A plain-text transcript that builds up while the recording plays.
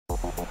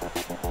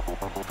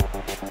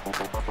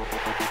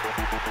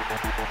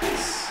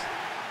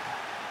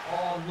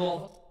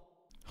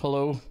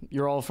Hello,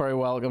 you're all very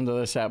welcome to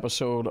this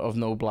episode of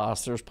No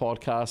Blasters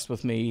Podcast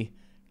with me,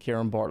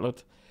 Maw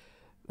Bartlett.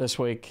 This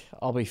week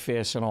I'll be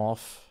facing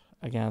off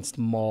against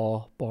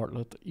Maw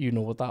Bartlett. You know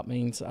what that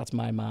means. That's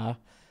my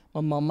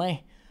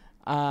mummy.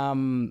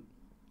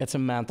 It's a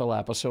mental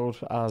episode,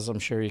 as I'm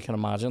sure you can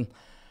imagine.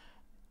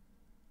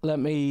 Let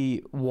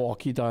me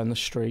walk you down the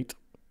street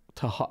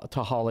to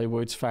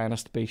Hollywood's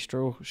finest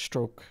bistro,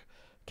 stroke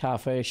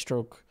cafe,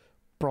 stroke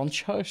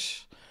brunch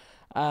house.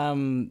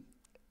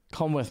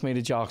 Come with me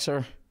to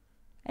Joxer.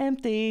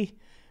 Empty.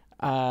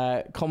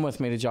 Come with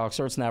me to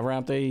Joxer. It's never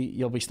empty.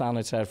 You'll be standing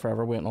outside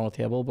forever waiting on a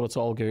table, but it's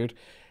all good.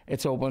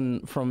 It's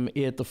open from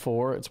 8 to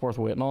 4. It's worth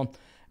waiting on.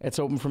 It's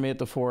open from 8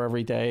 to 4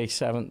 every day.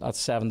 That's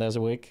 7 days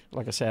a week,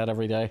 like I said,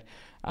 every day.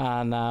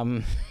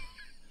 And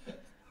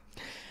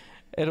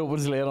it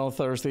opens late on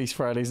Thursdays,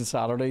 Fridays and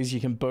Saturdays.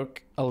 You can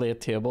book a late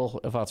table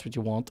if that's what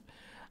you want.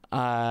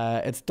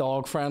 It's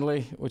dog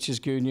friendly, which is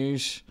good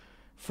news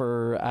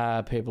for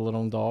people that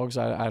own dogs.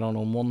 I don't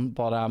own one,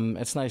 but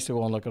it's nice to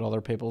go and look at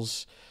other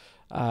people's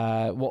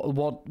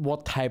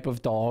what type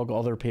of dog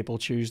other people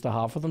choose to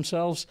have for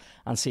themselves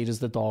and see, does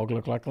the dog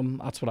look like them?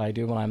 That's what I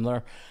do when I'm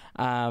there.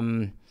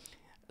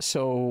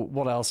 So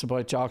what else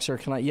about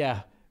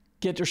Joxer?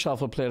 Get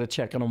yourself a plate of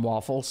chicken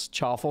and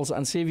chaffles,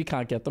 and see if you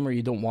can't get them, or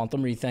you don't want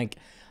them, or you think,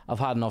 I've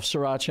had enough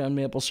sriracha and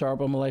maple syrup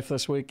in my life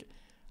this week.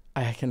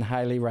 I can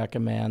highly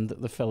recommend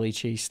the Philly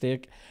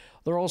cheesesteak.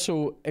 They're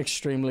also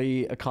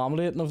extremely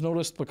accommodating, I've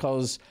noticed,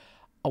 because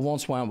I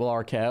once went with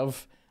our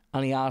Kev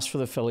and he asked for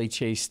the Philly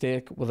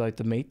cheesesteak without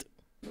the meat.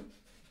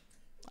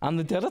 And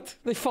they did it.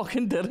 They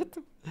fucking did it.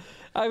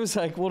 I was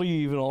like, what are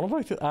you even on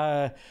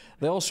about?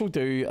 They also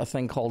do a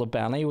thing called a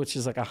Benny, which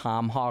is like a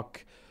ham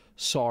hock,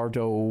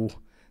 sourdough.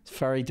 It's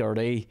very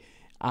dirty.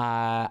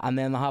 And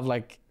then they have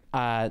like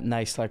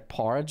nice like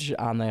porridge,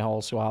 and they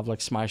also have like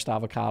smashed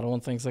avocado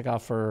and things like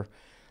that for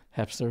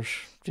hipsters.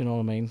 Do you know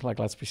what I mean? Like,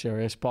 let's be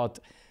serious. But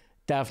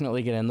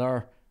definitely get in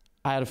there.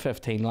 I had a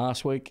 15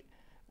 last week.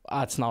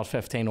 It's not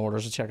 15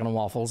 orders of chicken and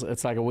waffles.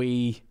 It's like a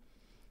wee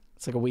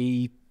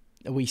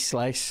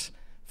slice.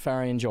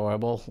 Very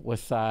enjoyable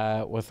with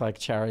like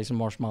cherries and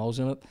marshmallows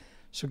in it.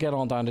 So get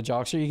on down to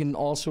Joxer. You can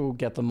also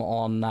get them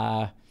on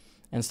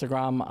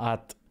Instagram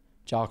at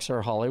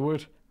Joxer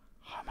Hollywood.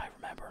 How am I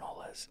remembering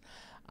all this?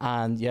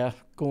 And yeah,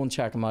 go and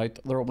check them out.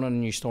 They're opening a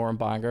new store in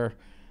Bangor.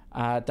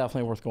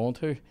 Definitely worth going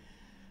to.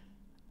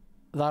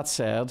 That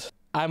said,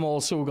 I'm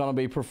also going to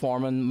be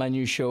performing my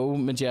new show,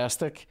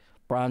 Majestic,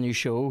 brand new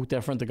show,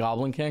 different to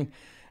Goblin King,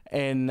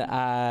 in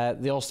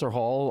the Ulster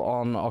Hall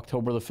on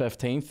October the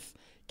 15th.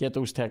 Get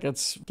those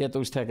tickets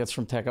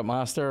from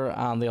Ticketmaster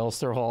and the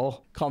Ulster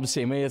Hall. Come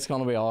see me, it's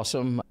going to be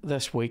awesome.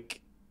 This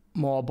week,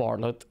 Maw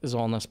Bartlett is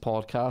on this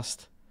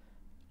podcast.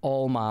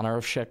 All manner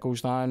of shit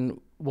goes down.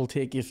 We'll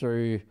take you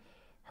through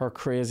her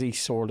crazy,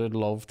 sordid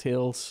love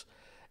tales.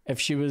 If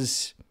she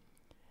was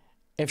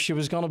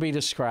going to be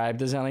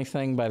described as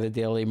anything by the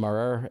Daily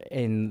Mirror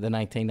in the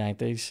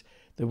 1990s,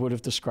 they would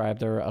have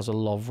described her as a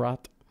love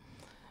rat.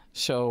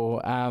 So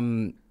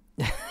I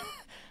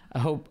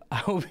hope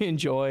you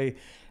enjoy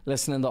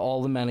listening to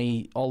all the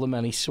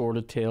many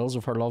sordid tales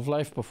of her love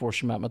life before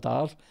she met my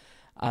dad.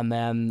 And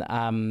then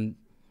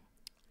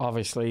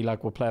obviously,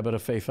 like, we'll play a bit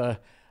of FIFA,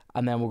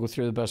 and then we'll go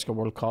through the Biscuit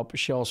World Cup.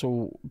 She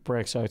also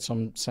breaks out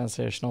some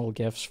sensational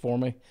gifts for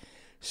me,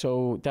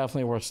 so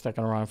definitely worth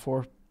sticking around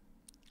for.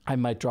 I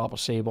might drop a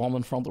C-bomb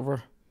in front of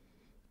her.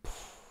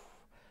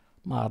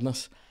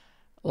 Madness.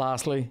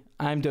 Lastly,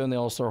 I'm doing the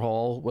Ulster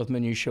Hall with my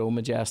new show,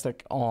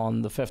 Majestic,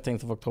 on the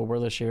 15th of October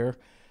this year.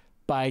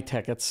 Buy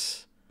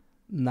tickets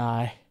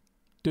now.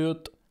 Do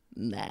it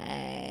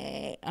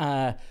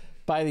now.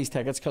 Buy these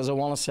tickets because I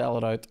want to sell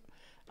it out.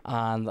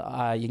 And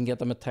you can get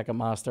them at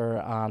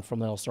Ticketmaster and from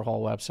the Ulster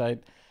Hall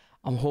website.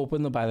 I'm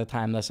hoping that by the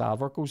time this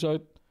advert goes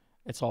out,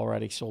 it's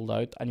already sold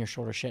out and you're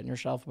sort of shitting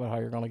yourself about how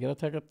you're going to get a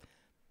ticket.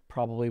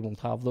 Probably won't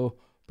have though,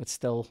 but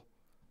still,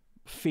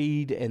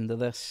 feed into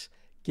this.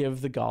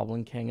 Give the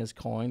Goblin King his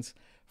coins.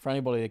 For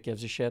anybody that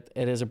gives a shit,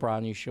 it is a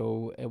brand new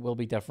show. It will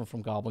be different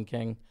from Goblin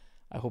King.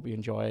 I hope you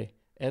enjoy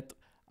it,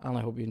 and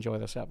I hope you enjoy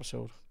this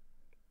episode.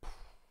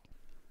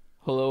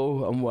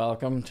 Hello and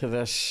welcome to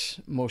this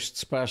most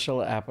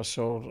special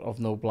episode of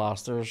No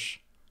Blasters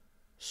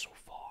so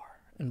far,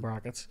 in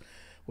brackets,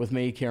 with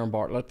me, Maw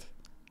Bartlett.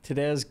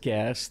 Today's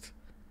guest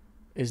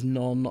is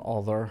none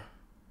other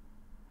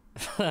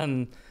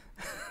than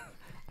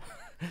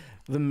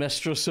the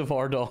mistress of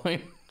our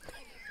down,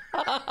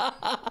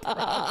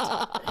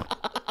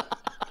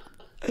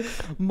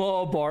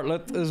 Maw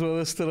Bartlett is with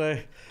us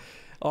today.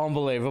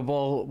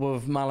 Unbelievable.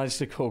 We've managed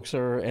to coax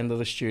her into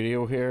the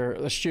studio here.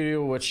 The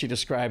studio which she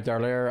described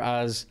earlier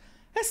as,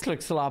 this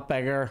looks a lot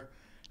bigger,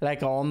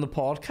 like on the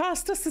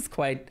podcast. This is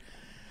quite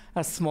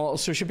a small.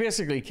 So she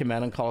basically came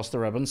in and cut us the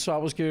ribbons, so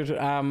that was good.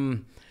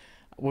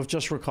 We've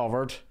just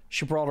recovered.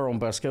 She brought her own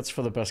biscuits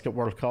for the Biscuit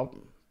World Cup.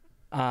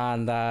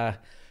 And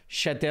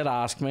she did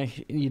ask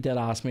me, you did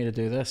ask me to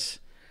do this.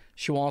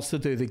 She wants to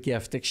do the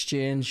gift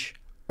exchange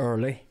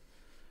early.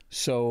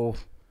 So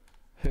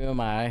who am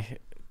I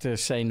to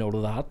say no to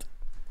that?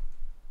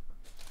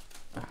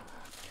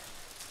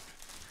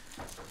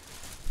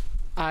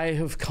 I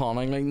have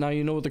cunningly, now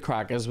you know what the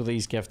crack is with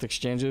these gift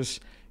exchanges.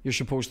 You're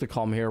supposed to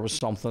come here with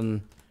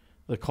something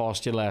that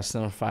costs you less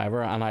than a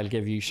fiver, and I'll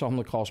give you something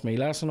that costs me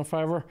less than a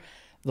fiver.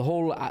 The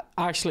whole,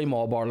 actually,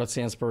 Maw Bartlett's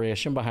the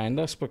inspiration behind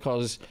this,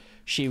 because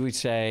she would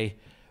say,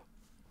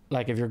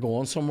 like, if you're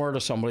going somewhere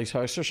to somebody's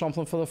house or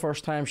something for the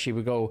first time, she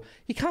would go,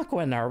 you can't go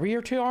in there with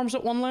your 2 arms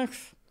at one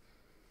length.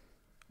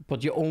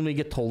 But you only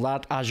get told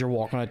that as you're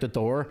walking out the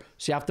door,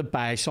 so you have to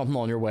buy something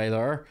on your way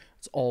there.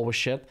 It's always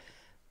shit.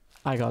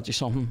 I got you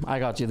something. I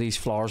got you these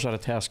flowers out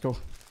of Tesco.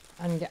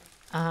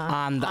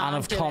 And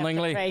I've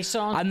cunningly,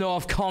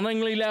 I've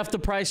cunningly left the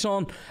price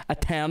on a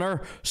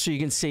tenner, so you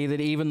can see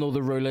that even though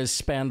the rule is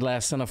spend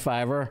less than a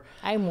fiver,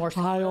 I'm worth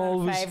a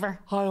fiver.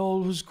 I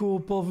always go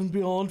above and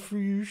beyond for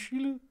you,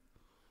 Sheila.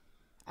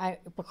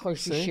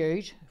 Because you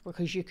should,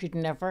 because you could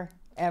never,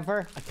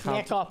 ever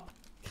make up.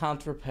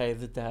 Can't repay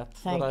the debt.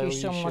 Thank you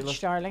so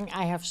much, darling.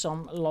 I have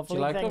some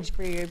lovely things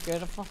for you,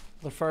 beautiful.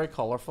 They're very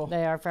colourful.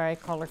 They are very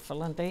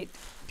colourful indeed.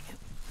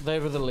 They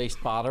were the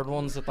least battered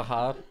ones that they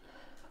had.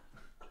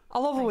 I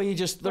love the way you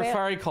just, they're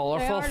very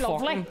colourful. They are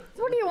lovely.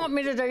 What do you want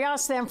me to do?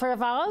 Ask them for a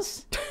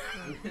vase?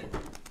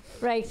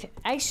 Right,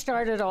 I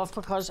started off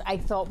because I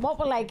thought, what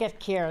will I get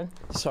Kieran?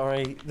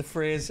 Sorry, the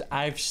phrase,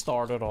 I've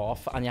started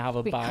off, and you have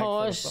a bag.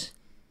 Because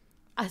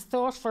I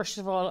thought, first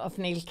of all, of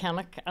Neil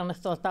Kinnock, and I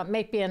thought that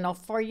might be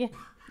enough for you.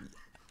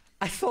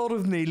 I thought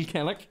of Neil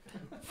Kinnock.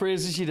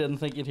 Phrases you didn't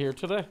think you'd hear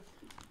today.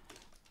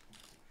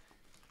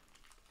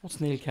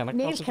 What's Neil Kinnock?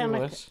 Neil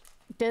Kinnock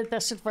did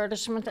this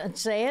advertisement and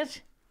said,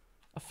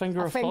 a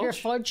finger of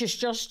fudge is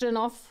just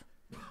enough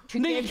to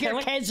give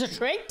your kids a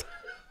treat.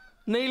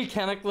 Neil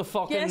Kinnock, the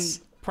fucking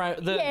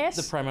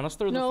the Prime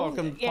Minister, the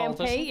fucking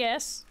politician. MP,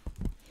 yes.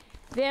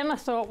 Then I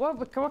thought,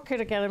 what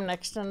could I get him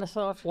next? And I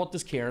thought, what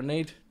does Kieran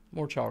need?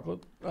 More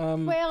chocolate.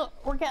 Well,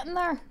 we're getting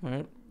there.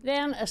 Right.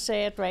 Then I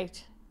said,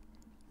 right,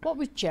 what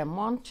would Jim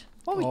want?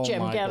 What would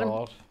Jim get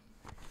him?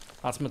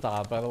 That's my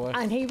dad, by the way.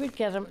 And he would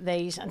get him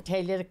these and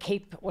tell you to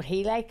keep what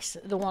he likes,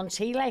 the ones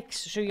he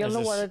likes, so you'll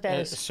know what it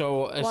is.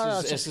 So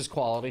this is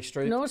Quality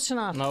Street? No, it's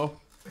not. No?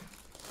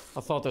 I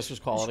thought this was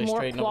Quality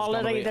Street. More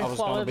quality than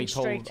Quality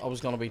Street. I was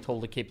going to be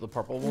told to keep the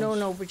purple ones.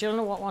 No, but you'll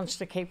know what ones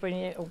to keep when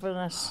you open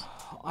this.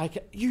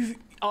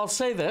 I'll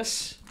say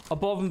this.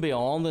 Above and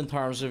beyond, in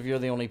terms of you're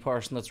the only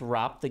person that's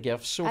wrapped the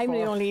gifts so far. I'm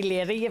the only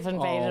lady you've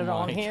invited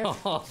on here.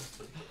 God.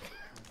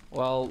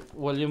 Well,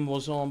 William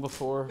was on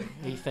before.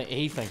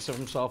 He thinks of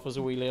himself as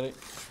a wee lady.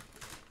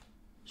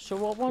 So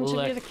what ones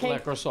are you to keep?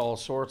 Licorice, all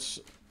sorts.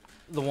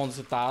 The ones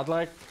that Dad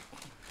liked.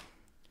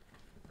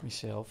 Let me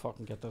see, I'll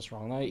fucking get this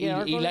wrong now.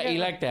 He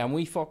liked them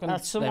wee fucking...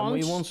 That's the them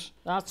ones. Wee ones.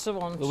 That's the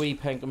ones. The wee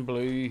pink and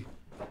blue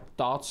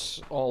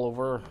dots all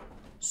over.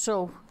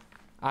 So...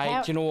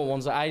 do you know what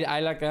ones? I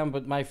like them,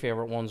 but my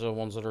favourite ones are the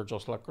ones that are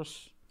just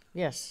licorice.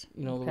 Yes.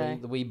 You know,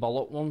 the wee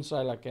bullet ones,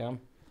 I like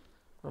them.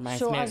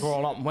 Reminds me of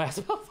growing up in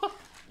West.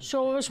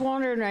 So I was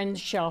wandering around the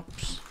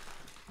shops.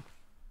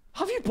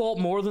 Have you bought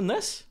more than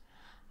this?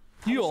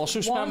 You also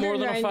spent more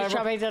than a fiver?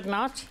 I did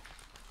not.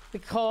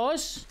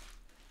 Because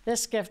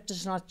this gift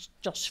is not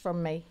just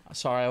from me.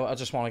 Sorry, I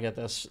just want to get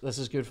this. This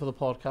is good for the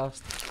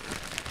podcast.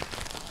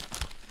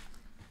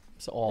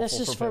 It's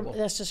awful people.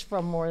 This is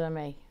from more than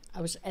me.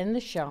 I was in the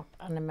shop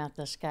and I met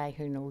this guy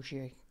who knows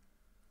you.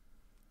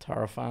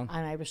 Terrifying.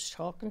 And I was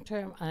talking to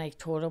him and I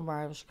told him where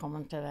I was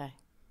coming today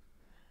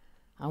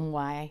and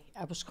why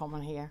I was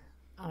coming here.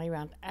 And he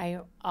went, I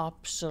am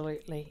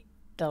absolutely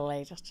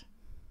delighted,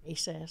 he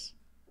says.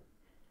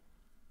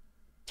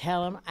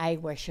 Tell him I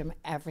wish him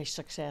every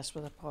success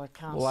with the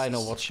podcast. Well, I know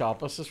what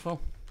shop this is from.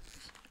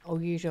 Oh,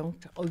 you don't?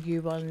 Oh,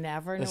 you will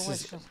never know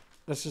which.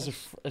 This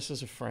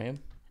is a frame.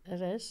 It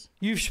is.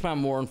 You've spent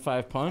more than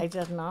 £5. I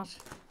did not.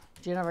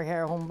 Do you never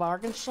hear a home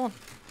bargain, son?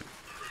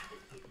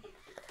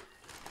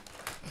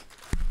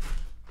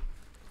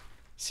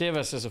 See if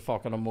this is a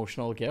fucking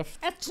emotional gift.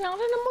 It's not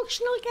an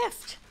emotional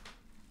gift.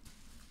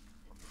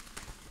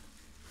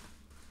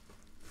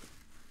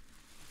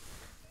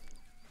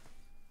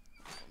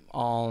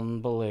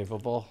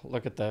 Unbelievable.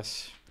 Look at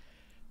this.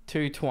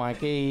 2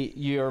 twanky,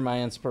 you're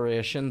my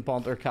inspiration,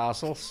 Bunter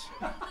Castles.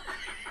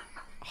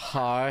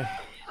 How?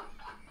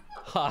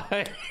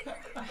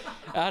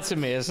 That's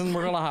amazing.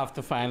 We're going to have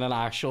to find an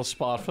actual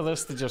spot for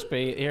this to just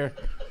be here.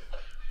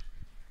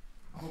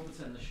 I hope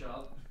it's in the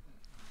shot.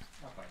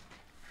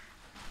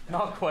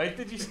 Not quite,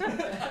 did you say?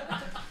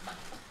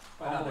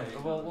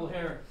 Well,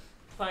 here.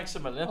 Thanks a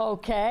million.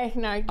 Okay,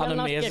 now you'll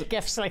not get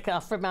gifts like that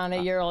from any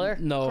of your other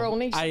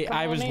cronies.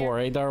 I was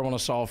worried there when I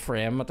saw a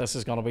frame that this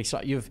is going to be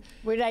you've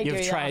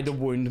tried to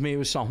wound me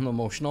with something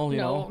emotional, you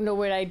know. No,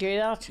 would I do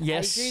that?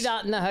 Yes. I do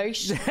that in the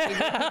house.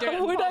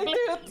 Would I do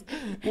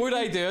it? Would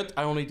I do it?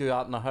 I only do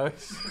that in the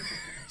house.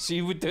 So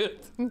you would do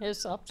it?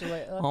 Yes,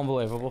 absolutely.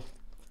 Unbelievable.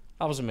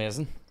 That was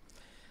amazing.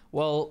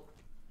 Well,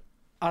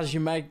 as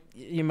you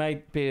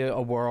might be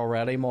aware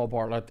already, Maw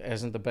Bartlett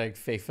isn't a big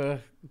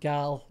FIFA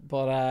gal,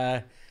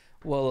 but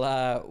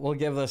we'll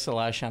give this a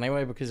lash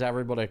anyway, because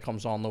everybody that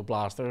comes on No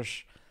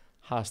Blasters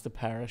has to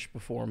perish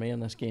before me in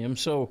this game.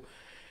 So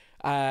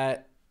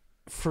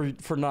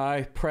for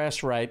now,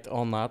 press right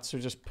on that. So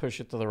just push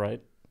it to the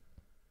right.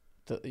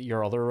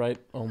 Your other right.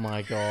 Oh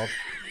my god.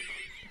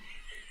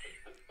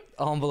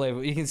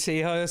 Unbelievable. You can see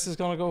how this is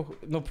gonna go.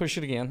 No, push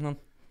it again, man.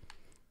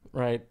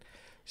 Right.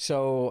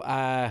 So,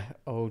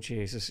 oh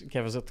Jesus,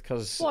 give us it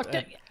because What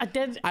I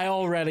did? I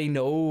already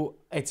know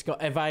it's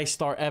got.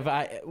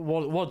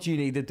 What you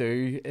need to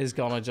do is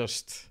gonna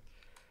just.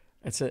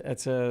 It's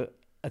a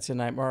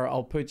nightmare.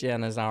 I'll put you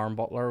in as Aaron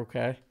Butler,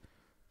 okay?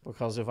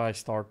 Because if I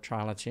start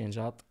trying to change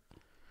that,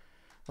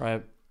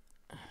 right?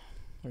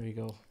 There you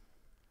go.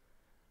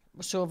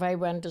 So if I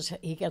win, does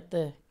he get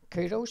the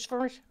kudos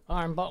for it,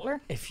 Aaron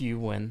Butler? If you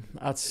win,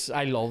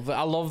 I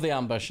love the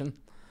ambition.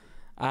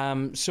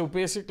 So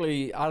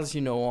basically, as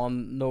you know,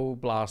 on No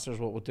Blasters,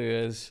 what we'll do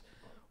is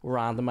we'll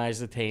randomise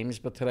the teams,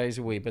 but today's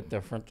a wee bit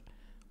different.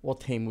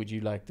 What team would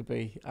you like to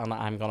be? And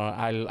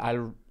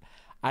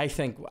I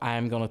think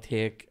I'm gonna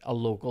take a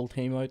local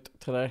team out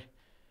today.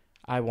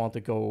 I want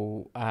to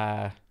go.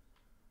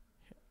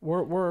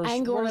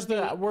 Where's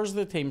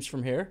the teams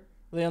from here?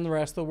 Are they in the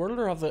rest of the world,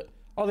 or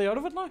are they out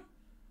of it now?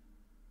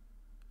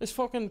 Is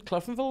fucking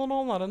Cliftonville and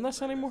all not in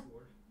this anymore?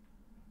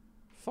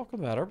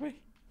 Fucking better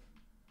be.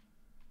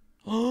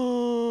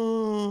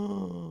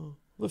 Oh,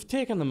 they've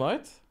taken them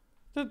out.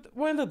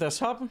 When did this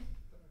happen?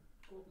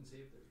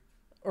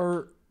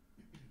 Or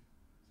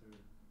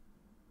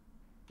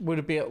would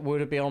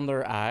it be on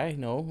their eye?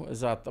 No.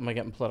 Am I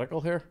getting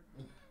political here?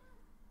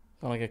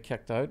 Gonna get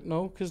kicked out?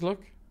 No, because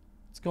look,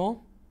 it's gone.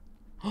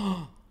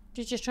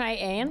 Did you try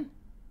Ian?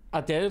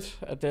 I did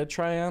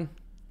try Ian.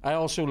 I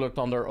also looked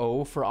under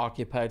O for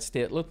occupied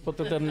statelet, but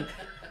they didn't.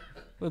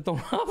 They don't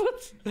have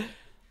it.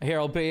 Here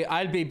I'll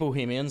be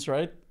Bohemians,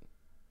 right?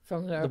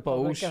 From the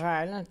Republic of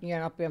Ireland. You're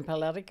not being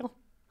political.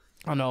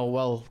 I know.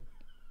 Well,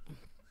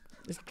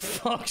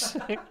 fuck's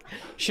sake.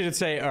 Should it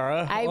say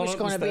Era? I was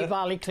going to be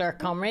Ballyclare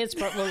Comrades,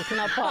 but we'll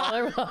not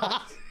bother with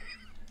that.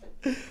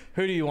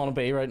 Who do you want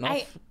to be right now?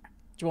 Do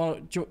you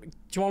want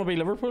to be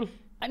Liverpool?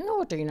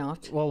 No, I do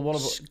not. Well, what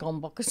about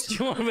scumbuckets? Do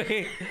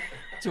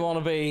you want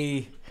to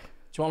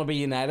be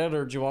United,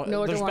 or do you want?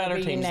 No, there's better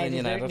teams United. than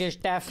United. There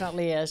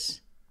definitely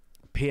is.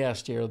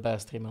 PSG are the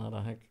best team in it,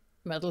 I think.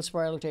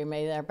 Middlesbrough will do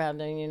me. They're better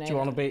than United. Do you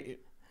want to be?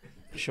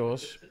 Show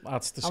us.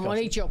 That's disgusting. I'm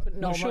only joking.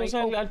 No, show us.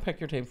 I'll pick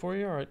your team for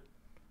you. All right.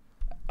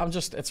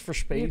 It's for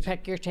speed. You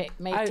pick your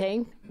my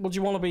team. Well, do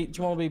you want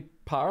to be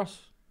Paris?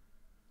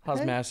 Has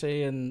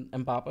Messi and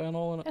Mbappe and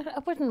all in it?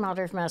 It wouldn't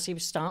matter if Messi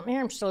was standing here.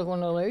 I'm still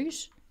going to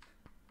lose.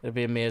 It'd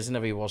be amazing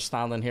if he was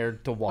standing here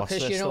to watch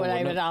this. Because you know what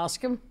I would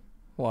ask him?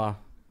 What?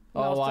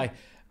 Oh, why?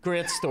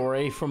 Great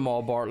story from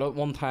Maw Bartlett.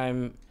 One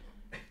time,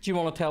 do you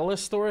want to tell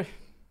this story?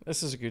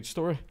 This is a good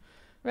story.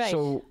 Right.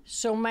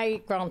 So my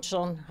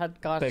grandson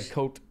had got big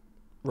coat.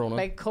 Ronan,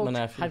 big coat my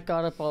nephew, had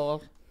got a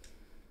ball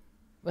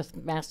with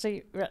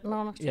Messi written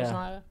on it.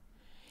 Yeah.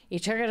 He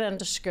took it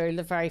into school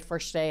the very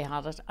first day he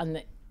had it,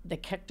 and they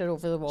kicked it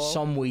over the wall.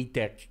 Some wee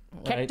dick.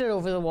 Kicked it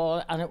over the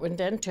wall, and it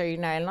went into.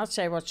 Now I'll not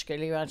say what school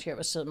he went to. It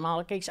was St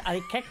Malachy's, and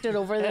he kicked it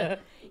over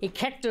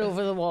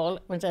the wall.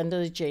 Went into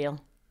the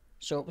jail,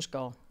 so it was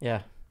gone.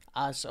 Yeah.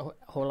 As a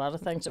whole lot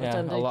of things that went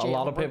into the jail. A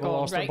lot of people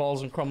lost their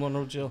balls in Crumlin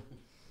Road jail.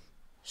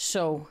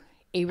 So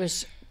he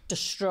was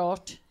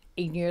distraught.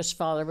 He knew his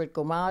father would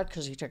go mad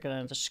because he took it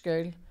into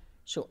school.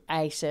 So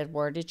I said,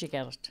 "Where did you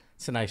get it?"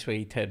 It's a nice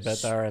wee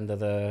tidbit there into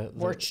the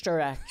Sports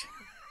Direct.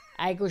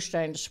 I goes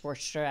down to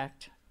Sports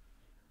Direct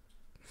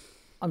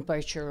on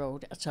Boucher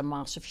Road. It's a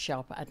massive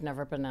shop. I'd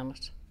never been in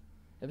it.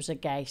 There was a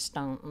guy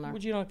standing there.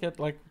 Would you not get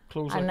like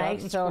clothes like that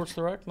in Sports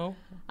Direct? No.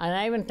 And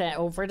I went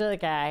over to the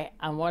guy,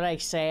 and what I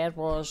said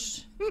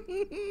was,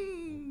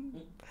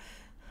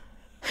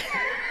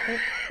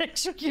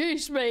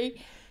 "Excuse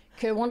me.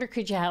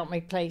 Could you help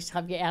me, please?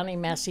 Have you any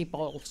messy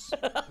balls?"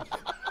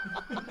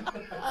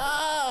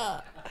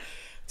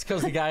 It's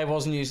because the guy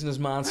wasn't using his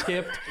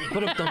Manscaped.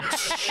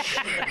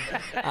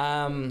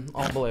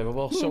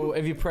 Unbelievable. So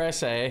if you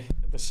press A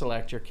to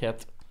select your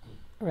kit.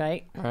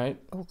 Right. Right.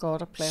 Oh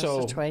God, I pressed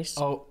it twice.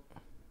 Oh.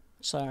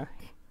 Sorry.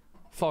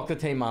 Fuck the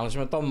team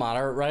management. Don't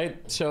matter,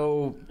 right?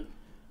 So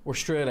we're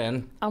straight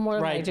in. And what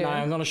am I doing? Now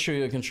I'm going to show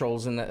you the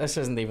controls, and this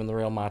isn't even the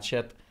real match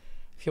yet.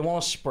 If you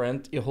want to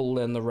sprint, you hold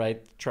in the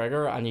right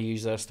trigger and you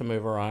use this to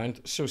move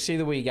around. So see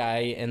the wee guy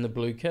in the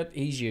blue kit?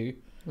 He's you.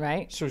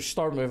 Right. So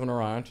start moving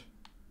around.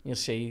 You'll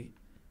see.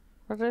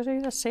 What did I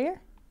do this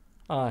here?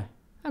 Aye.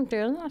 I'm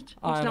doing that.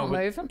 He's not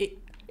moving.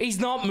 He's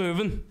not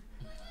moving.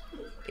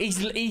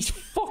 He's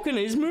fucking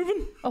is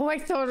moving. Oh, I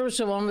thought it was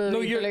the one with the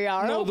blue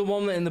arrow. No, the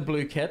one in the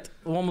blue kit.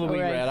 The one with the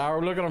wee red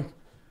arrow. Look at him.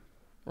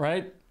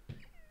 Right?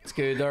 It's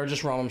good. They're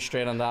just running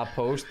straight on that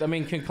post. I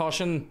mean,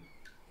 concussion's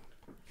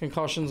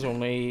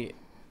only...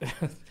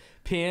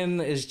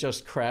 Pain is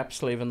just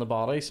creps leaving the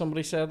body,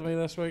 somebody said to me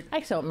this week.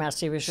 I thought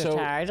Messi was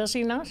retired, is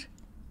he not?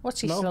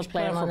 What's he still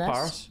playing on this?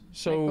 Paris.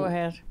 So, go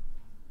ahead.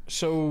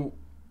 So,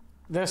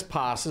 this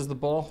passes the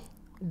ball.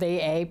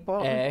 The A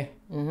ball?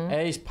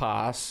 A's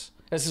pass.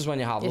 This is when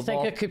you have the ball.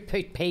 You think I could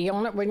put P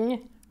on it, wouldn't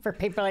you? For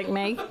people like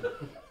me?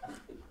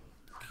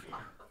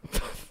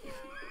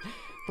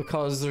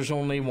 because there's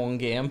only one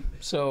game.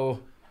 So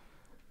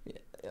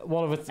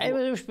what if I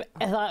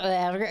thought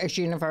letter is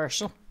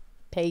universal.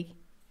 P.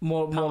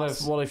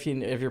 What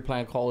if you're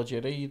playing Call of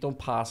Duty, you don't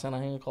pass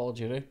anything in Call of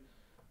Duty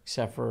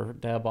except for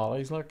dead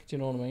bodies, like, do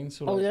you know what I mean?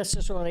 So This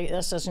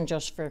isn't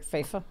just for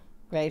FIFA,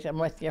 right? I'm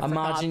with you.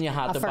 Imagine you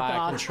had to buy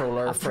a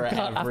controller for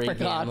every game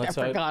that's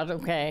out. I forgot,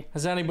 okay.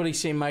 Has anybody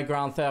seen my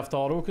Grand Theft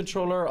Auto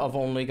controller? I've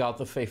only got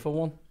the FIFA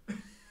one.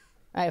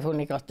 I've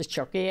only got the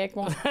Chucky Egg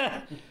one.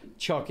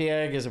 Chucky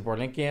Egg is a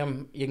brilliant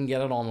game. You can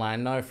get it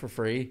online now for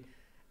free.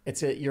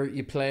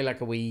 You play like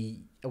a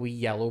wee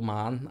yellow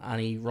man, and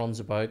he runs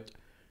about,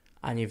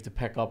 and you have to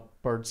pick up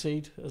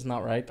birdseed, isn't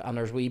that right? And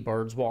there's wee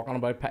birds walking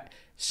about.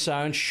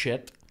 Sounds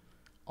shit,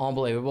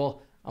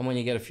 unbelievable. And when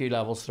you get a few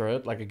levels through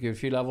it, like a good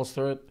few levels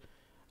through it,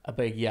 a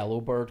big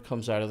yellow bird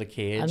comes out of the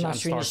cage, and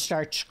that's when you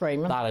start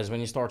screaming. That is when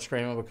you start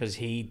screaming, because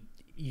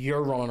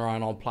you're running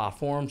around on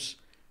platforms.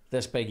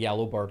 This big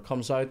yellow bird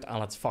comes out,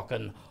 and it's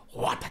fucking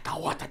what?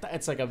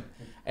 It's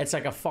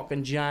like a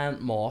fucking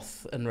giant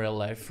moth in real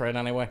life, right?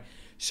 Anyway,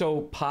 so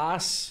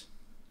pass,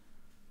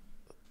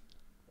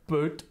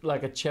 boot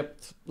like a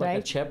chip,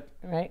 right?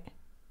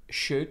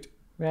 Shoot,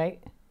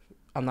 right?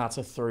 And that's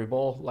a through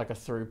ball, like a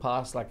through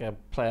pass, like a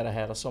play it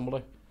ahead of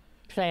somebody.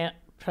 Playing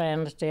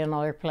it to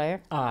another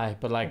player. Aye,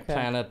 but like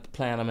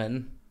playing him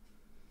in.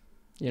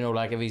 You know,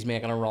 like if he's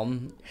making a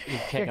run,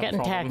 you're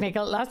getting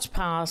technical. That's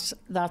pass.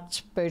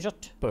 That's boot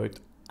it. Boot.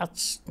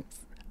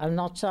 I'm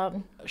not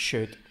certain.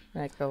 Shoot.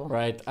 Right, go on.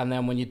 Right, and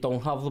then when you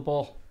don't have the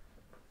ball,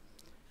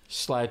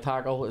 slide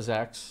tackle is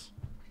X.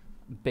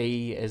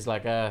 B is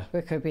like a.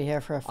 We could be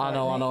here for a fortnight.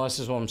 I know. This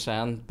is what I'm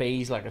saying.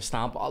 B is like a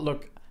stamp.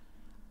 Look,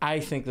 I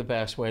think the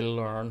best way to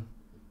learn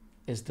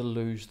is to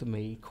lose to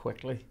me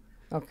quickly.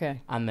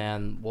 Okay. And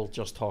then we'll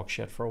just talk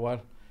shit for a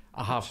while.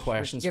 I have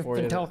questions You've for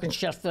you. been talking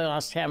shit for the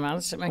last 10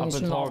 minutes. It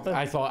means nothing.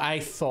 I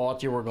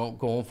thought you were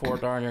going for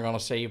it there, and you're going to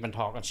say you've been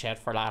talking shit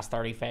for the last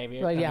 35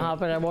 years. Well, yeah,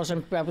 but I was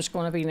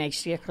going to be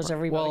nice to you because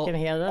everybody can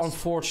hear this.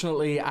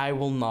 Unfortunately, I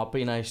will not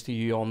be nice to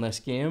you on this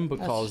game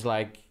because,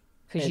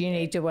 because you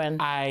need to win.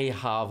 I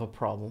have a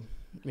problem.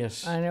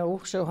 Yes. I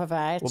know, so have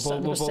I. I was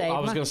going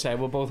to say,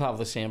 we'll both have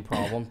the same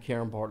problem,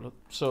 Kieran Bartlett.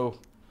 So,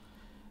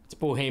 it's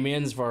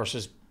Bohemians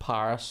versus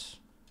Paris.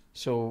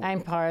 So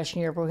I'm Paris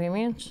and you're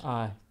Bohemians.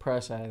 Aye,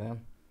 press A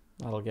then.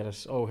 That'll get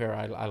us. Oh, here,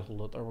 I'll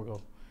hold it. There we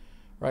go.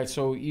 Right,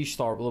 so you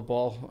start with the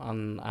ball,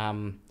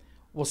 and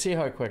we'll see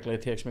how quickly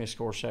it takes me to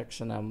score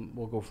 6, and then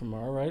we'll go from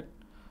there, right?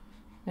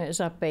 Is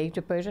that B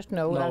to boot it?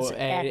 No, that's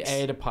X.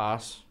 A to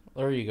pass.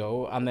 There you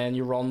go. And then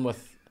you run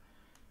with.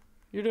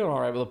 You're doing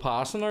all right with the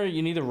passing there.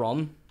 You need to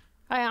run.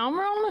 I am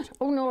running.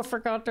 Oh no, I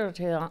forgot to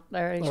do that.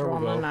 There he's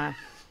running now.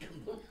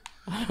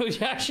 You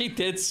actually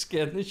did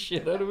skin the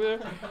shit out of her.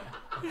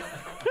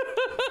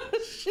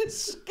 She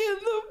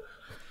skinned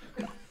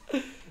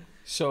them.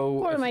 So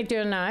what am I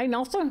doing now?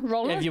 Nothing.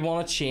 Rolling. If you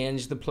want to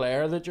change the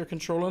player that you're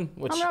controlling,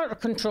 which I'm not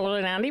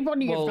controlling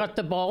anybody. You've got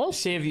the ball.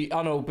 See if you.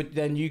 I know, but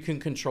then you can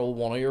control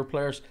one of your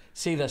players.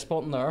 See this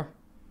button there.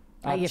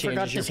 You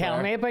forgot to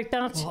tell me about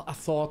that. Well, I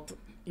thought,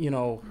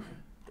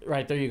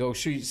 right there you go.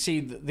 So you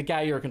see the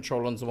guy you're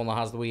controlling is the one that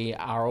has the wee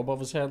arrow above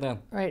his head. Then.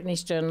 Right, and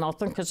he's doing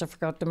nothing because I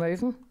forgot to move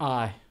him.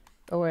 Aye.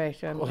 Oh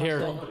wait. Well,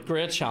 here,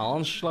 great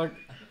challenge. Like.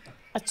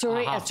 It's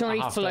only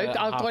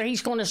fluke.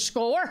 He's going to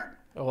score.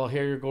 Well,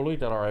 here your goalie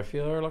did alright for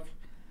you there, look.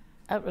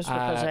 That was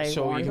because I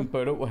so you can him.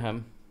 boot it with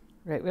him.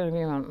 Right, where do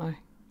we want now?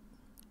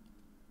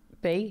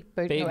 B,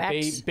 boot B, no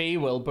X. B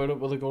will boot it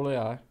with a goalie,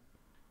 aye.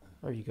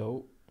 There you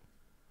go.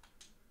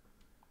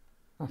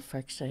 Oh,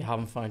 fuck's sake. You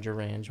haven't found your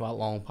range while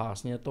long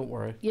passing yet, don't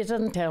worry. You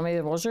didn't tell me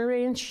there was a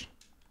range.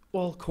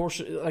 Well, of course,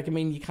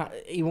 you can't.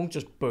 You won't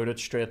just boot it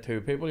straight to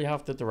people. You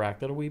have to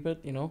direct it a wee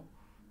bit,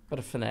 Bit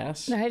of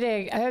finesse. Now,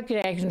 how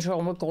could I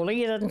control my goalie?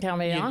 You didn't tell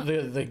me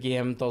that. The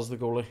game does the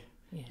goalie.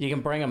 Yeah. You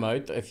can bring him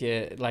out if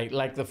you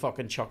like the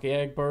fucking Chucky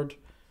Egg bird.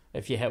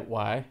 If you hit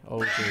Y, oh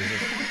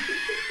Jesus!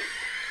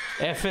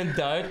 If in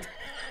doubt,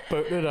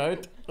 boot it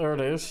out. There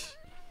it is.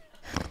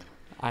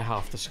 I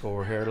have to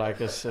score here.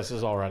 This has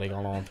already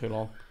gone on too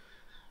long.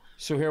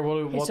 So here,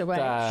 what?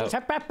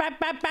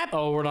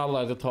 Oh, we're not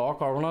allowed to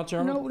talk, are we not,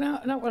 Jeremy?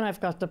 No, not when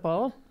I've got the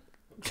ball.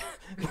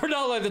 We're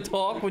not allowed to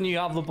talk when you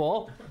have the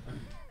ball.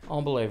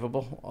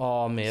 Unbelievable.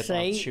 Oh, mate,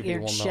 that should be 1-0.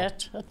 You're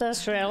shit at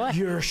this, really.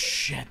 You're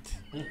shit.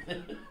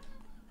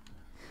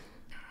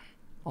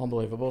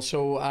 Unbelievable.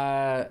 So,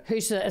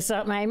 is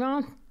that my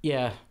man?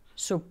 Yeah.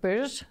 So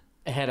boot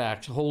it? Hit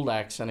X, hold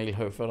X, and he'll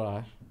hoof it,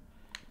 aye.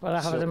 But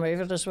I have to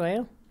move it as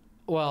well?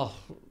 Well,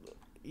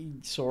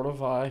 sort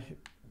of, aye.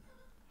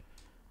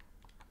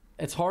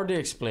 It's hard to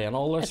explain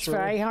all this. It's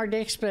very hard to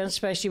explain,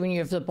 especially when you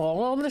have the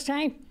ball all the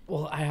time.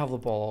 Well, I have the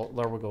ball.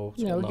 There we go.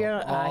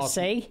 I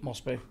see.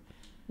 Must be.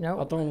 No.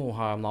 I don't know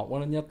how I'm not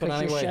winning yet, but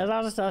anyway. You're shit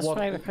at it, that's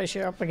why, because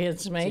you're up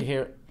against me. See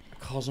here,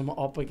 because I'm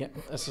up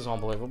against. This is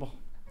unbelievable.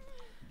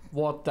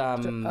 What I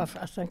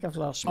think I've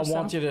lost myself.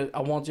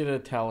 I want you to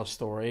tell a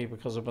story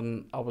because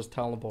I was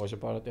telling the boys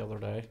about it the other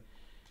day.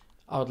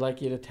 I would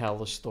like you to tell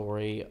the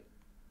story,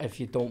 if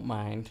you don't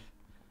mind,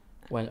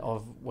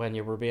 when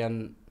you were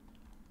being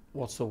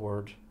what's the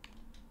word?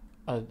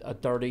 A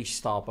dirty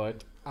stop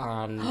out.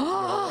 And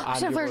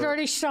I've never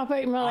dirty stop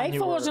out in my life. I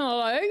wasn't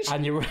allowed.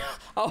 And you were.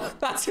 Oh,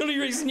 that's the only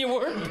reason you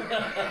weren't.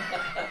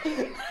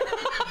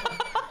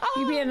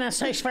 You be in this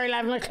house for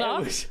 11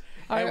 o'clock.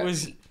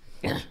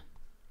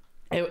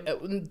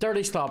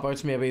 Dirty stop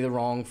out's maybe the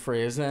wrong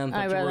phrase then.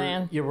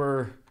 But you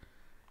were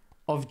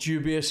of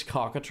dubious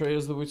coquetry,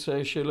 as they would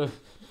say, Sheila.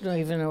 I don't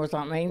even know what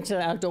that means.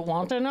 I don't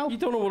want to know. You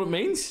don't know what it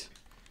means?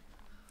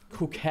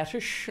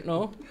 Coquettish?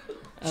 No.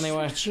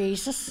 Anyway.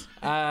 Jesus.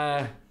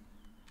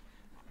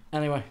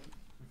 Anyway,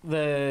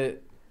 the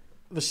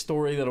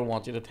story that I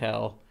want you to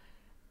tell,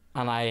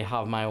 and I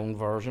have my own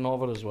version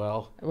of it as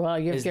well. Well,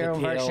 you've your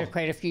own version of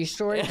quite a few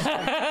stories.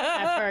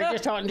 I've heard you're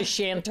talking to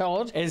Shane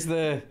Todd. Is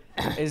the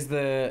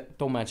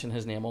don't mention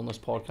his name on this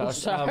podcast.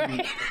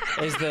 Sorry.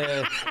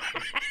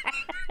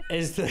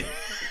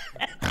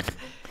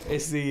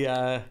 Is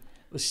the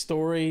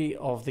story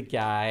of the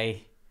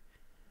guy.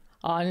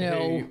 Oh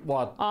no!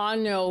 What? Oh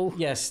no!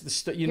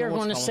 Yes, you're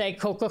going to say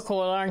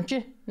Coca-Cola, aren't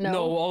you? No.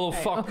 No. Oh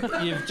fuck!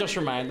 You've just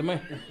reminded me.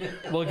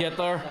 We'll get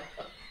there.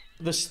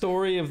 The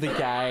story of the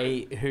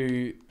guy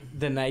who,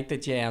 the night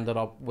that you ended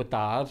up with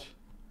Dad.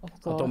 Oh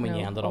God, I don't mean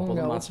you ended up with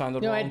him. That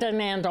sounded wrong. No, I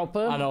didn't end up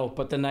with him. I know,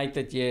 but the night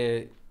that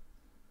you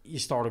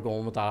started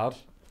going with Dad.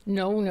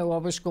 No, I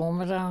was going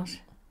with Dad.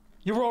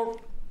 You were.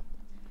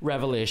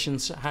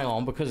 Revelations. Hang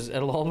on, because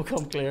it'll all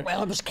become clear.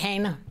 Well, it was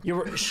kinda. You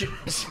were. She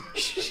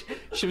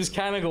was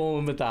kind of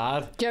going with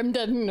Dad. Jim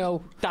didn't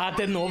know. Dad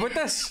didn't know about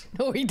this.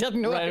 No, he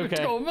didn't know. Right,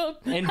 okay.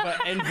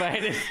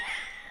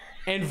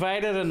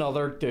 Invited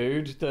another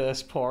dude to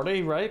this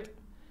party, right?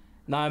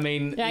 Now, I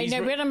mean. Yeah,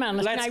 now wait a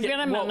minute.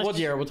 What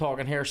year are we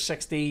talking here?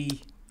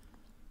 60.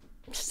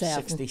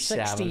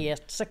 68.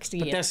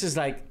 But this is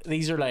like,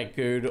 these are like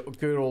good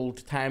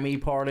old timey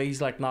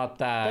parties, like not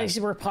these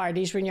were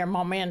parties when your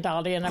mummy and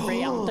daddy and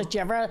every aunt that you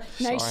ever.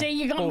 Now see,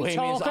 you got me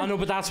talking. I know,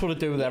 but that's what I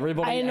do with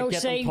everybody. I know.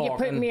 See, you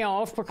put me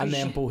off because. And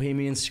then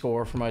Bohemians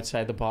score from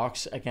outside the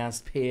box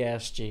against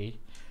PSG.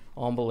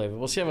 Unbelievable.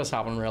 We'll see if this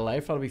happened in real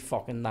life. That'll be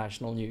fucking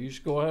national news.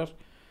 Go ahead.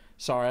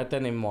 Sorry, I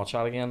didn't even watch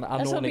that again.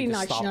 I know I need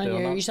to stop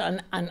doing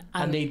that.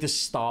 I need to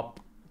stop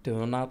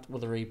doing that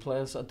with the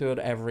replays. I do it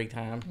every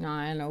time. No,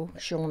 I know.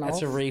 Showing off.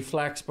 It's a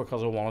reflex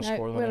because I want to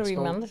score the next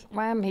goal.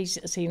 Why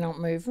is he not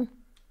moving?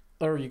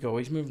 There you go.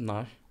 He's moving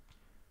now.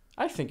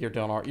 I think you're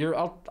doing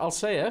alright. I'll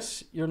say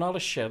this. You're not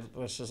as shit at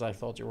this as I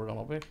thought you were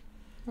gonna be.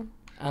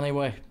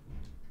 Anyway,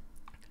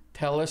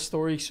 tell this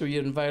story. So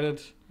you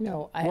invited.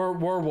 No.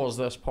 Where was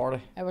this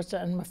party? I was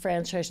in my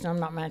friend's house, and I'm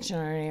not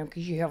mentioning her name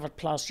because you have it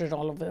plastered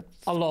all over it.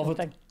 I love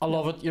it. I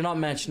love it. You're not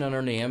mentioning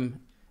her name.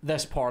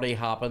 This party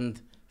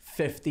happened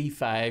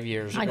 55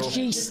 years ago. And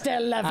she's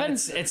still living. And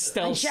it's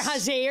still. And she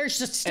has ears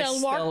that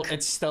still work.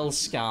 It's still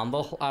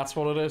scandal. That's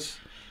what it is.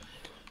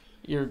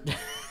 You're.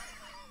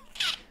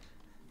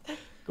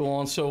 Go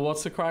on. So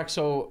what's the crack?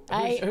 So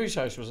whose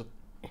house was it?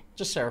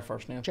 Just say her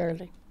first name.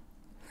 Shirley.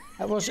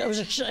 It was her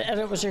sister.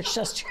 It was her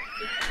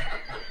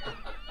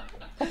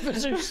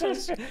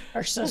sister.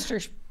 Her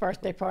sister's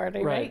birthday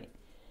party, right?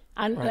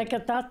 And like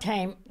at that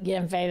time, you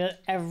invited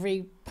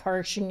every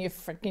person you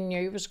freaking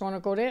knew was going to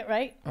go to it,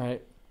 right?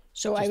 Right.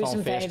 So just I was on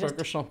invited.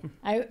 Facebook or something.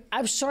 I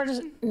was sort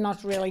of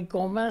not really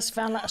going with this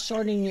fella. I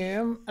sort of knew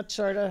him. I'd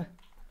sort of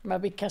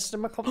maybe kissed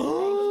him a couple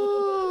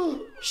of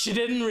times. She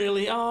didn't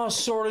really. Oh,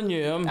 sort of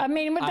knew him. I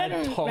mean, we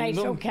didn't. Right,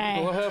 him.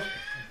 okay. Go ahead.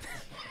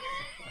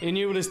 You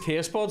knew what his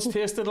taste buds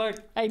tasted like.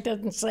 I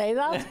didn't say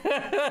that.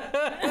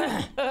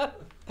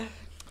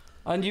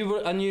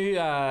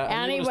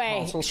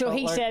 Anyway, so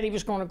he said he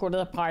was going to go to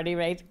the party,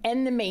 right?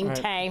 In the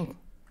meantime,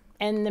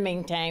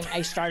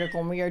 I started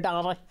going with your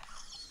daddy,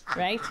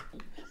 right?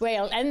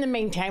 Well, in the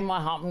meantime,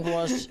 what happened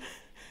was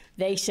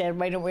they said,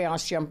 why don't we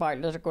ask Jim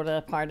Bartlett to go to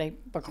the party?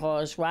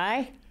 Because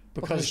why?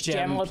 Because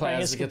Jim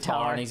plays the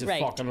guitar and he's a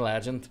fucking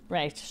legend.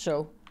 Right,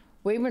 so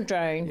we went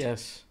round.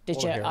 Yes.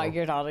 Did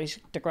your daddy's,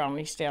 the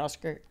grannies, to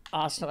ask granny,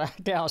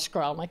 they asked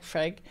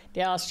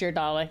your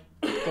daddy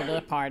to go to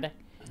the party.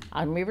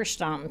 And we were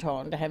standing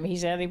talking to him. He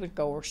said he would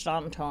go. We're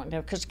standing talking to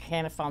him because I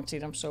kind of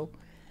fancied him so.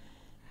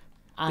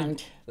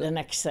 And the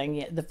next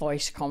thing, the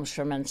voice comes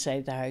from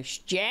inside the house.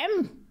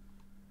 Jim,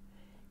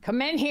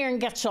 come in here and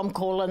get some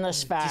coal in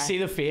this fire. Do you see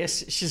the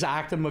face? She's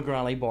acting with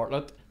Granny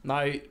Bartlett.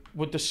 Now,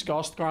 we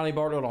discussed Granny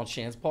Bartlett on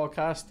Shane's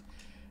podcast.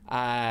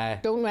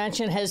 Don't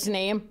mention his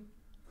name.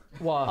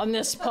 What? On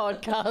this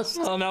podcast.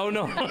 Oh,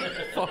 no.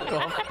 Fuck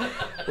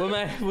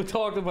off. We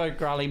talked about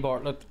Granny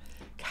Bartlett,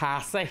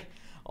 Cassie,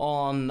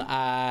 on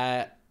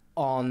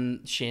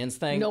Shane's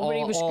thing.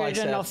 Nobody was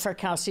good enough for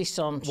Cassie's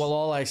sons. Well,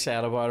 all I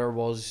said about her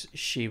was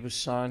she was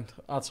sound.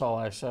 That's all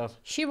I said.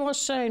 She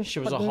was sound. She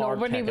was a hard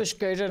nobody ticket. was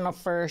good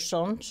enough for her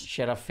sons.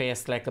 She had a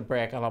face like the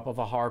breaking up of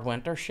a hard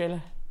winter,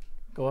 Sheila.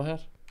 Go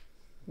ahead.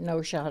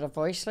 No, she had a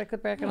voice like the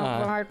breaking up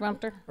of a hard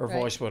winter. Her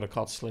voice would have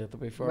cut slate, to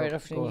be fair. Right,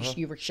 if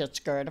you were shit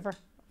scared of her.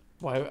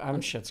 Why,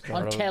 I'm shit scared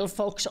of her. Until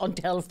folks,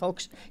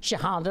 she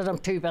handed him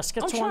 2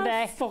 biscuits one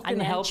day, and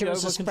then she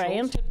was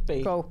spraying.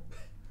 Go.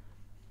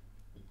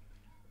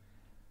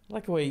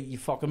 like the way you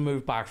fucking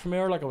moved back from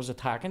here, like I was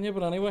attacking you.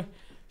 But anyway,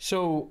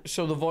 so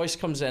the voice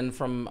comes in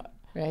from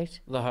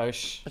the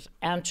house.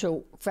 And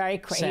so very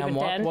quickly, saying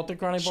what did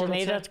Granny she Bartlett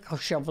needed say? a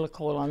shovel of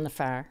coal on the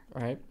fire.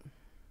 Right.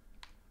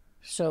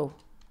 So,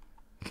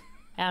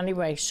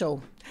 anyway,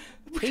 so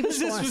he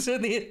was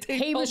in the 1800s.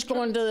 He was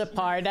going to the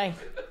party.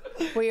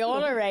 We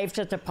all arrived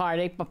at the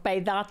party, but by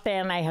that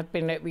then I had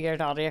been out with your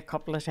daddy a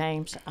couple of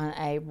times, and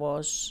I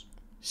was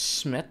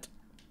smit.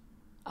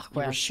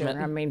 Well, sure.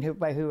 smitten. I mean, who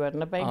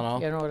wouldn't have been? I know.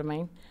 You know what I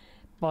mean?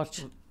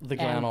 But the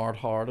Glenard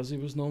Hard, as he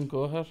was known.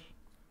 Go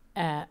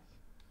ahead.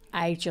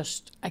 I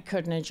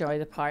couldn't enjoy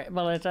the party.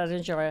 Well, I did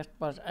enjoy it,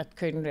 but I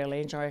couldn't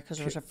really enjoy it because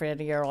I was afraid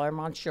of your other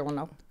man showing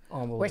up,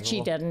 which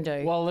he didn't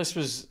do. Well, this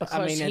was, because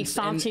I mean, he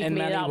fancied in me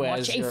many that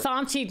ways, much. He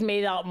fancied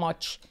me that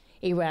much.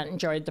 He went and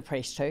enjoyed the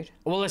priesthood.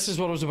 Well, this is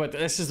what it was about.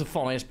 This is the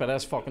funniest bit of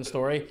this fucking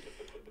story.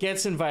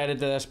 Gets invited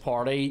to this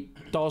party,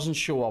 doesn't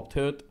show up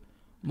to it.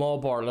 Maw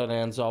Bartlett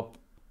ends up,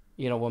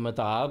 with my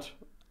dad,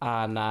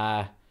 and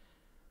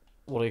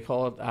what do you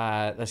call it?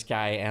 This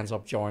guy ends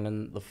up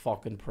joining the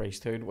fucking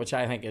priesthood, which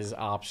I think is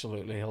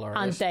absolutely hilarious.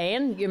 And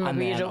then you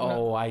maybe don't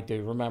know. I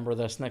do remember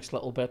this next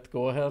little bit.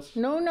 Go ahead.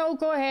 No,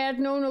 go ahead.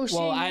 No. See,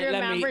 Well, you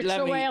remember it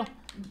so well.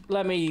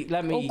 Let me.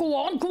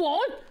 Oh, go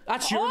on.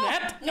 That's your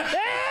net.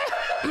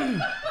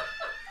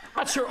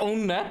 That's your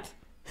own net.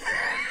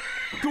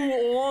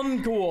 Go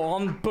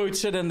on.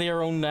 Boots it into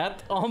your own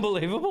net.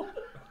 Unbelievable.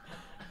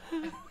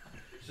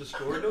 It's a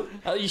score, though.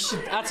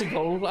 That's a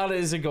goal. That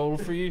is a goal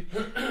for you.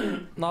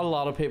 Not a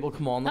lot of people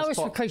come on this. That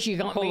was because you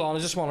got Hold me. on, I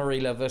just want to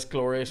relive this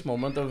glorious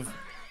moment of.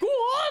 Go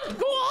on.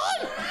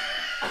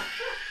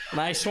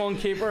 Nice one,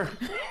 keeper.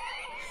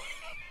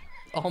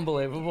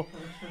 Unbelievable.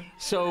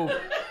 So,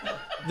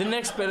 the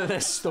next bit of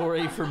this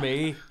story for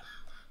me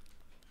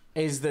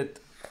is that,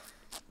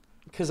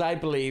 because I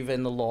believe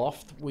in the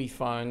loft, we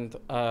found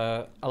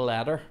a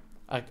letter,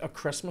 a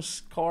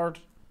Christmas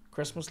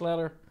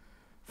letter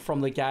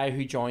from the guy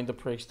who joined the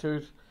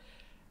priesthood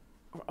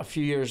a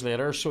few years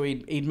later. So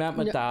he'd met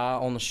my dad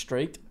on the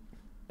street.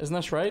 Isn't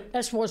this right?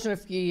 This wasn't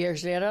a few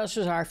years later. This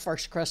was our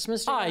first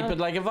Christmas. Aye, but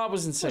like if that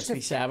was in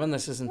 67,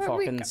 this isn't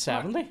fucking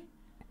 70.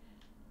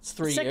 It's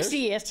 3 years.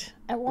 68.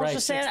 It was Right, I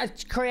said I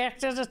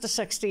corrected it to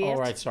 68. Oh,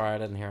 right, sorry, I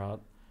didn't hear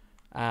that.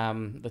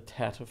 The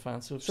Tet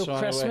offensive. So anyway,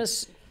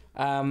 Christmas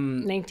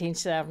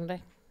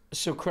 1970.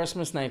 So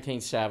Christmas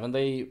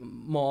 1970,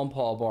 Maw and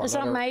Paul Bartlett. Is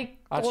that my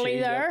goalie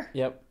there?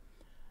 Yep.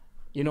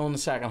 You know in the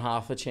second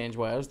half they changed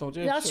Wales, don't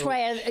you? That's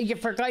why you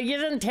forgot. You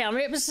didn't tell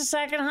me it was the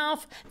second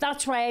half.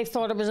 That's why I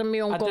thought it was a my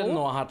own I goal. didn't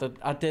know I had to.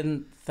 I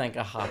didn't think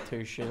I had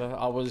to, Sheila.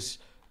 I was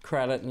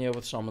crediting you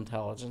with some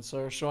intelligence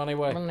there. So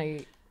anyway,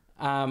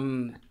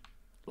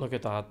 look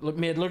at that.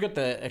 Look at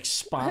the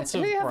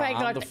expansive Who have I brand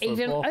got of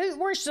football.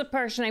 where's the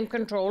person I'm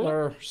controlling?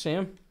 They're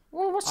same.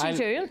 Well, what's he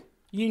doing?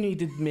 You need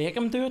to make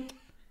him do it.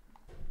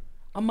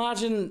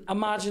 Imagine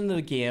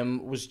the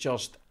game was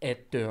just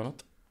it doing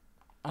it,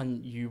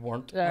 and you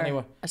weren't. There,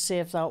 anyway, I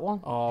saved that one.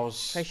 oh, it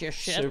was Because you're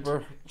shit.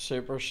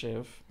 super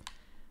save.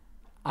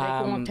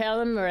 Right, go on, tell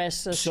them the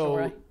rest of the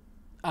story.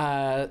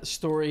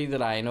 Story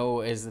that I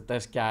know is that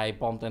this guy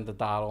bumped into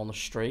dad on the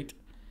street,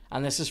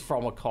 and this is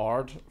from a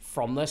card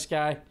from this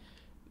guy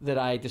that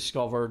I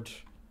discovered,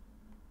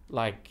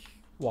 like,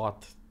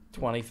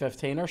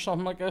 2015 or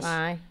something like this.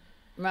 Aye.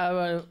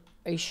 Well,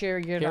 are you sure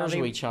you're not Here's a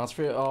even... wee chance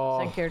for you. Oh,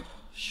 I think it would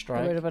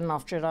strike. have been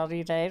after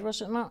daddy died,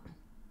 was it not?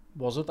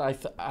 Was it? I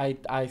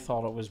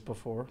thought it was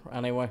before.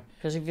 Anyway.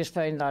 Because if you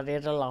found out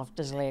he'd have lopped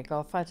his leg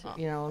off it, and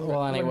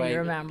Well, when anyway, he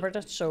remembered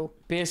it, so...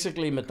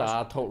 Basically, my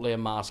dad totally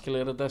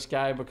emasculated this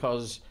guy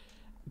because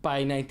by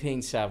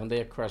 1970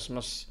 at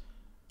Christmas,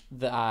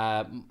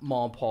 Maw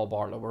and Paul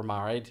Bartlett were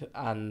married,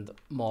 and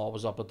Maw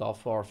was up the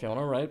duff for our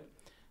funeral, right?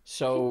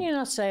 So Can you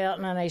not say that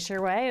in a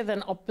nicer way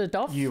than up the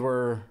duff? you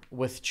were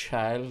with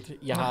child.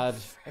 You had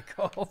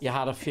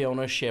a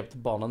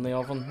Fiona-shaped bun in the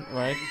oven,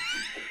 right?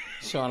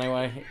 So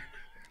anyway,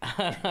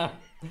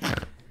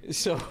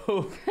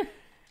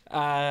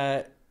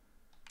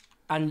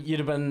 and you'd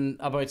have been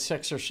about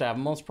 6 or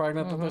 7 months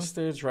pregnant at this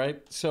stage,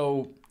 right?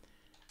 So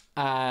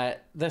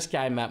this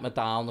guy met my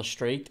dad on the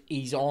street.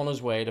 He's on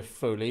his way to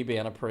fully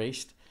being a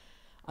priest,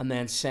 and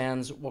then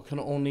sends what can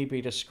only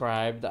be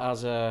described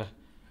as a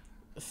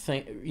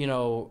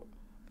thing,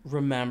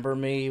 remember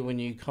me when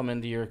you come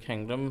into your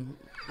kingdom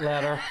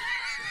letter,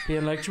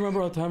 being like, do you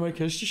remember that time I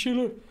kissed you,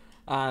 Sheila?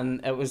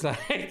 And it was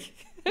like...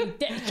 He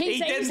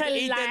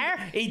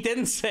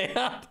didn't say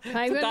that.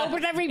 I know,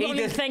 but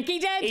everybody think he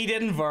did. He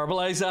didn't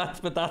verbalise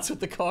that, but that's what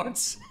the card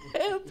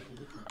said.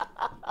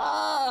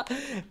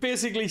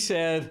 Basically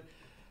said,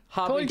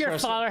 happy Told your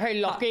father how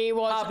lucky he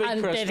was, happy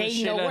and Christmas, did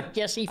he know Sheila. it?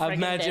 Yes, he I freaking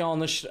met did.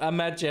 you I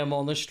met Jim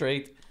on the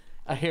street.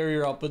 I hear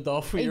you're up the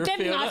duff with He your did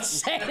Fiona. not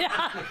say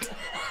that.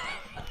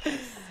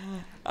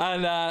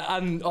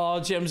 And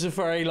Jim's a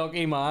very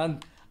lucky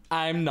man.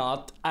 I'm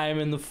not. I'm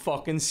in the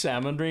fucking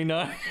cemetery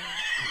now.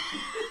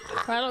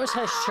 Well, it was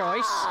his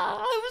choice.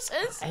 It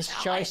was His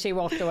choice. He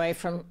walked away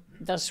from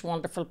this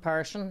wonderful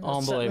person.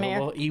 That's sitting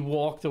Unbelievable. there. He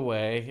walked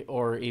away,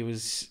 or he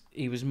was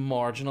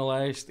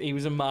marginalised. He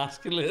was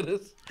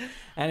emasculated.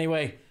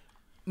 Anyway,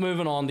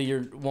 moving on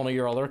to one of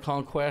your other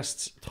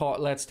conquests. Tell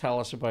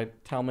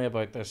me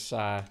about this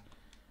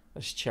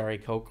this cherry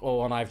Coke.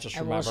 Oh, and I've just It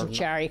remembered. wasn't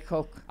cherry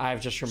Coke.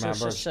 I've just There's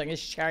remembered. such thing as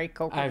cherry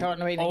Coke. I I've- don't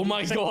know anything. Oh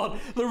my God!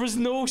 There was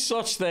no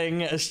such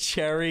thing as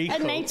cherry In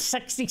Coke.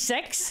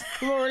 1966,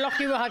 we were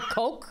lucky we had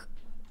Coke.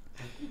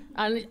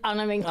 And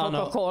I mean I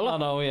know. Coca-Cola. I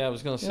know. Yeah, I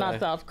was gonna say. Not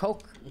that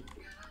Coke.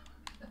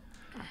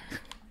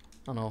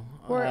 I know.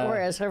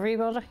 Where is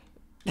everybody?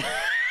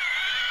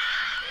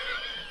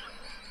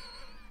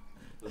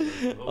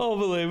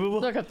 Unbelievable.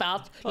 Look at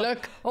that.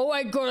 Look. Oh,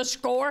 I got a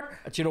score.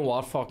 Do you know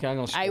what? Fuck you. I'm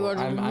gonna score. I would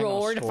I'm have gonna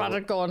roared if score. I'd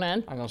have gone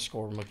in. I'm gonna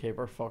score with my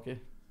keeper. Fuck you.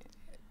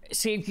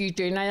 See if you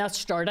do now.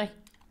 That's dirty.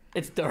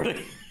 It's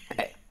dirty.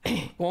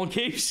 One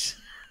keeps.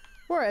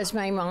 Where is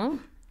my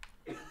mum?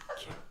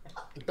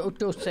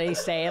 Don't say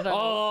it.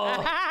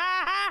 Oh.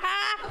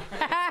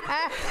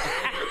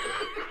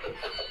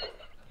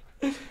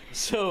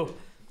 So,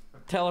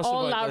 tell us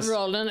All about that this.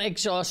 running,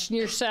 exhausting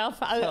yourself.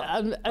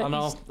 I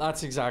know.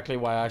 That's exactly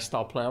why I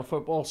stopped playing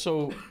football.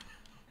 So,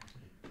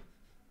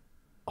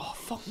 oh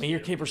fuck me, your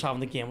keeper's having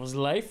the game of his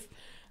life.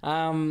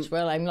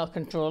 Well, I'm not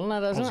controlling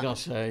it, I isn't was it? gonna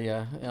say,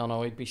 yeah, you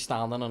know, he'd be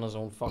standing on his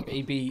own fuck.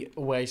 He'd be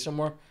away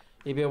somewhere.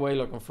 He'd be away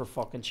looking for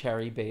fucking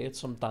Cherry B at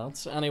some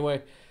dance.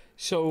 Anyway,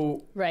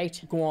 so Right.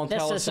 go on,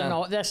 tell us then.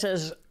 This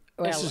is.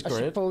 Well, is I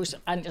great. suppose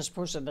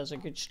it is a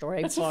good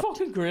story. It's a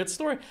fucking great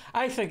story.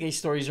 I think these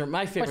stories are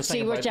my favourite But thing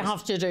see, about what you this.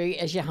 have to do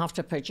is you have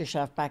to put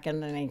yourself back in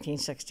the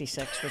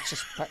 1966, which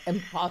is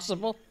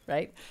impossible,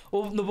 right?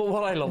 Well, no, but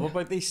what I love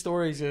about these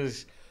stories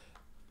is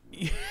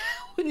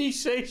when you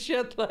say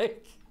shit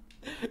like,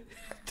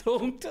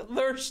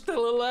 they're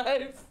still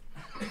alive.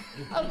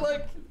 I'm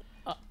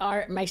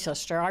like, My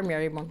sister, our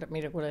Mary, wanted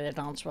me to go to the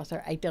dance with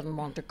her. I didn't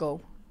want to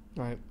go.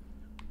 right,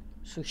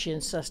 So she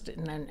insisted,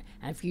 and then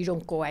if you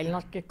don't go, I'll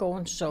not get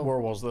going. So where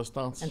was this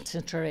dance? in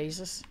St.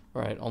 Teresa's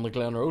Right, on the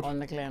Glen Road. on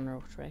the Glen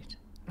Road, right?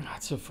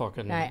 That's a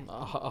fucking Right.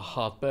 a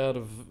hotbed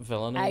of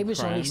villainy. I and was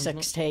crime, only isn't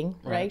it? 16,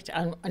 Right.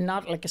 right? And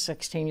not like a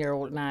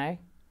 16-year-old now,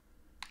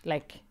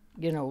 like,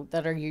 you know,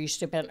 that are used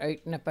to being out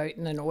and about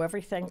and they know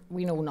everything.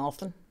 We know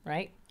nothing,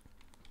 right?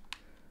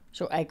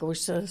 So I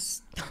goes to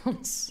this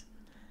dance,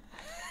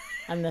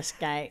 and this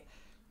guy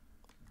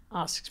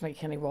asks me,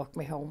 can he walk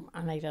me home?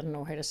 And I didn't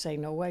know how to say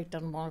no. I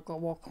didn't want to go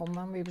walk home with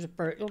him. He was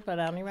brutal, but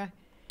anyway.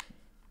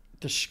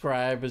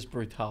 Describe his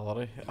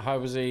brutality. How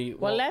was he?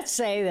 Well, let's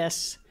say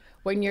this.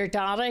 When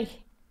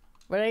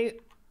I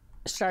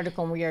started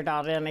going with your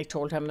daddy and I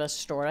told him this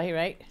story,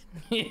 right?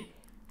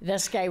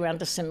 This guy went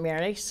to St.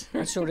 Mary's,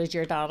 and so did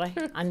your daddy.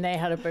 And they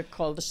had a book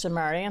called The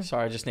Sumerian.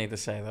 Sorry, I just need to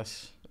say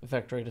this.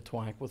 Victory to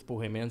Twank with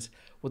Bohemians.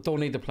 We don't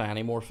need to play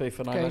any more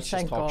FIFA now. Good, Let's just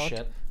thank talk God.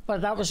 shit.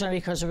 But that was only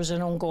because it was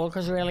an own goal,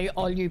 because really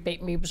all you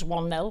beat me was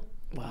 1-0.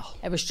 Well,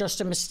 It was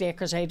just a mistake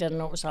because I didn't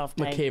know it was half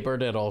the time. keeper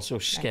did also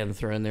skin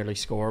through and nearly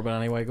score, but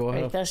anyway, go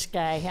ahead. Right, this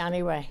guy,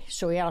 anyway,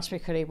 so he asked me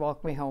could he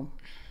walk me home.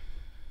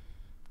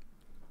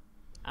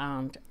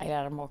 And I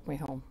let him walk me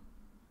home.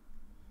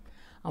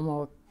 And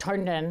we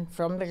turned in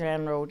from the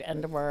Glen Road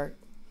into where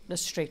the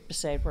street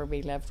beside where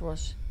we lived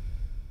was.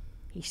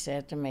 He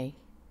said to me,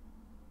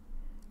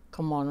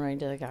 come on round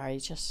to the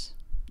garages.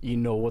 You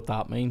know what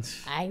that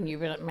means. I knew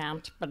what it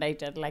meant, but I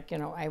did, like, you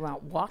know, I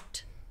went,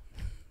 what?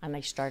 And I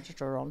started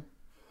to run.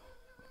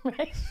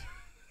 Right?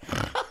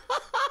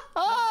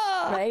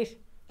 Right?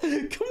 Come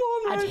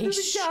on, And round to the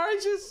he's-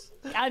 garages.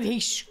 And he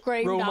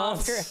screamed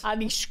Romance.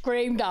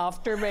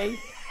 after me.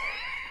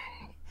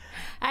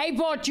 I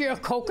bought you a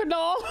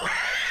coconut.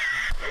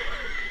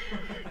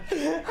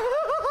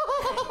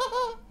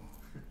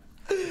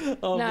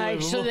 Now,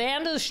 so the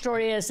end of the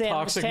story is that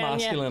I was Toxic telling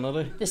you,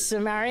 masculinity. the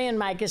Sumerian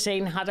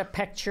magazine had a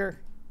picture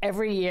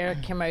every year.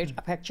 It came out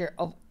a picture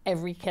of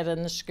every kid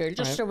in the school,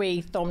 just Right. a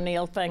wee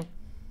thumbnail thing.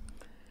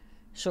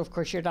 So of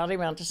course your daddy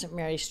went to St.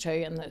 Mary's too,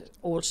 and the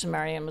old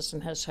Sumerian was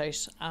in his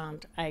house,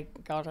 and I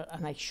got it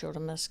and I showed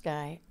him this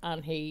guy,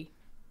 and he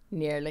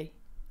nearly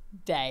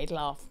died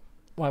laughing.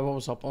 Why, what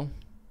was up on?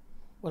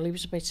 Well, he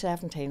was about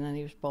 17 and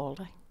he was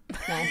baldy.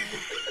 No.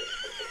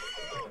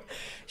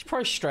 He's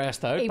probably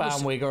stressed out He buying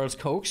was- wee girls'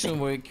 cokes and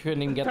we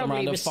couldn't even get them Probably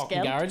around the was fucking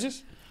skint.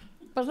 garages.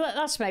 But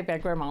that's my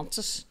big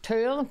romances. 2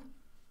 of them.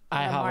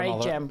 I I'm have married,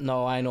 another. Jim.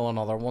 No, I know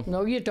another one.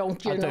 No, you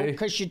don't. You I know, do.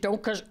 because you don't.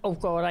 Because oh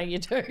God, you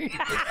do.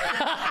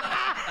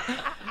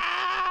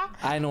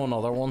 I know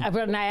another one.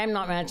 But now I'm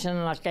not mentioning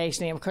that guy's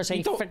name because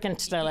he don't- freaking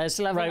still is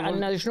living, Right, well-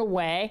 and there's no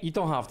way. You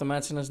don't have to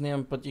mention his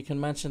name, but you can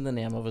mention the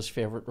name of his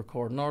favourite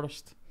recording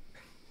artist.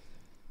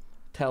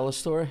 Tell the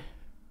story.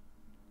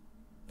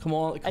 Come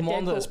on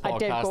to this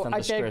podcast and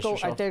disgrace I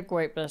yourself. did go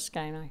out with this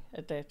guy now. I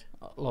did,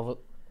 Love it.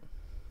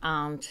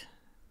 and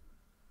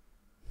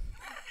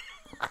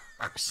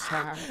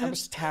it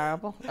was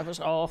terrible. It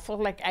was awful.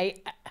 Like I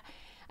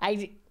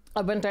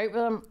went out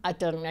with him.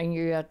 I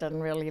knew I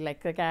didn't really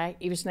like the guy.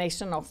 He was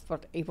nice enough,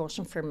 but he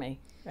wasn't for me,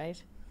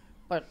 right?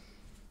 But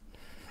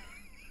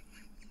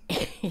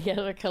he had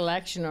a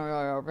collection of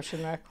Roy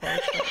Orbison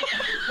records.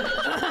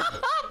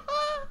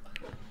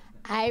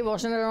 I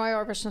wasn't a Roy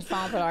Orbison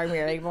fan, but our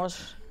Mary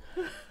was.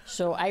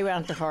 So I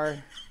went to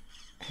her,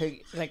 who,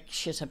 like,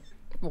 she's a,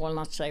 will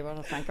not say what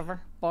I think of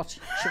her, but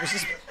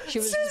she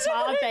was a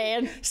bad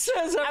then.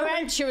 I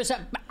went, she was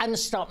a, and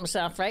stopped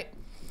myself, right?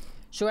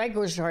 So I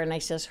goes to her and I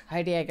says,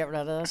 how do I get rid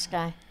of this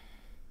guy?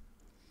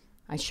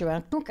 And she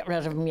went, don't get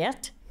rid of him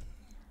yet.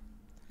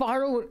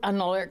 Borrow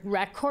another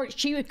record.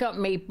 She got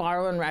me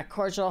borrowing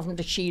records off him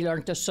till she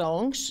learnt the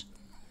songs.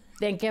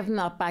 Then give him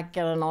that back,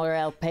 get another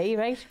LP,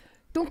 right?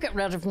 Don't get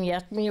rid of him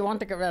yet. When you want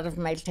to get rid of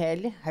him, I'll tell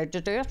you how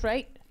to do it,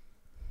 right?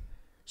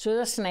 So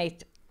this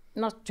night,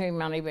 not too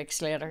many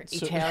weeks later, he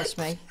tells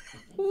me.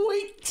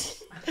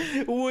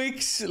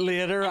 Weeks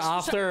later,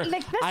 after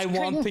like, I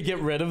want to get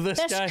rid of this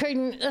guy.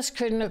 This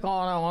couldn't have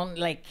gone on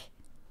like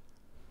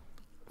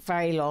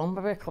very long,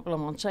 maybe a couple of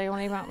months I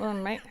only went with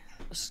him, right?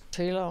 It was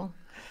too long.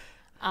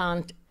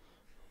 And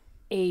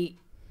he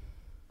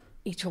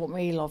told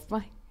me he loved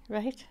me,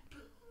 right?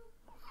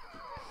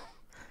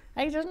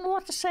 I didn't know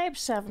what to say. I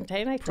was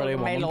 17. I told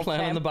him I loved him.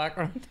 In the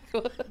background.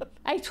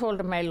 I told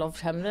him I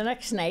loved him the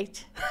next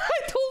night. I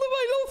told him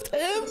I loved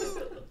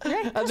him.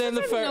 Right, and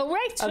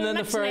then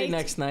the very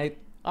next night,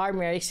 our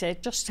Mary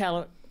said, just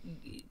tell him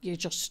you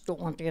just don't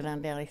want to get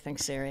into anything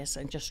serious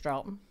and just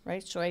drop him,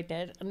 right? So I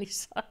did, and he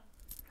sat.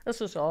 This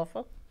was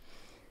awful.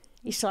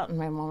 He sat in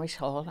my mummy's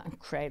hall and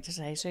cried his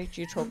eyes out.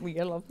 You told me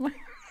you loved me.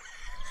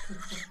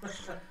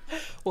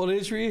 What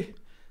age were you?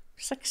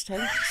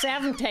 16,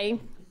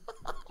 17.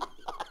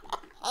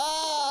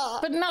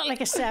 But not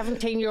like a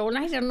 17-year-old.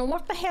 I didn't know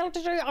what the hell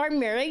to do. Our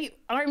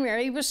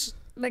Mary was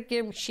like,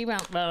 she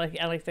went with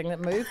anything that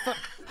moved. But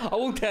I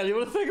won't tell you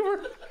what I think of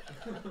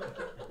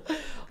her.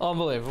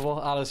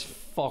 Unbelievable. That is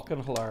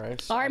fucking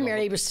hilarious. Our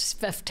Mary was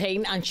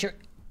 15, and she,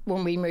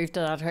 when we moved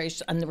to that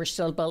house, and they were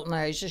still building the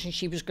houses, and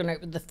she was going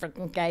out with the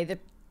freaking guy that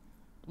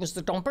was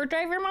the dumper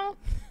driver man.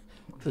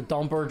 The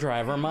dumper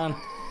driver man.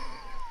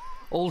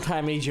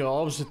 Old-timey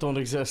jobs that don't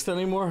exist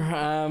anymore.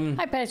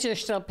 I bet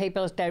there's still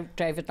people that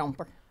drive a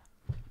dumper.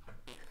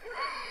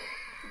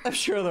 I'm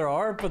sure there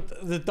are,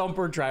 but the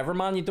dumper driver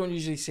man, you don't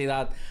usually see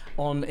that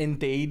on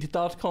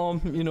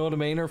Indeed.com, you know what I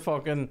mean? Or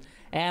fucking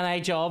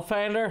NI job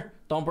finder,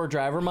 dumper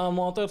driver man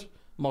wanted.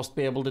 Must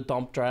be able to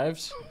dump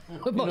drives.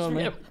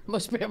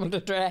 Must be able to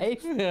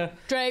drive. Yeah.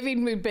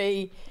 Driving would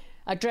be,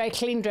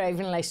 clean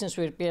driving licence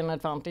would be an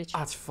advantage.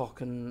 That's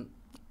fucking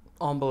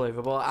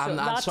unbelievable. So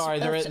I'm sorry.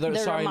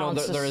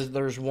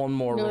 There's one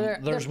more. No,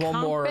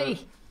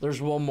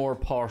 there's one more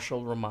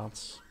partial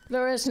romance.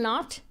 There is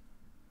not.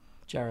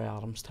 Jerry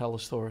Adams, tell the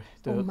story.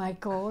 Do oh it. my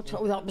God!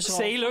 Oh, that was.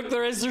 See, look,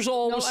 there's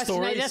always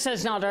stories. This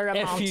is not a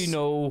romance. If you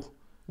know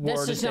where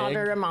this to is dig. not a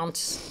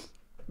romance,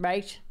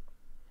 right?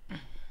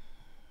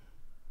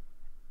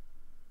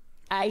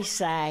 I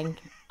sang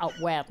at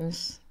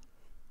weddings.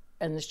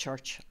 In the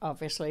church,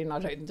 obviously,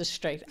 not out in the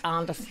street,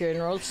 and at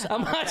funerals.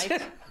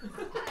 Imagine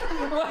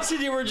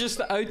you were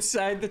just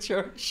outside the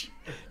church,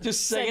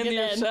 just singing to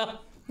yourself.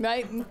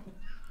 Right.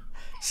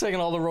 Singing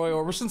all the Roy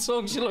Orbison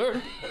songs you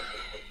learned.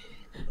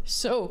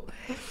 So,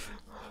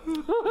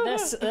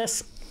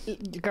 this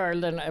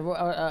girl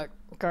that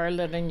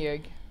I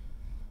knew,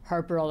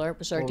 her brother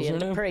was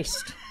ordained a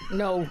priest.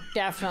 No,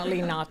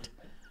 definitely not.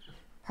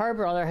 Her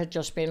brother had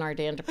just been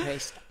ordained a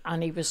priest,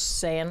 and he was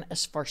saying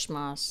his first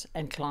mass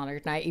in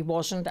Clonard. Now, he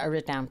wasn't a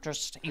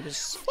redemptorist. He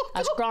was,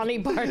 as Granny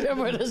Bartlett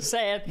would have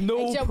said,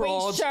 no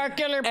prods.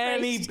 Circular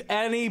priest.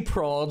 Any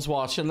prods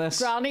watching this?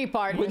 Granny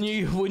Bartlett.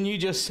 When you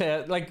just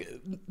said, like,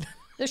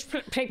 there's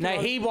people.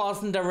 Now, he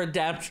wasn't a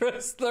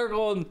redemptorist. They're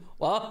going,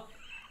 what?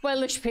 Well,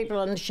 there's people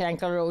on the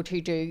Schenkel Road who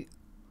do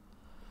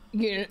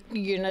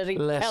Unity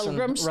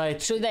Pilgrims,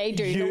 right. So they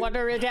do know what a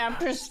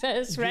redemptorist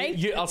is, right?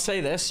 I'll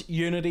say this,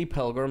 Unity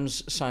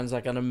Pilgrims sounds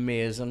like an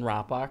amazing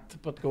rap act,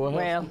 but go ahead.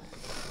 Well,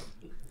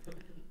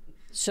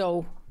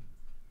 so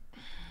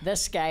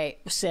this guy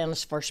was saying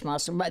his first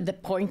mass. The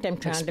point I'm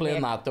trying to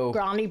make, that though.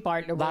 Granny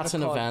Bartlett. That's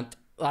an event.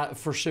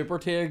 For super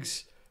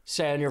tigs,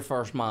 saying your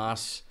first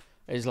mass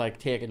is like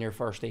taking your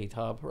first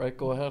E-tab, right?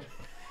 Go ahead.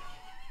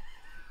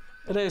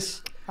 It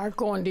is. Or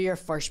going to your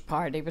first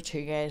party with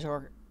two guys,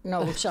 or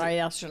no, sorry,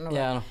 that's not.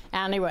 Yeah.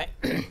 Anyway,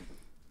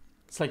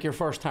 it's like your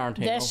first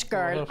Tarantino. This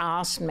girl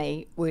asked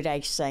me, would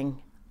I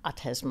sing at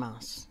his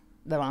mass,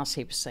 the mass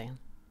he was saying.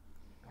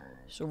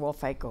 So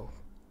off I go.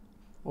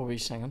 What were you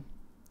singing?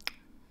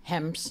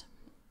 Hymns.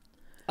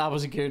 That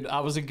was a good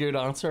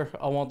answer.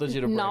 I wanted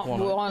you to break not one.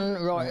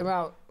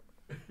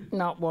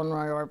 Not one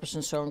Roy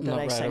Orbison song that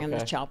I sing in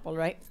the chapel,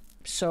 right?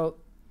 So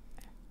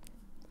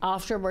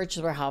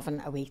afterwards, we're having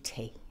a wee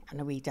tea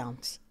and a wee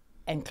dance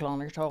in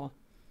Clonard Hall.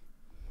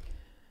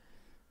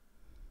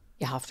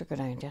 You have to go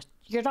down to it.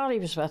 Your daddy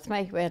was with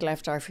me. We had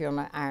left our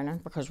Fiona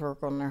Ireland because we were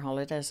going on our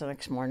holidays the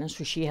next morning.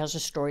 So she has a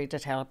story to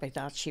tell about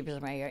that. She was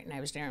away out and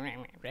I was there.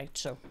 Right,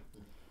 so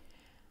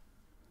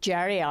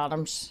Jerry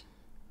Adams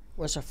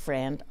was a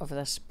friend of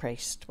this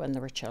priest when they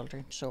were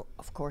children. So,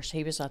 of course,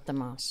 he was at the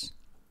mass.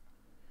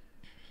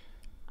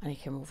 And he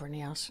came over and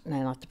he asked,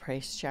 no, not the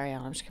priest, Jerry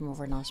Adams came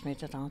over and asked me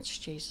to dance.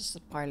 Jesus, the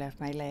power left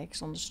my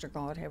legs, honest to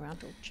God. I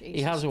went, oh, Jesus.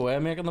 He has a way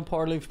of making the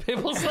power leave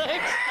people's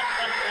legs.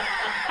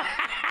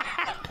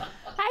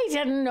 I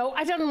didn't know.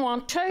 I didn't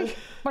want to,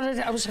 but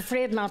I was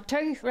afraid not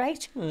to,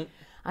 right?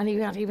 And he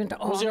went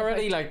on.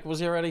 Was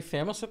he already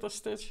famous at this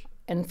stage?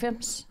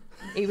 Infamous.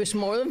 He was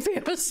more than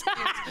famous.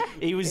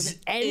 he was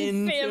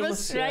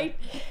infamous, right?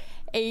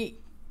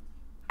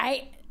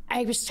 I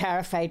was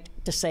terrified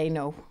to say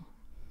no.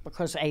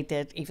 Because I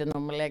did, even though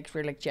my legs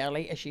were like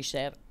jelly, as you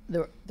said, they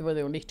were the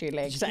only 2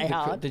 legs I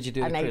had. Did you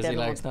do the crazy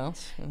legs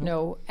dance? Mm-hmm.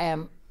 No,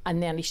 and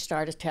then he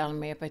started telling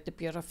me about the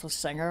beautiful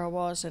singer I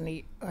was,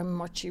 and how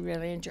much he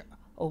really enjoyed.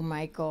 Oh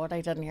my God,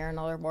 I didn't hear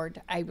another word.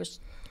 It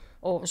was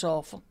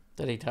awful.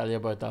 Did he tell you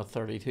about that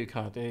 32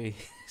 county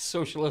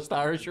socialist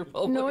Irish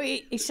Republic? No,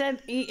 he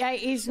said, he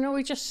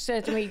just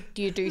said to me,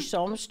 do you do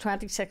sums?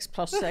 26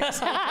 plus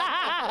 6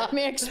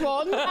 makes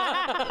 1.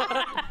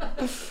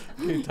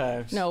 Good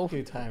times. No.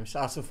 Good times.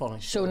 That's a funny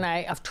So story.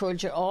 now I've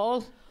told you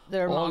all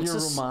the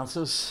romances. All your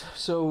romances.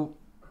 So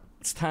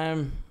it's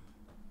time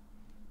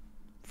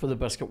for the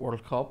Biscuit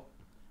World Cup.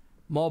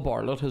 Maw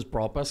Bartlett has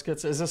brought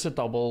biscuits. Is this a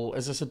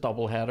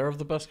double header of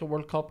the Biscuit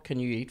World Cup? Can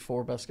you eat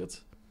 4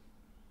 biscuits?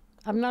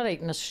 I'm not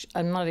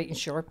eating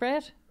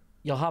shortbread.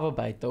 You'll have a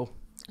bite though.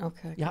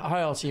 Okay. Yeah. How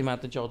else are you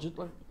meant to judge it?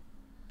 Like,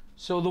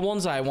 so the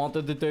ones I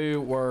wanted to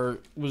do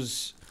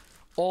was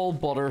all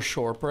butter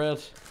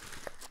shortbread,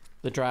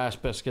 the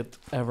driest biscuit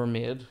ever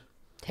made.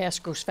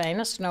 Tesco's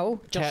finest.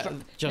 No, just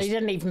they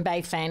didn't even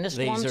buy finest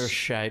ones. These are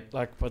shite,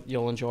 like, but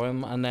you'll enjoy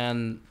them. And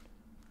then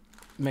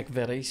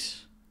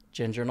McVitie's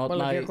ginger nut. Well,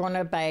 now, if you're going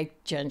to buy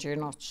ginger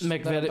nuts,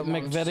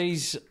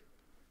 McVitie's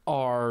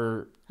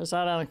are. Has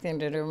that anything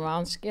to do with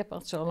Manscaped?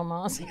 That's all I'm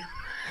asking.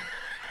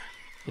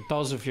 It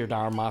does if you're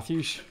Darren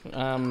Matthews.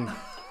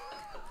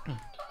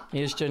 He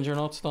has ginger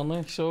nuts, don't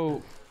they?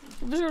 So.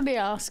 I was only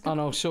asking. I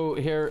know. So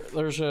here,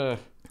 there's a.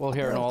 Well,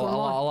 here, no,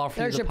 I'll offer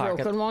There's you the packet.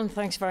 There's a broken one.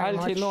 Thanks very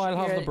much. I'll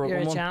have the broken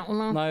you're one. A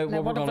gentleman. Now,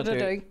 what we're going to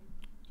do?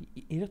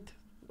 Eat it,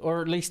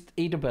 or at least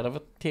eat a bit of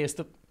it, taste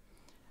it,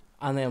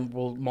 and then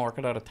we'll mark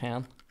it out of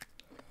 10.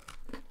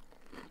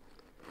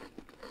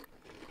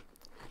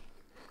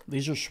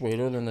 These are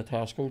sweeter than the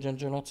Tesco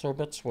ginger nuts. They're a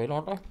bit sweet,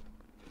 aren't they?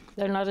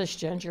 They're not as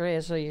gingery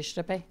as they used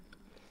to be.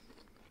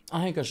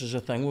 I think this is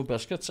a thing with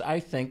biscuits. I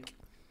think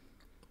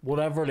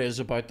whatever it is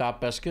about that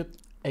biscuit,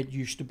 it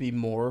used to be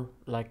more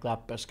like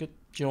that biscuit.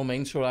 Do you know what I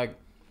mean? So like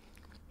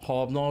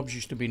hobnobs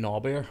used to be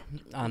knobbier,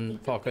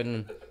 and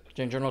fucking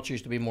ginger nuts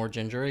used to be more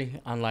gingery,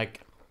 and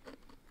like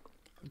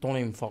don't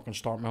even fucking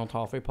start me on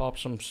toffee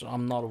pops.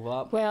 I'm not over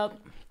that. Well,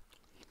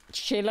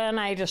 Sheila and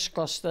I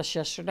discussed this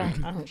yesterday,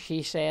 and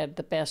she said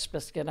the best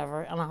biscuit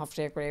ever, and I have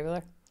to agree with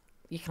her.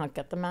 You can't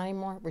get them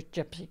anymore with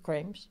gypsy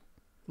creams.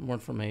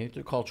 Weren't for me.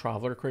 They're called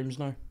traveller creams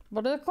now.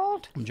 What are they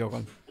called? I'm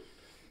joking.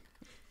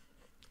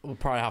 We'll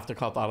probably have to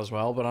cut that as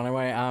well. But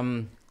anyway,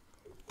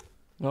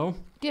 no.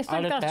 Do you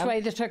think that's why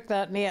they took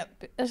that name?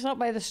 Is that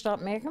why they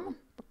stopped making them?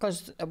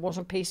 Because it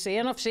wasn't PC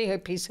enough? See how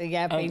PC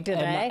I've been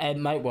today? It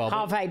might well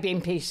Have I been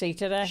PC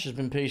today? She's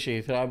been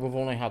PC today. We've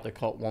only had to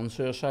cut one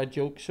suicide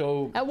joke,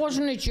 so... It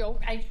wasn't a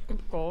joke.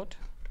 God.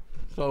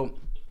 So,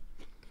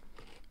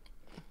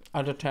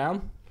 out of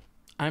 10,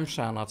 I'm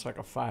saying that's like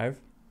a 5.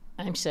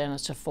 I'm saying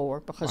it's a 4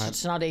 because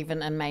it's not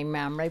even in my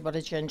memory what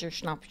a ginger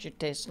snap should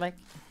taste like.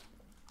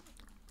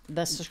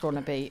 This is going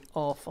to be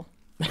awful.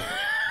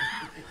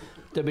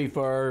 To be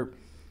fair,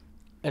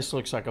 this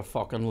looks like a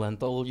fucking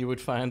lintel you would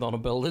find on a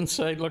building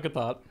site. Look at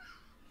that.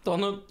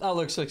 Don't it? That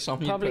looks like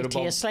something Probably you'd put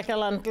above... tastes like a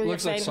lentil you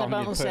find on a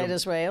building site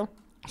as well.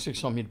 Looks like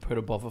something you'd put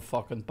above a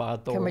fucking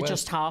bad doorway. Can we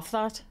just half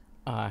that?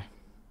 Aye.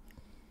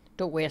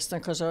 Don't waste them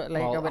because I'm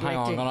gonna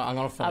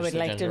finish I would the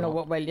like to know ginger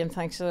what William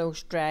thinks of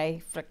those dry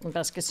frickin'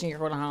 biscuits, and you're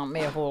going to hand me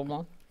a whole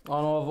one.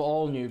 I know of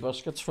all new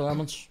biscuits for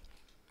lemons.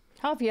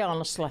 Have you,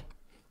 honestly?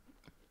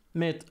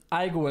 Mate,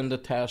 I go into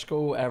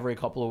Tesco every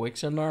couple of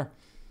weeks in there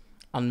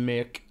and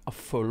make a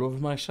fool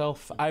of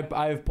myself.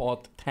 I've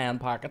bought 10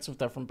 packets of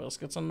different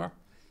biscuits in there.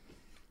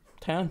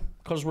 10,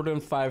 because we're doing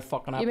 5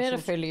 fucking episodes. You made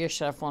a fool of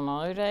yourself one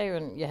other day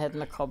when you hid in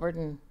the cupboard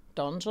and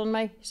duns on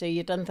me. So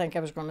you didn't think I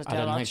was going to tell that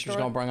story? I didn't think she was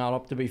going to bring that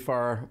up. To be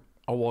fair,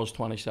 I was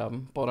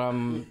 27, but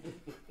hang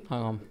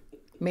on.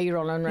 Me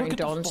running around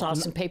duns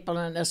asking people,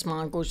 and this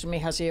man goes to me,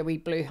 has he a wee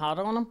blue hat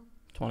on him?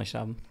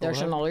 27.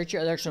 There's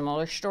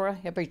another story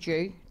about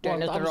you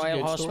down at the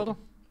Royal Hospital.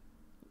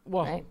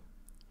 What? Right.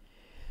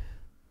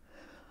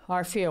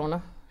 Our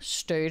Fiona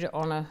stood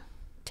on a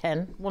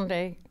tin one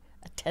day,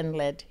 a tin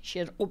lid. She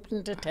had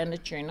opened a tin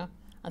of tuna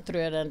and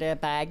threw it into a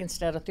bag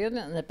instead of throwing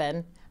it in the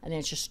bin, and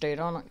then she stood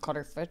on it and cut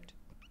her foot.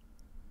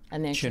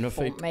 And then tuna she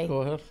phoned feet. me.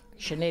 Go ahead.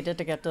 She needed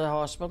to get to the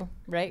hospital,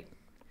 right?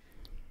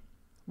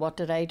 What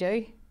did I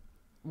do?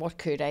 What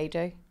could I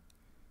do?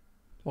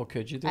 What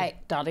could you do?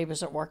 Daddy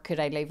was at work. Could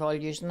I leave all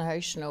yous in the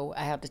house? No,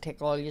 I had to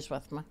take all yous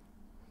with me.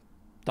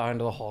 Down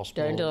to the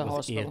hospital. Down to the with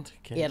hospital. 8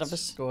 kids. 8 of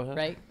us. Go ahead.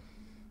 Right.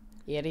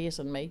 8 of yous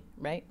and me,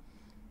 right?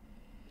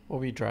 What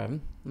were you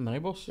driving? The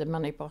minibus? The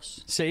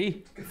minibus.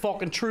 See?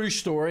 Fucking true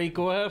story.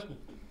 Go ahead.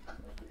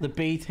 The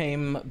B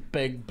team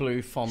big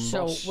blue fun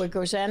So bus. we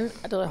goes in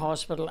to the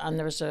hospital, and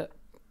there was a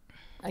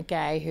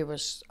guy who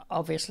was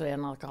obviously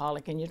an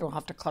alcoholic, and you don't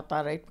have to cut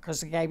that out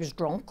because the guy was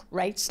drunk,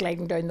 right,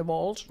 sliding down the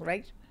walls,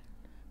 right?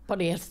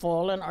 But he had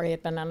fallen or he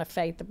had been in a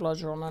fight, the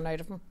blood's running out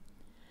of him.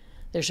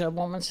 There's a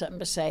woman sitting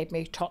beside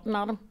me, tutting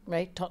at him,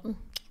 right, tutting.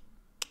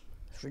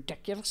 It's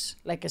ridiculous,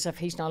 like as if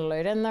he's not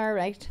allowed in there,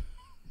 right?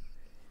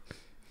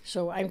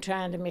 So I'm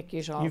trying to make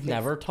use of You've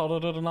never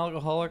tutted at an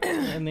alcoholic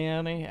in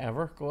the NE,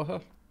 ever? Go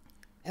ahead.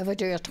 If I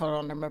do a tut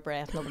under my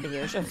breath, nobody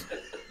hears it.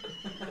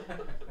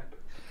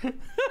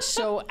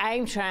 So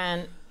I'm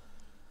trying.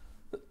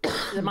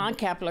 The man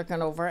kept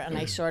looking over, and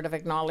I sort of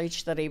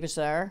acknowledged that he was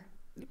there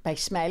by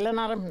smiling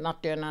at him,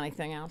 not doing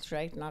anything else,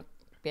 right? Not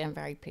being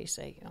very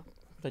PC, you know.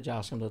 Did you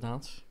ask him to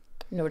dance?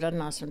 No, I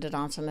didn't ask him to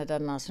dance, and I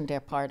didn't ask him to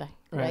a party,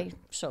 right?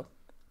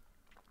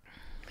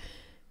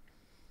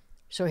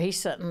 So he's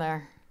sitting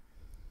there,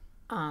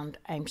 and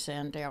I'm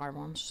saying to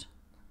R1s,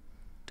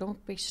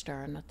 don't be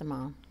staring at the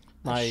man.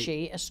 Now,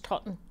 She is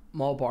tutting.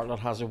 Maw Bartlett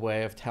has a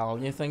way of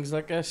telling you things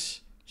like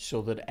this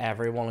so that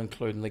everyone,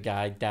 including the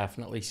guy,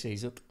 definitely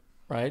sees it,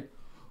 right?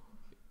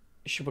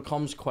 She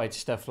becomes quite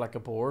stiff like a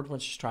board when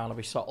she's trying to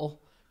be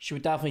subtle. She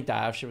would definitely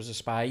die if she was a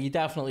spy. You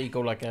definitely go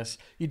like this.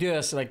 You do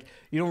this like,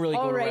 you don't really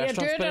go to Right, I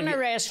do restaurants. it but in if a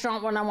you-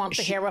 restaurant when I want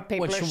to hear what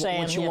people are saying.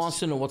 When she yes. wants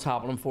to know what's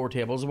happening 4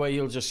 tables away,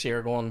 you'll just see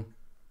her going...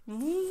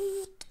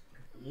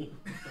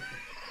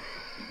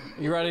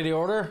 You ready to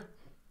order?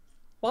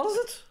 What is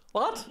it?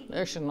 What?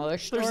 There's another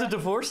story. There's a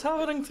divorce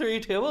happening 3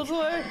 tables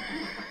away,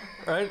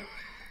 right?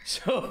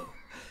 So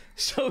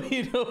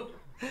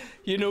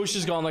you know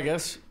she's gone like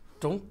this.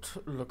 Don't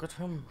look at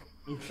him.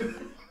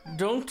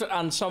 Don't.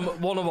 And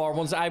one of our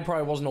ones, I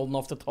probably wasn't old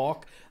enough to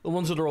talk. The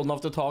ones that are old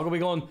enough to talk will be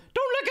going,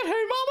 "Don't look at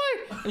him,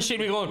 mommy," and she'd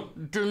be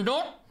going, "Do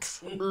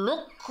not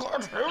look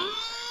at him."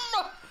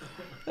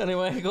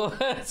 Anyway, go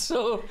ahead.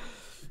 So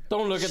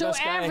don't look at this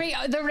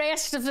guy. The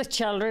rest of the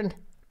children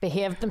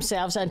behaved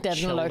themselves and didn't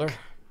Shoulder. look.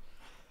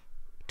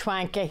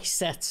 Twanky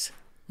sits.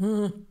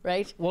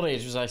 Right? What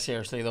age was I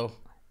seriously though?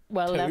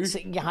 Well, 2?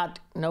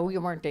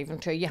 you weren't even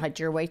 2. You had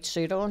your white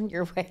suit on,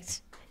 your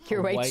white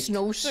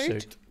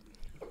snowsuit,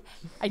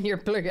 and your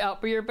blue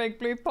up with your big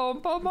blue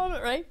pom pom on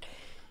it, right?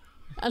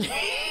 And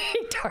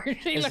he turns,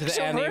 he Is looks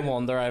it any over.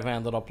 wonder I've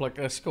ended up like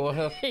this? Go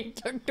ahead. He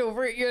looked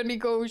over at you and he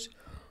goes,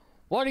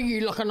 "What are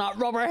you looking at,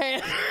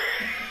 rubberhead?"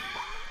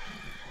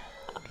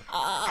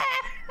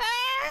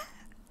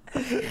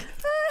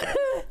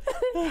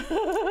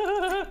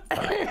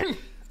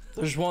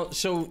 There's one.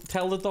 So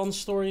tell the Dunn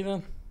story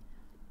then.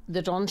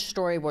 The Dunn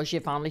story was you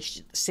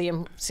vanished,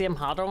 same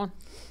hat on,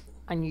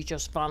 and you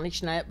just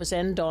vanished. Now it was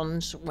in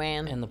Dunn's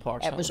when In the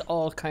park it was centre.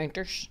 all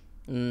counters,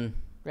 Mm.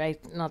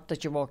 right? Not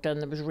that you walked in,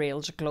 there was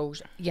rails of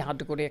clothes. You had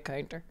to go to a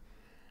counter,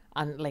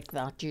 and like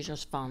that, you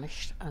just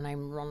vanished. And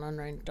I'm running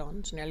around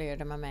Dunn's, nearly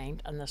out of my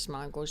mind. And this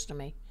man goes to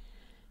me,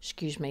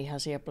 "Excuse me,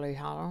 has he a blue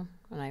hat on?"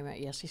 And I went,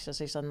 "Yes." He says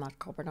he's in that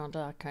cupboard under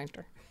that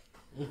counter.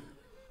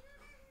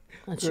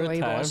 And so Good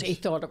he was. times. He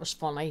thought it was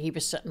funny. He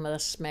was sitting with a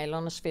smile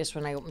on his face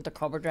when I opened the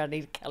cupboard,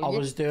 ready to kill I you.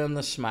 was doing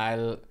the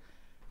smile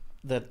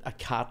that a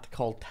cat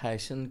called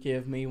Tyson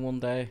gave me one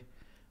day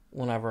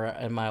whenever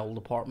in my old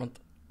apartment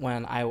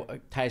when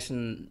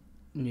Tyson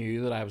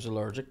knew that I was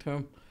allergic to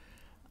him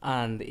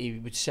and he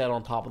would sit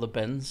on top of the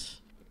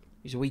bins.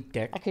 He's a wee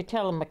dick. I could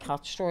tell him a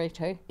cat story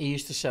too. He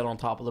used to sit on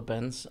top of the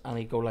bins and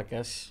he'd go like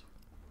this.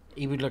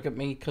 He would look at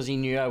me because he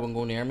knew I wouldn't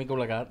go near him. He'd go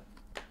like that.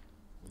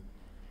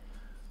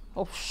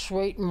 Oh,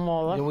 sweet He's a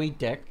mother. wee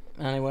dick.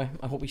 Anyway,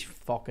 I hope he's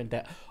fucking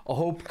dead. I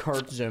hope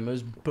Kurt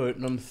Zuma's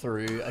booting him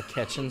through a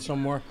kitchen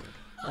somewhere.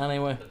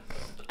 Anyway.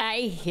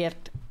 I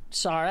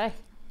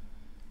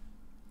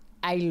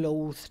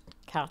loathe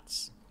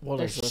cats. What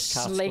They're is this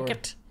cat story?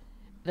 sleeked.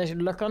 There's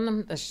look on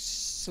them. They're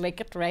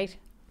sleeked, right?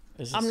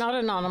 Is I'm this- not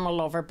an animal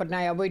lover, but now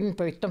I wouldn't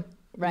boot them,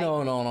 right?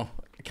 No.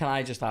 Can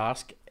I just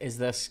ask, is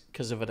this,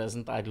 because if it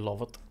isn't, I'd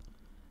love it.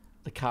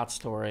 The cat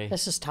story.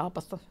 This is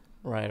Tabitha.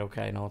 Right,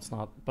 okay, no, it's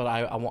not. But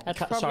I want... It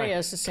probably sorry,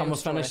 is the same can we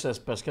finish story. this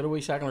biscuit a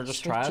wee second or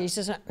just try it?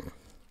 Jesus,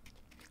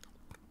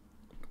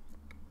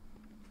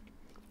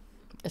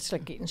 it's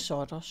like eating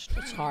sawdust.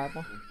 It's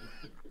horrible.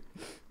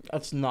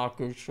 That's not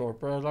good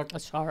shortbread. Like,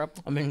 It's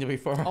horrible. I mean, to be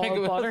fair,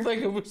 All butter. I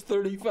think it was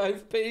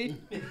 35p.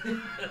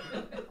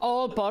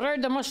 All butter.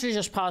 They must have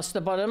just passed the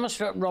butter. They must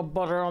have rubbed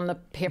butter on the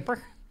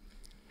paper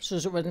so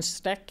as it wouldn't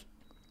stick.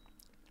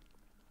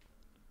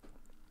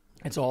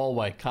 It's all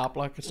white cap,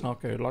 like, it's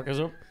not good, like, is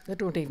it? They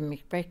don't even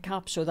make white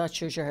cap, so that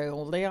shows you how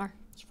old they are.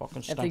 It's fucking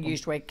If they stinking.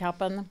 used white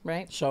cap in them,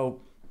 right?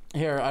 So,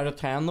 here, out of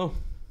 10 though,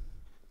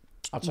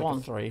 that's like 1.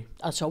 a 3.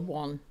 That's a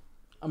 1.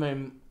 I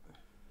mean,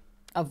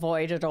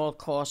 Avoid at all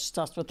costs.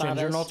 That's what that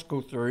ginger is. nuts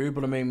go through,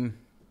 but I mean,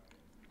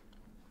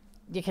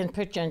 You can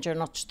put ginger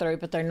nuts through,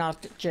 but they're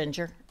not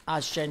ginger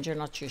as ginger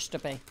nuts used to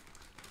be.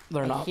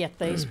 they're I not. hate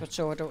these, but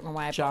so I don't know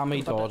why. I bought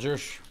Jammy them, but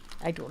Dodgers,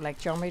 I don't like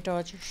jammy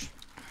Dodgers.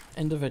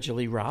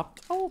 individually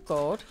wrapped. Oh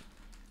God!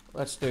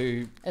 Let's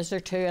do. Is there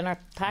 2 in a I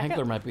think packet?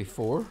 there might be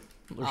 4.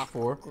 There's Ah,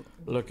 4.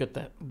 Look at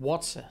that.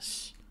 What's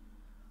this?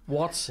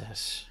 What's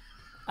this?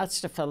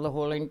 That's to fill the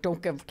hole in.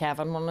 Don't give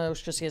Kevin one of those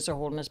because he has a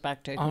hole in his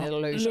back tooth and he'll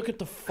lose Look it. at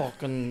the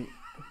fucking...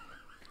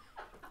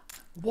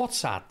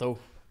 What's that, though?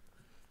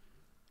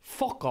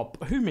 Fuck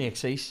up. Who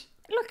makes these?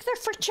 Look, they're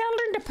for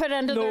children to put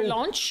into their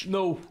lunch.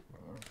 No.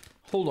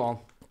 Hold on.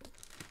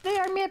 They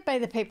are made by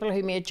the people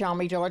who made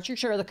Jammy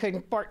Dodgers or the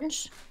Coon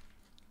Bartons.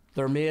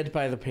 They're made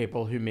by the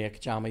people who make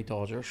Jammy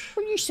Dodgers.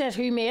 Well, you said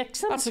who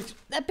makes them. That's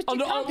But you I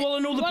know can't-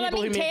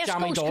 who Tesco's make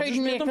Jammy Dodgers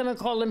couldn't made make them and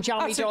call them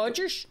Jammy That's like-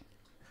 Dodgers.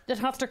 They'd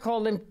have to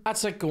call them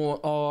That's like going...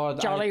 Oh,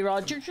 Jolly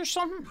Rogers or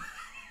something.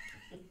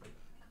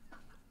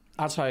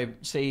 That's how...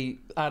 See,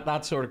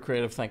 that sort of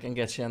creative thinking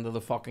gets you into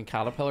the fucking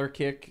Caterpillar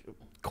cake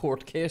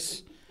court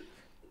case.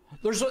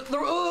 There was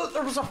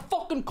a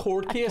fucking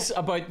court case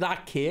about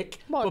that cake,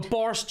 What? but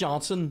Boris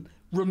Johnson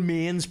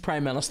remains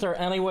Prime Minister.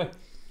 Anyway,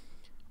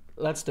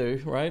 let's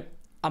do, right?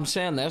 I'm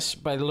saying this,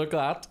 by the look of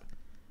that,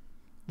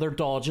 they're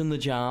dodging the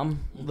jam.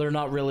 They're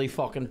not really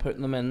fucking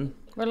putting them in.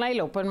 Well,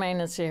 I'll open mine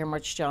and see how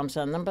much jam's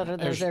in them, but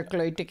they're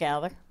glued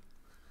together.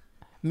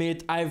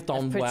 Mate, I've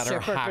done I've put wetter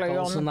super glue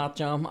hackles on in them. that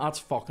jam. That's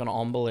fucking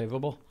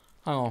unbelievable.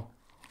 Hang on.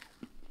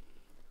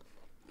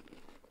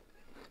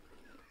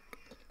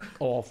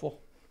 Awful.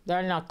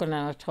 They're not going in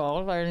at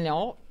all. They're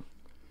not.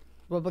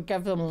 Well, we'll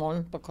give them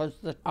one because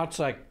That's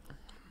like...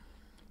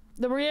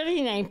 they were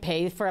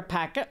 89p for a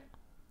packet.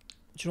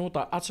 Do you know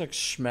what that's like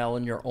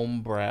smelling your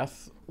own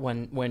breath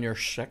when you're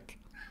sick?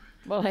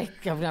 Well,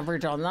 I've never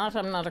done that.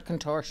 I'm not a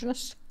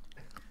contortionist.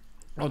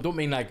 I don't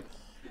mean like...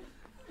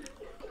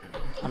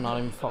 I'm not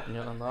even fucking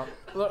in on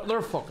that.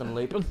 They're fucking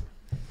leaping.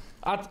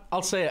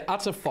 I'll say it,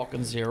 that's a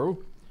fucking 0.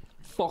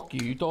 Fuck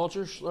you,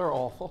 Dodgers. They're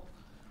awful.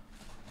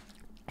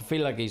 I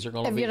feel like these are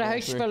going to If be... you had a going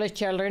house through. full of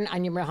children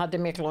and you had to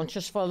make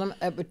lunches for them,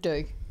 it would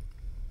do.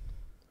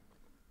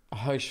 A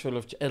house full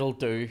of... It'll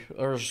do.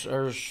 There's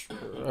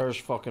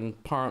fucking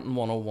parenting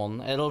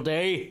 101. It'll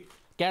do.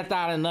 Get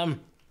that in them.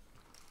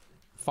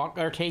 Fuck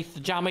their teeth. The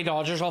Jammy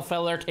Dodgers will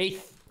fill their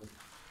teeth.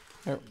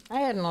 Here. I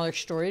had another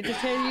story to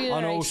tell you.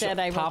 I that know, I said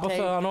I would Tabitha,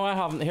 tell. I know I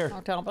haven't here. Oh,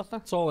 Tabitha.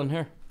 It's all in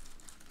here.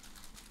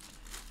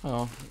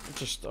 Oh,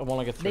 I want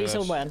to get through These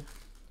will this.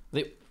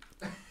 win.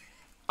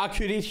 I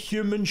could eat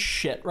human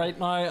shit right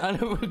now and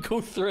it would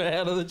go through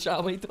ahead of the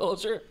Jammy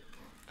Dodger.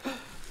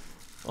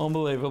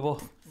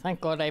 Unbelievable.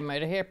 Thank God I'm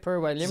out of here. Poor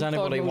William. Does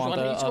anybody God knows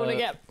want what he's going to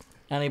get.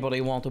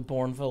 Anybody want a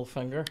Bourneville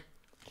finger?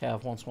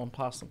 Kev wants one,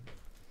 pass them.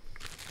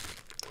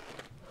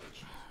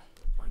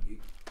 Thank you.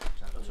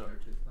 That's all right.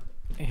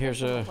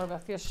 Here's a We're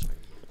with yous.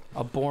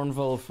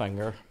 Bourneville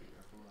finger.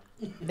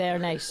 They're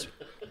nice.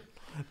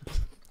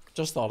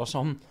 Just thought of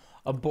something.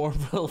 A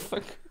Bourneville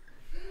finger.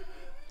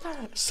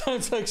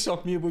 Sounds like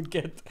something you would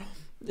get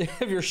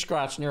if you're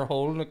scratching your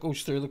hole and it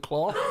goes through the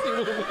cloth.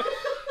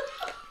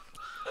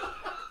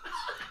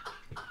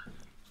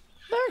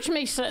 There's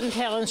me sitting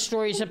telling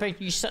stories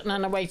about you sitting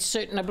in a white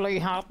suit and a blue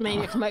hat, and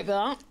then you come out with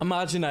that.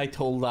 Imagine I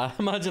told that.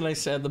 Imagine I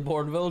said the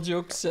Bourneville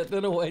joke, sitting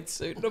in a white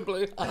suit and a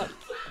blue hat.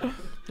 You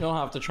don't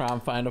have to try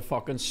and find a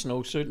fucking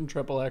snowsuit in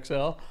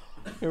XXL.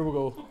 Here we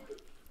go.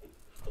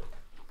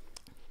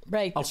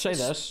 Right. I'll say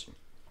this.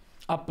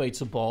 That beats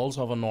the balls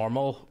of a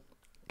normal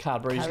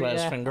Cadbury's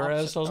Les finger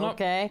is, doesn't it?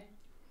 Okay.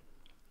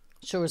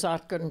 So is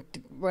that good?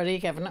 What are you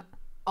giving it?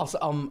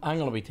 I'm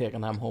going to be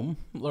taking them home.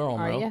 They're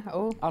Are unreal. you?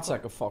 Oh. That's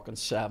like a fucking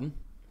 7.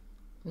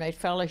 Right,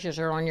 fellas,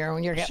 you're on your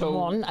own. You're getting So,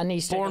 one, and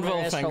he's taking the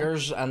Bourneville rest home.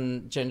 fingers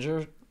and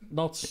ginger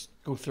nuts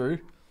go through.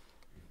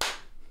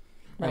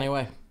 Right.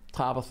 Anyway,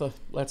 Tabitha,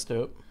 let's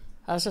do it.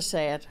 As I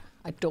said,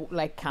 I don't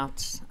like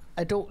cats.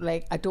 I don't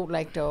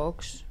like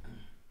dogs.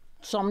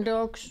 Some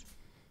dogs,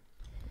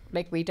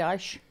 like we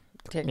Dash,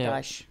 take Yeah.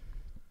 Dash.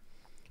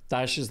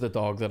 Dash is the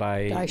dog that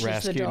I Dash is the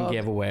rescued and dog.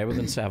 gave away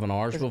within 7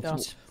 hours.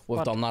 That's We've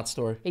what- done that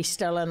story. He's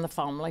still in the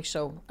family,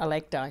 so I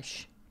like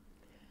Dash.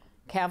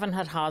 Kevin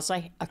had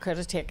Hazzy. I could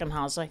have taken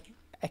Hazzy,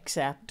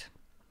 except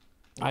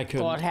I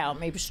couldn't. God help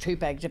me, he was too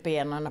big to be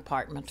in an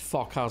apartment.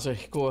 Fuck has he?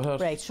 Go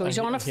ahead. Right, so he's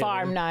on a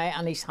farm now,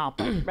 and he's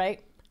happy,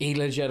 right? He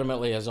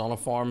legitimately is on a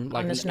farm.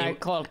 Like, And it's now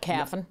called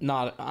Kevin.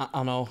 Not,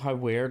 I know, how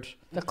weird.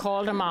 They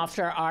called him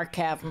after our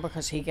Kevin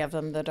because he gave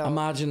them the dog.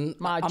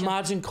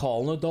 Imagine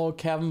calling a dog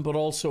Kevin, but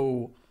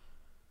also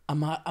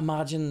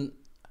imagine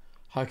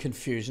how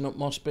confusing it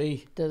must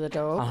be To the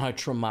dog. and how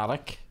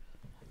traumatic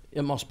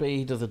it must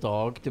be to the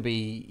dog to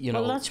be, you know.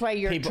 Well, that's why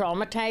you're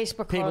traumatized,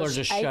 because People are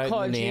just I shouting the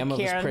called name you of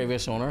his Kieran.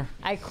 previous owner.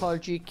 I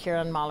called you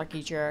Kieran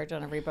Malachi Jared,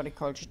 and everybody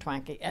called you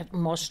Twanky. It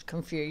must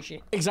confuse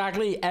you.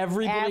 Exactly.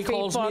 Everybody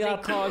calls me Everybody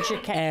that. calls you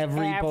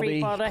Everybody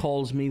everybody.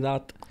 calls me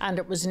that. And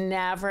it was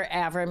never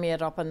ever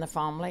made up in the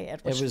family.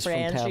 It was was from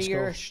friends of Tesco.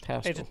 yours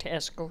Tesco. out of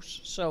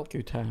Tesco's. So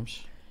Good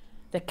times.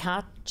 the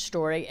cat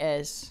story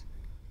is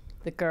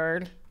the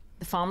girl,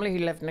 the family who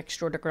lived next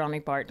door to Granny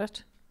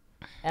Bartlett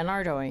in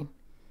Ardoyne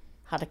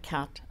had a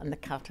cat, and the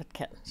cat had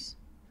kittens.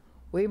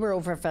 We were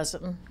over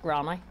visiting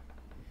Granny,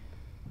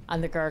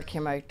 and the girl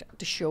came out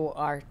to show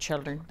our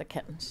children the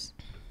kittens.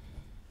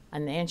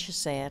 And then she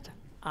said,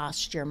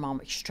 asked your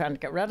mummy, she's trying to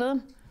get rid of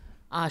them,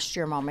 asked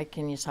your mummy,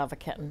 can you have a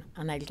kitten?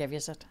 And I'll give you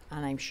it.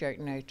 And I'm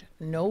shouting out,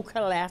 no,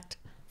 Colette,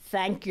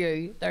 thank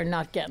you, they're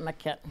not getting a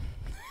kitten.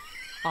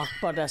 Oh,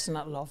 but isn't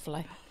it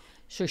lovely?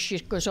 So she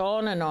goes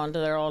on and on,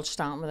 they're all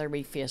standing with their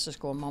wee faces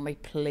going, Mummy,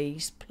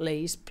 please,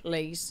 please,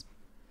 please.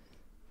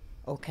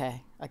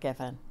 Okay, I give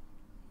in.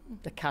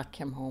 The cat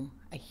came home.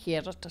 I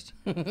hated it.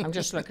 I'm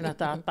just looking at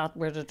that. That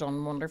would have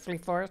done wonderfully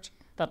for it.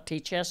 That tea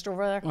chest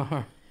over there.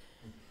 Uh-huh.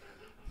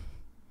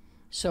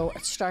 So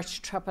it starts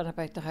tripping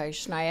about the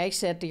house. Now, I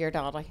said to your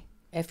daddy,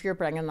 if you're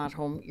bringing that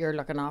home, you're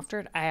looking after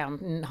it. I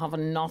am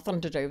having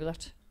nothing to do with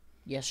it.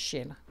 Yes,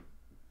 Sheila.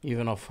 You've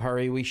enough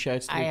hurry wee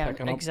shouts to be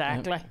picking up.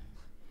 Exactly. Yep.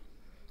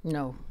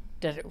 No.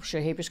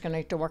 So he was going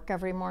out to work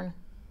every morning.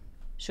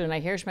 So now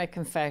here's my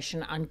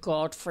confession, and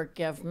God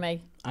forgive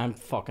me. I'm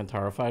fucking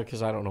terrified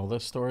because I don't know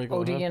this story.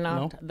 Go Do ahead. you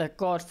not? No? That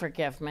God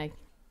forgive me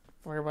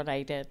for what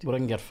I did. We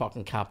didn't get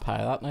fucking cat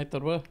pie that night,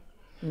 did we?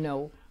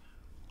 No.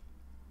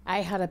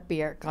 I had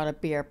got a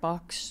beer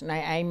box. Now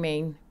I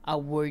mean a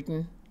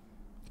wooden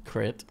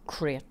crate.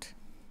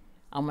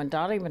 And when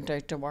Daddy went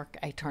out to work,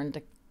 I turned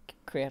the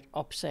crate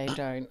upside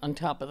down on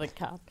top of the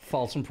cat.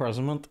 False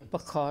imprisonment.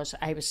 Because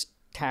I was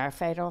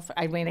terrified of it.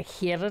 I mean, I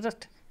hated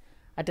it.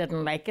 I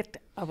didn't like it.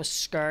 I was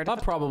scared of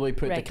That it. probably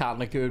put the cat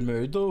in a good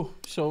mood though.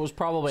 So it was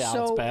probably at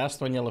its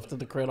best when you lifted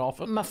the crate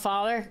off it.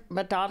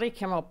 My daddy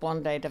came up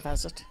one day to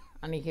visit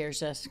and he hears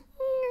this.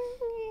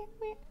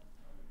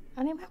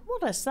 And he went,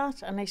 what is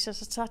that? And he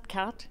says, it's that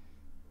cat.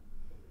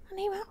 And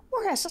he went,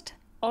 where is it?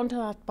 Onto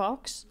that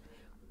box.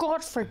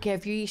 God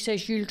forgive you, he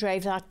says, you'll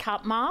drive that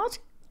cat mad.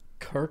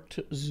 Kurt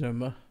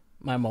Zuma.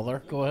 My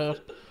mother. Go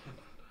ahead.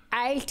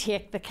 I'll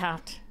take the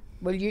cat.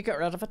 Will you get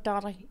rid of it,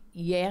 Daddy?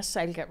 Yes,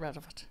 I'll get rid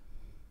of it.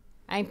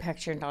 I'm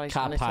picturing Daddy's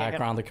going to take it. Cat pie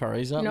around the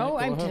curries. No,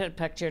 I'm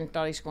picturing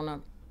Daddy's going to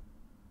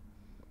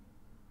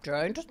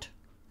drown it.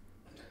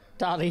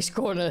 Daddy's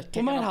going to take it up.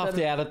 We might have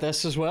to edit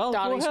this as well.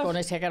 Daddy's going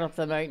to take it up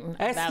the mountain.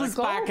 This was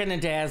back in the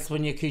days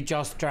when you could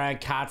just drown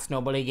cats,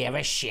 nobody gave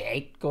a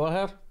shit. Go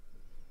ahead.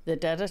 They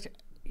did it.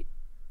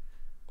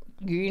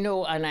 You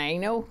know, and I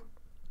know.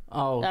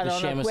 Oh, that the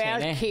on Seamus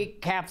a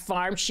well-kept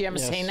farm,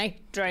 Seamus Heaney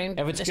drowned.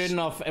 If it's good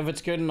enough, for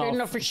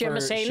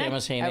Seamus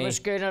Heaney, it was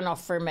good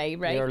enough for me,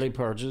 right? The early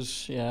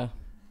purges, yeah.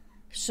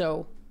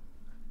 So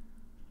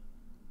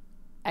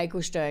I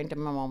goes down to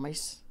my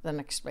mummy's the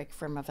next week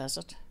for my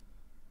visit.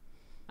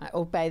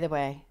 Oh, by the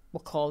way, we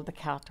called the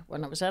cat,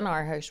 when it was in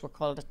our house, we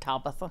called it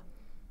Tabitha.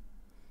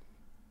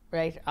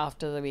 Right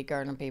after the wee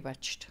girl and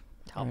Bewitched,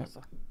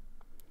 Tabitha. Yeah.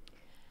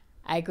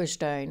 I goes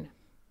down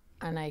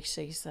and I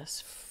sees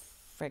this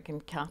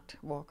friggin' cat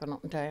walking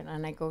up and down,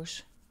 and I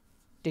goes,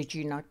 did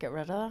you not get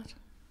rid of that?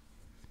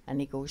 And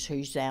he goes,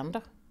 who's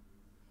Zenda?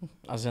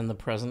 As in the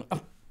prisoner.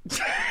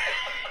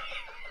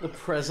 The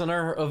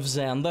prisoner of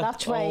Zenda.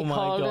 That's why he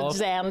called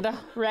it Zenda,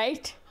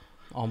 right?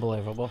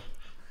 Unbelievable.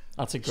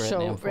 That's a great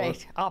name for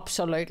it.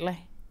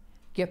 Absolutely.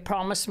 You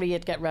promised me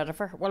you'd get rid of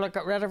her. Well, I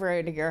got rid of her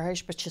out of your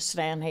house, but she's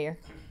staying here.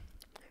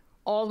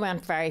 All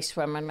went very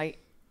swimmingly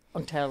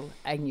until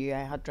I knew I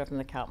had driven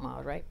the cat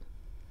mad, right?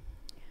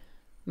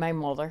 My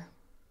mother,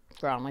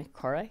 Granny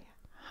Curry,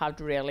 had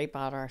really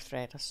bad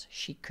arthritis.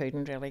 She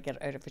couldn't really get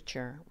out of a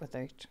chair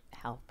without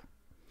help.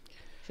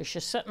 So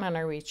she's sitting in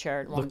her wee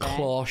chair one day. The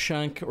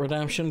Clawshank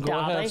redemption. Go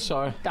ahead,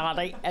 sorry.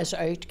 Daddy is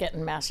out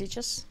getting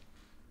messages.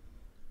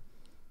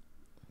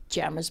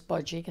 Gemma's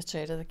budgie gets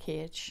out of the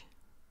cage.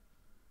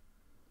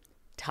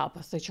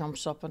 Tabitha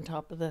jumps up on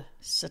top of the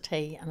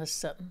settee and is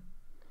sitting.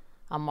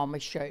 And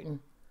Mummy's shouting,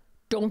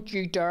 don't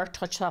you dare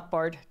touch that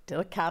bird, to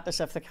the cat, as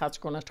if the cat's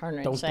going to turn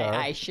around and say,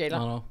 aye, Sheila,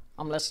 no.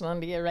 I'm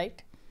listening to you,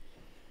 right?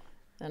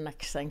 The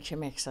next thing, she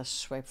makes a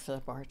swipe for the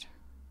bird.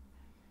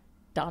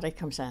 Daddy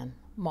comes in.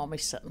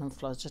 Mummy's sitting in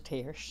floods of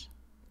tears.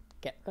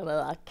 Get rid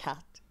of that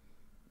cat.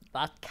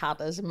 That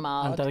cat is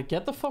mad. And did it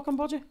get the fucking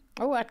budgie?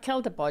 Oh, it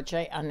killed the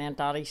budgie, and then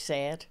Daddy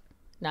said,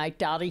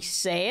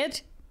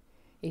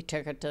 he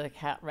took it to the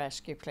cat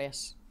rescue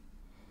place.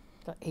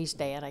 He's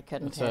dead. I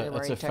couldn't tell you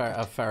where he took it.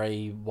 It's a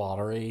very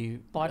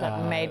watery But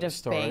it might have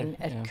story. been,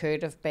 it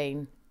could have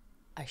been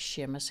a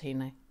Seamus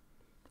Heaney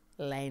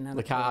laying in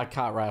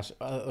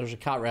there's a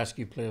cat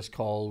rescue place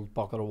called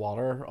Bucket of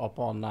Water up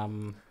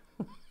on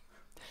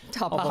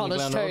top of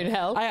Hollistown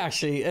Hill.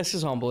 This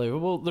is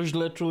unbelievable.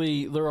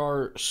 There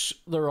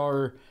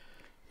are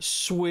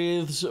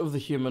swathes of the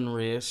human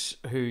race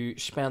who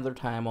spend their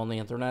time on the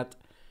internet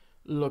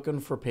looking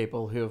for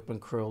people who have been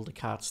cruel to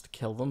cats to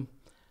kill them.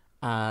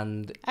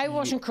 And I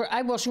wasn't cruel to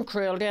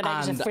it. I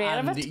was afraid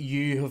of it. And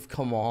you have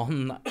come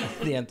on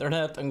the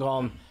internet and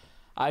gone,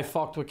 I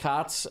fucked with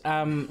cats.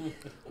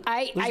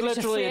 There's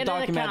literally a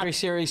documentary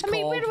series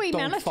called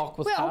Don't Fuck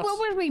with Cats.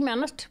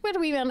 Wait a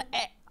minute.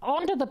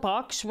 Under the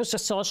box was a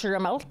saucer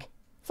of milk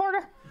for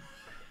her.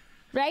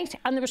 Right?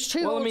 And there was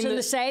two holes in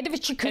the side of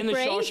it. She could breathe.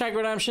 In the Shawshank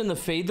Redemption, they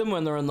feed them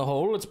when they're in the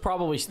hole. It's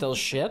probably still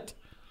shit.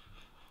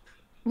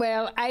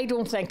 Well, I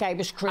don't think I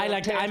was cruel.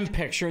 I'm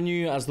picturing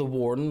you as the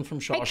warden from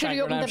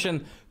Shawshank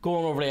Redemption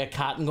going over to a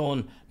cat and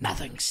going,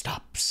 nothing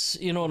stops.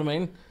 You know what I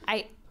mean?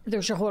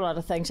 There's a whole lot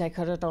of things I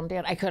could have done to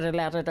it. I could have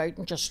let it out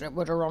and it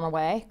would have run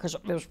away, because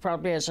it was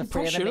probably as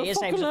afraid of me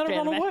as I was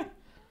afraid of it.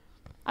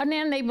 And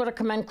then they would have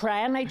come in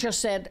crying. I just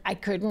said I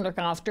couldn't look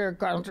after her.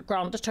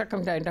 Granda took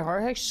him down to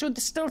her house. So they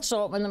still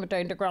saw it when they went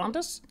down to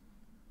Granda's.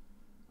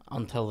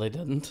 Until they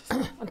didn't.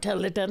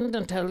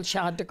 Until she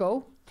had to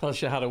go. Until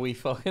she had a wee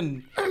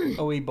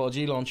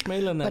budgie lunch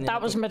meal. And then But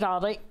that was my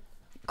daddy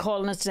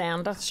calling it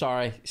Zenda.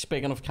 Sorry,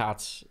 speaking of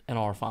cats in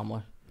our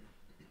family.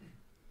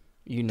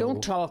 You know.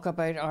 Don't talk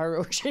about our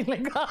ocean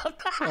like that.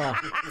 Oh,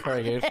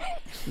 very good.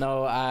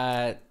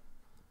 No,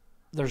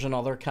 there's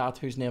another cat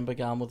whose name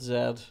began with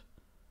Z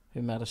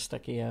who met a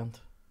sticky end.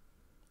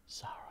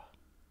 Zara.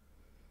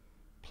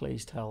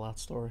 Please tell that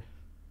story.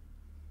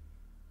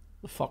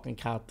 The fucking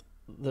cat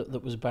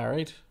that was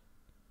buried.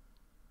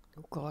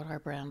 Oh God, our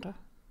Brenda.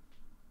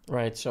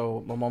 Right,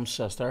 so my mum's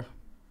sister.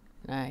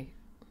 Aye.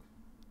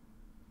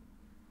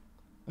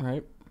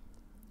 Right.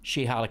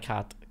 She had a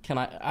cat. Can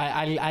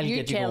I'll You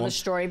get you tell going. the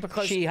story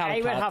because She had a I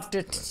would cat. have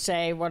to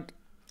say what.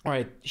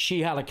 Right,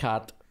 she had a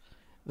cat.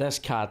 This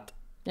cat.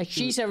 Like,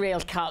 she's a real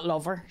cat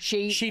lover.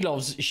 She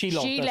loves this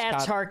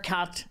lets cat. her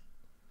cat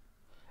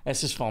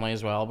This is funny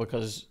as well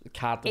because the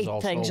cat is eat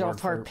also things a word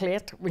off her for-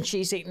 plate when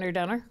she's eating her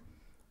dinner.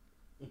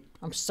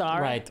 I'm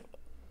sorry. Right.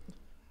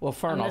 Well,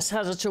 fair And enough. this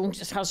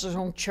has its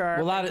own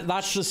chair. Well,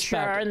 that's the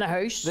chair in spectrum. the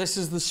house. This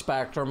is the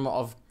spectrum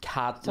of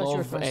cat Thought you were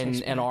love gonna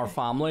say in our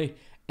family.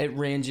 It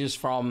ranges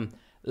from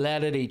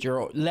let it eat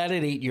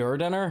your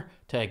dinner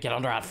to get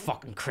under that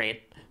fucking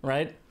crate,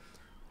 right?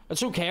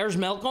 It's okay. There's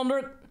milk under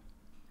it.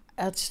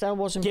 It still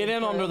wasn't. Get good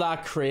in for under her.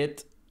 that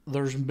crate.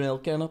 There's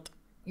milk in it.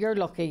 You're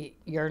lucky.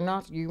 You're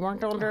not. You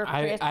weren't under a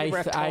crate. You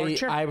were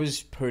torture. I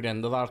was put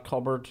into that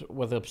cupboard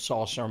with a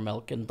saucer of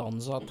milk and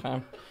Duns that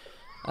time.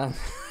 And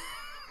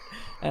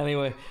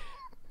anyway,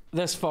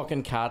 this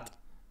fucking cat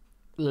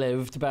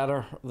lived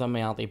better than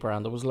my Auntie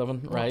Brenda was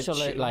living, right?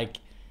 Absolutely. Like,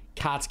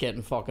 cat's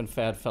getting fucking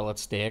fed fillet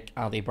steak,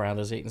 Auntie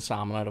Brenda's eating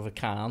salmon out of a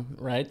can,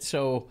 right?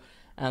 So,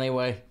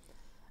 anyway,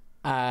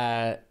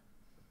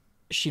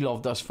 she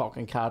loved this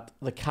fucking cat.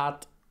 The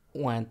cat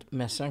went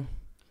missing.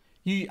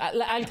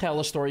 I'll tell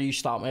the story, you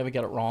stop me if I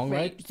get it wrong,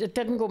 right? It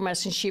didn't go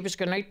missing. She was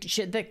going out.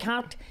 The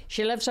cat.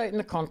 She lives out in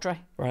the country,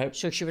 Right.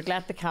 so she would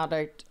let the cat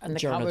out, and the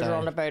During cat the would day.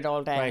 run about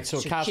all day. Right,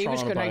 so cat's she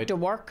was running going out about. to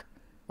work,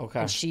 Okay.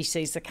 and she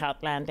sees the cat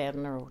lying dead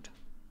in the road.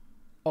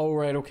 Oh,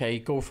 right, okay.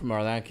 Go from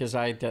there then, because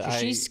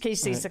She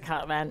sees the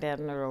cat lying dead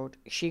in the road.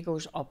 She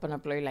goes up in a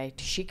blue light.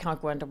 She can't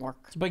go into work.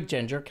 It's a big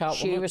ginger cat,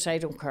 She wasn't it? was, I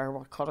don't care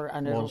what colour,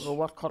 and I Was. don't know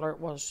what colour it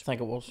was, I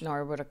think it was.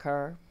 nor would it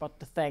care. But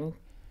the thing,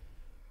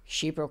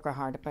 she broke her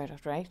heart about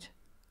it, right?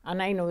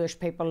 And I know there's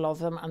people love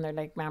them and they're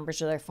like members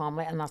of their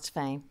family, and that's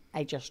fine.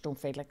 I just don't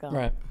feel like that.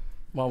 Right.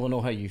 Well, we know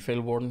how you feel,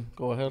 Warden.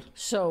 Go ahead.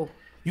 So,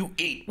 You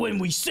eat when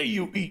we say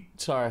you eat.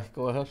 Sorry,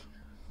 go ahead.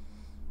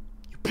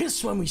 You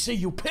piss when we say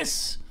you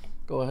piss.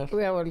 Go ahead.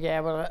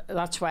 well,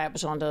 that's why it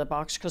was under the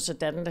box, because it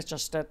didn't. It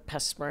just did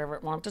piss wherever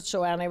it wanted.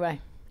 So anyway,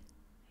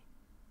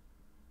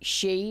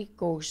 she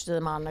goes to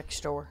the man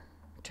next door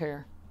to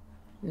her,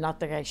 not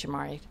the guy she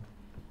married,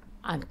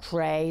 and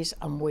cries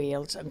and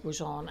wails and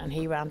goes on. And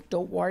he went,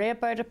 "Don't worry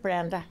about it,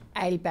 Brenda.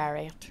 I'll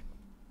bury it."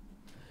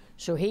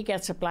 So he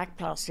gets a black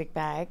plastic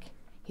bag.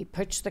 He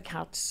puts the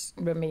cat's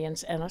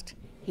remains in it.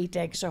 He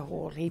digs a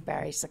hole. He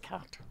buries the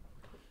cat.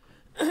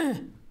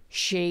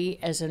 She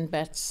is in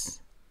bits.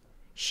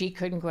 She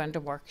couldn't go into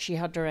work. She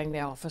had to ring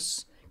the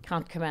office.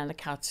 Can't come in, the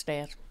cat's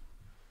dead.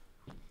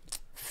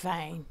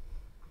 Fine.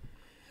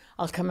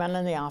 I'll come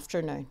in the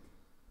afternoon.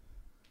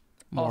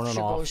 Morning She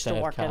off, goes to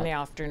dead work in cat. the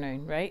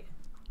afternoon, right?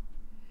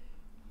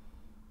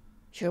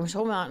 She comes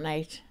home that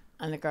night,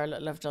 and the girl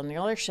that lived on the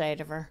other side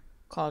of her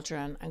calls her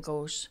in and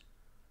goes,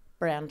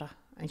 "Brenda."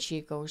 And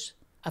she goes,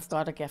 "I've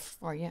got a gift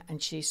for you."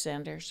 And she's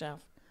saying to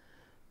herself,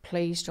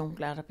 "Please don't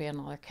let it be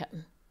another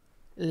kitten.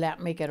 Let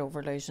me get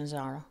over losing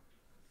Zara."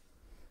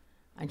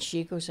 And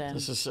she goes in,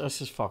 This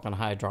is fucking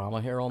high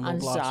drama here on the and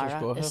Blasters. Go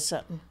Zara ahead. is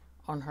sitting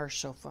on her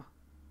sofa.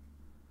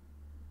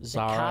 The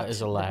Zara cat is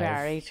they alive.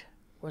 buried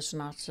was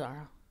not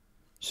Zara.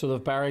 So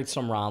they've buried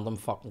some random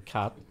fucking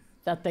cat.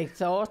 That they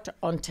thought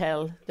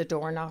until the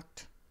door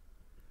knocked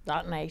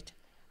that night,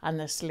 and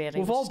this lady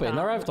We've was all been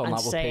there. I've done standing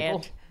that with and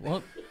people. said,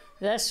 What?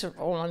 This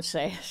woman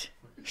said,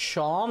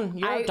 Sean,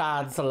 your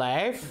dad's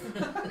alive.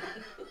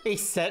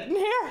 He's sitting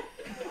here.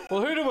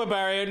 Well, who do we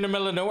bury out in the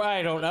middle of nowhere?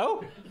 I don't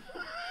know.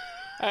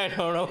 I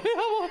don't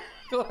know.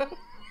 Go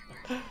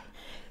ahead.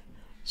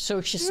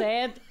 So she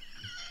said,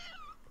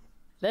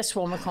 this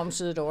woman comes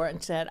to the door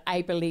and said,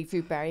 "I believe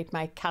you buried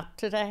my cat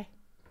today."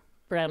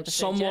 Brenda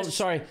said,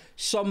 "Yes."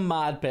 Some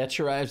mad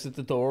bitch arrives at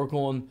the door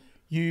going,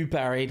 "You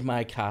buried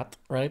my cat,"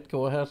 right?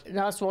 Go ahead.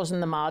 That wasn't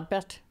the mad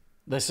bit.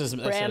 This is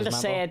Brenda mental.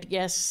 said,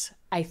 "Yes,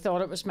 I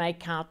thought it was my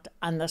cat,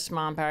 and this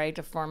man buried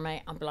it for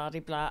me, and blah,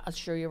 blah, blah. I'll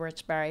show you where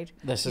it's buried."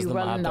 This is you the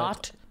will mad bit.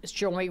 not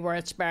show me where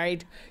it's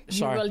buried.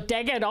 Sorry. You will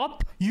dig it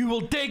up. You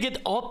will dig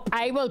it up.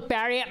 I will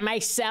bury it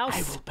myself.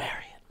 I will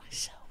bury it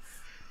myself.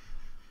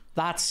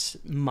 That's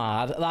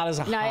mad. That is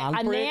a Now, and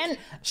handbrake. then-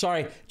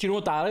 Sorry, do you know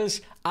what that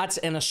is? That's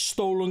in a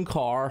stolen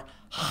car,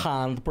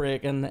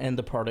 handbraking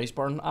into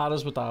Purdysburn. That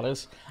is what that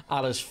is.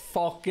 That is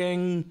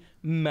fucking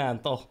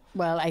mental.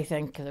 Well, I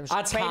think there's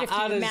That's quite a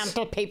that few is-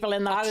 mental people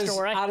in that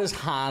story. That is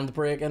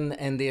handbraking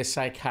into a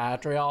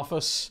psychiatry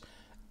office.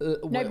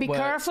 Now, be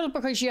careful,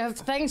 because you have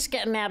things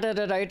getting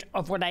edited out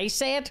of what I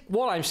said.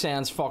 What I'm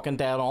saying is fucking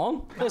dead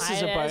on. This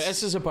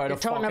is about You're a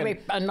talking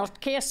fucking... about a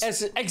nutcase.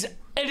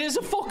 It is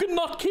a fucking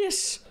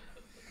nutcase.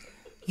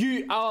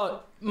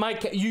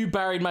 You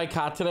buried my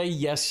cat today.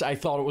 Yes, I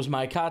thought it was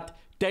my cat.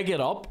 Dig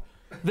it up.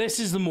 This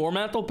is the more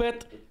mental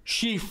bit.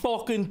 She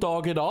fucking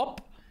dug it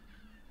up.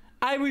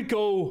 I would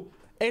go,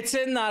 it's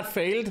in that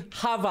field.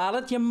 Have at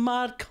it, you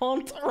mad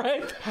cunt.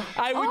 Right?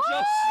 I would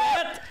just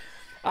say it.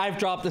 I've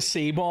dropped a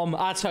C-bomb.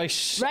 That's how...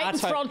 Right in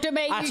front of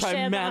me, That's you how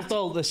said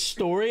mental the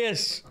story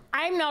is.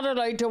 I'm not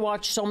allowed to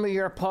watch some of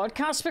your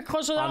podcasts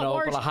because of that I know,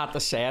 word. but I had to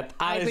say it.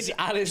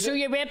 That is So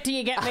you wait till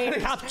you get me a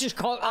cat just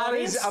called That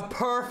is Aries? a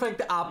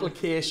perfect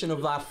application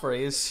of that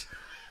phrase.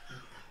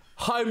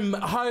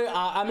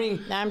 I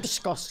mean... I'm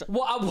disgusted.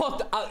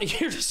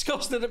 You're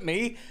disgusted at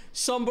me.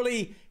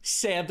 Somebody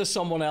said to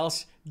someone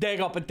else,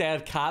 dig up a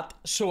dead cat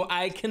so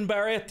I can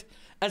bury it.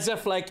 As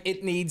if, like,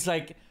 it needs,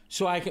 like,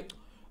 so I can...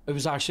 It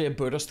was actually a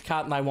Buddhist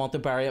cat and I want to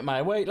bury it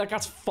my way. Like,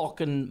 that's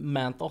fucking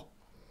mental.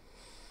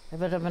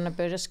 If it had been a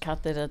Buddhist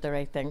cat that did the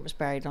right thing, it was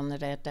buried on the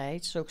dead day.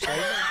 So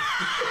exciting.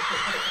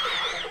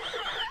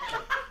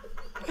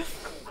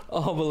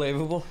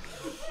 Unbelievable.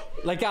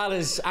 Like, that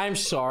is... I'm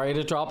sorry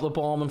to drop the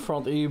bomb in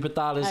front of you, but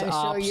that is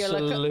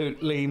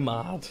absolutely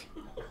mad.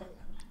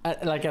 I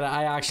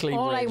actually...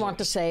 All I want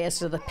to say is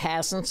to the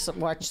peasants that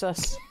watch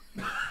this,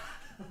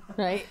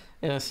 right?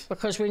 Yes.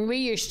 Because when we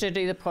used to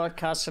do the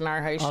podcast in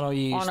our house on a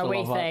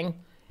wee thing,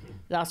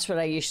 that's what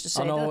I used to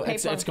say. I know, to the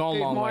it's people, gone a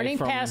good long way morning,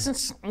 from...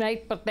 peasants,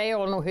 right? But they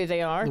all know who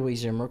they are. The wee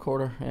Zoom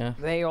recorder, yeah.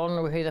 They all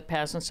know who the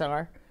peasants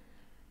are.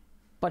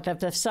 But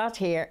if they've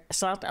sat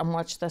and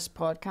watched this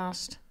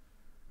podcast,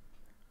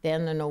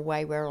 then they know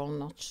why we're all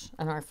nuts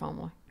in our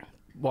family.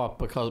 What?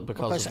 Because of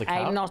the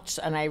cat? I'm nuts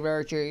and I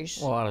wear Jews.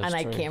 Well, that is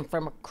and true. I came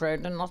from a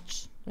crowd of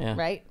nuts. Yeah.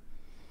 Right?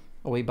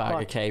 A wee bag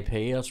of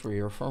KP, that's where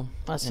you're from.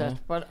 That's it.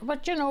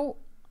 But you know,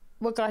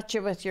 we got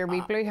you with your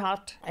wee blue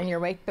hat and your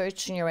white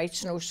boots and your white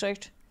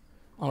snowsuit.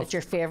 It's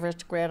your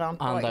favourite great aunt.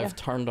 And I've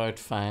turned out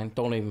fine.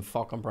 Don't even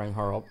fucking bring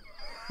her up.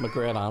 My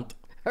great aunt.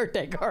 Or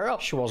dig her up.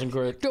 She wasn't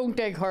great. Don't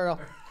dig her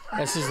up.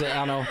 This is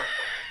I know.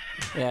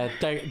 Yeah,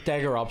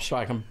 dig her up so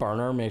I can burn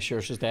her, make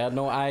sure she's dead.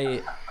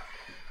 No,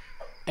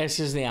 this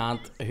is the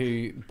aunt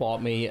who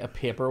bought me a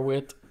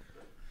paperweight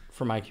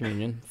for my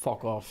communion.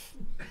 Fuck off.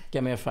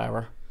 Give me a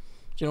fiver.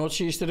 Do you know what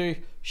she used to do?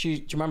 Do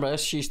you remember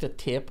this? She used to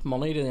tape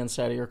money to the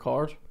inside of your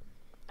card.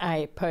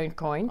 Pound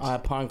coins. A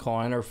pound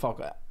coin, or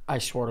fuck, I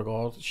swear to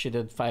God, she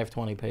did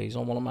 520p's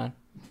on one of mine.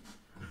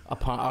 A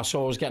pound,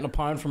 so I was getting a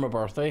pound for my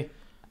birthday.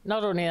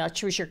 Not only that,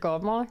 she was your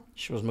godmother.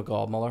 She was my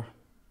godmother.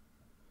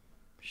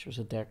 She was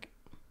a dick.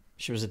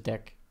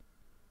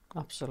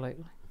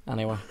 Absolutely.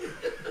 Anyway.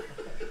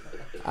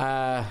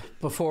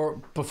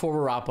 Before we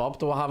wrap up,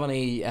 do I have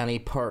any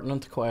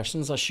pertinent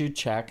questions? I should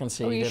check and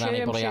see did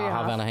anybody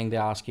have anything to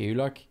ask you.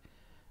 Like,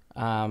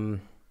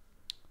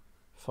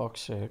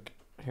 fuck's sake.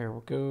 Here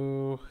we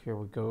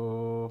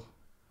go.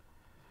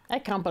 I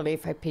can't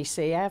believe how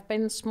PC I've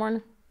been this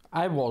morning.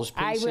 I was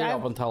PC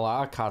up until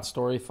that cat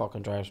story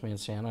fucking drives me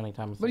insane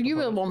anytime I think Well, you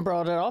were the one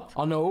brought it up.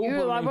 I know.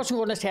 I wasn't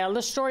going to tell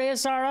the story,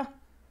 Zara.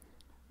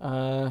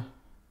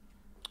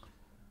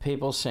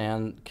 People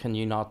saying, can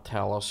you not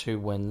tell us who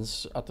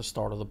wins at the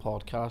start of the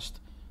podcast?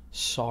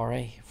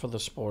 Sorry for the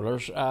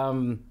spoilers.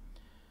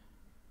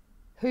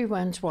 Who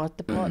wins what?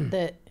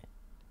 The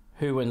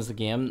Who wins the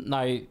game?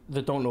 Now,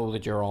 they don't know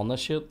that you're on this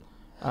shit.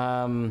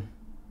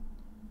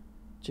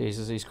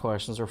 Jesus, these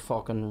questions are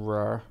fucking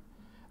rare.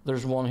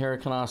 There's one here I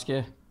can ask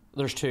you.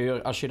 There's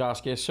two I should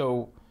ask you.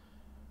 So,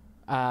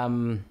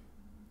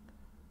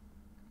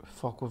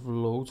 fuck, with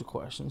loads of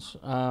questions.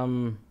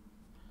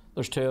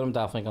 There's two I'm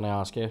definitely going to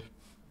ask you.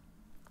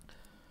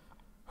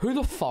 Who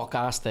the fuck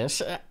asked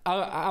this?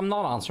 I'm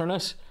not answering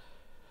this.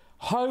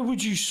 How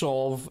would you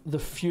solve the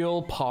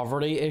fuel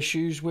poverty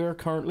issues we're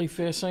currently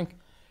facing?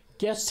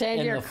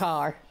 Sell your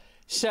car.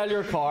 Sell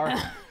your car.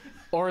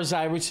 Or as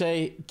I would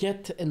say,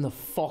 get in the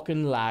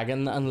fucking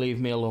lagging and leave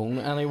me alone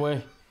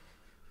anyway.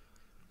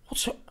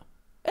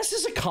 This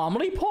is a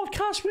comedy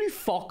podcast. Will you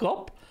fuck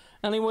up?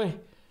 Anyway,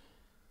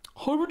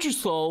 how would you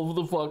solve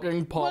the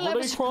fucking poverty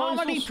crisis? Well, it was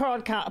comedy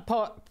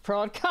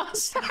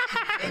podcast.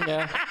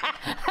 Yeah.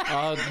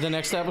 The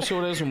next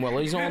episode is when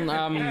Willie's on.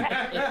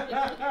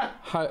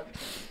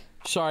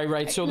 Sorry,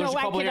 right, so there's a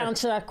couple I could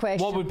answer that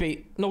question. What would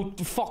be... No,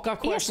 fuck that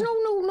question.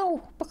 Yes,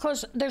 no,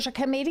 because there's a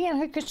comedian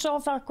who could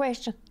solve that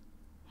question.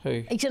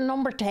 Who? He's in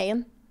number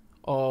 10.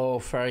 Oh,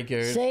 very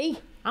good. See?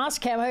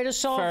 Ask him how to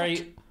solve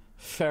it.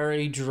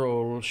 Very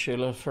droll,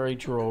 Sheila, very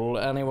droll.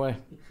 Anyway.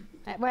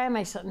 Why am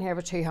I sitting here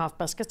with 2 half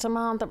biscuits in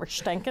my hand that were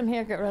stinking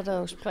here? Get rid of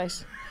those,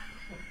 please.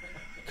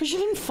 Because you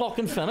didn't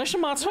fucking finish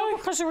them, that's No, why.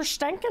 because they were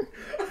stinking.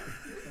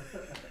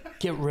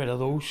 Get rid of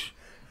those.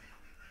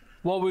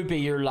 What would be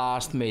your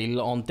last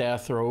meal on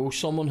death row?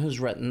 Someone who's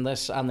written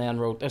this and then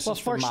wrote this is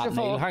for first Matt of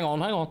Neal. all- Hang on.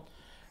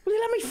 Will you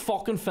let me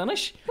fucking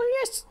finish? Well,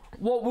 yes.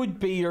 What would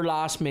be your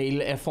last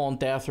meal if on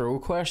death row?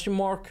 Question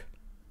mark.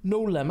 No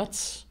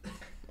limits.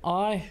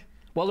 Aye.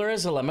 Well, there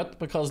is a limit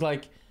because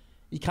like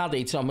you can't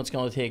eat something that's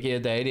going to take you a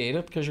day to eat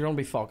it because you're going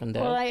to be fucking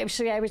dead. Well, I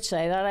would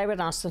say that I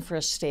would ask them for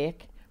a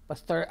steak,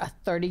 but a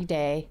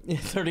 30-day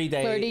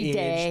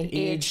 30-day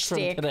aged from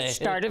steak today.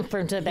 starting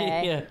from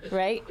today, Yeah.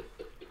 right?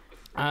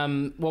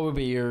 What would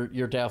be your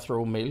death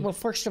row meal? Well,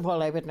 first of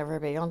all, I would never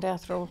be on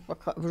death row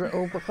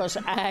because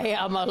I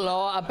am a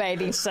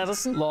law-abiding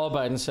citizen.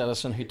 Law-abiding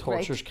citizen who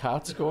tortures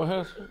cats. Go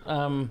ahead.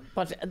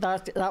 But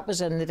that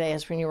was in the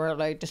days when you were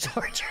allowed to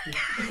torture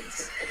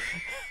cats.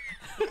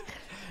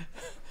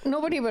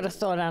 Nobody would have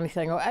thought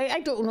anything. I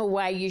don't know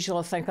why you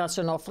usually think that's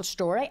an awful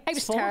story. I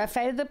was fun.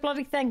 terrified of the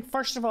bloody thing.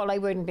 First of all, I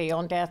wouldn't be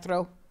on death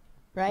row,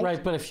 right?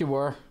 Right, but if you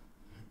were,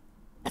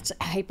 It's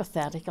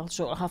hypothetical,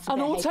 so it'll have to I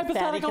be know a it's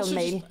hypothetical. So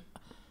meal.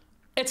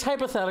 it's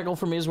hypothetical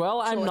for me as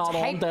well. I'm So not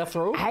it's on death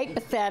row.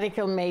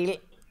 Hypothetical meal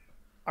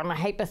on a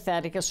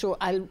hypothetical. So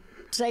I'll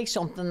say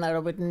something that I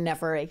would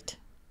never eat,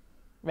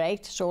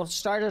 right? So I'll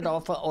start it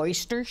off with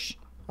oysters,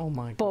 Oh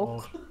my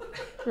book,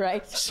 god!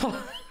 right? So,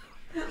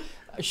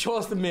 she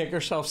wants to make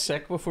herself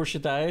sick before she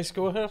dies.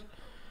 Go ahead.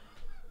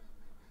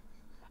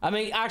 I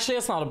mean, actually,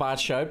 it's not a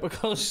bad shout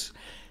because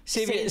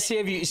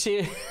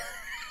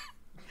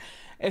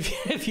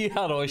if you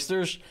had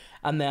oysters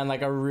and then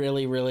like a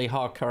really really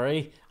hot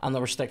curry and they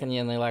were sticking you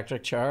in the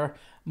electric chair,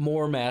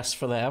 more mess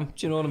for them.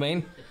 Do you know what I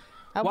mean?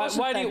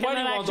 Why do you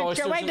want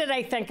oysters? Why did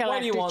I think Why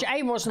do you electric want- chair?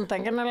 I wasn't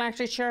thinking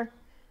electric chair.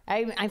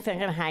 I'm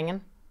thinking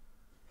hanging.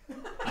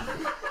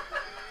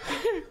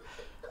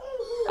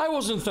 I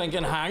wasn't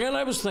thinking hanging.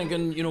 I was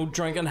thinking,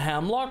 drinking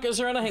hemlock. Is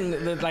there anything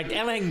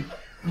anything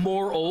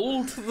more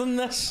old than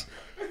this?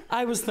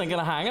 I was thinking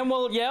of hanging.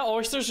 Well, yeah,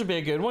 oysters would be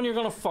a good one. You're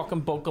gonna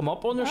fucking bulk them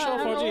up on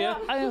yourself, aren't you?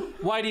 Yeah.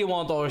 Why do you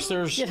want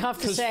oysters? You'd have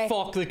to 'Cause say,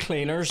 fuck the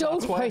cleaners. Don't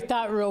That's why. put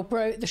that rope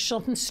out. There's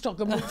something stuck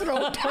in my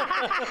throat.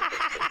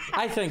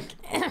 I think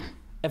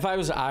if I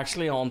was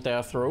actually on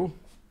death row,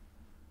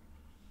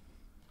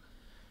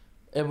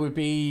 it would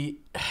be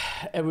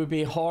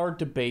hard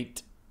to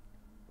beat.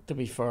 To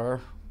be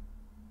fair,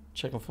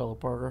 chicken fillet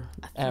burger,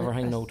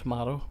 everything no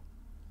tomato,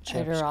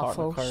 chips,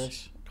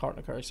 carton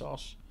of curry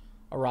sauce,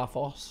 a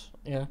Raffles.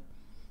 Yeah.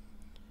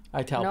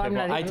 I tell I'm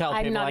people. not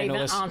I even know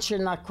this.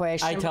 answering that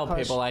question. I tell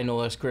because- people I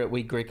know this great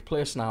wee Greek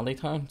place in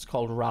Andytown. It's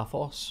called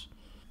Raffles.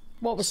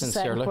 What was the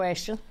second Sincerely.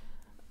 question?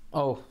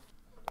 Oh,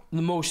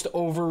 the most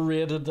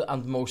overrated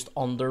and most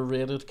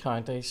underrated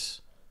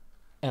counties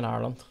in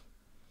Ireland.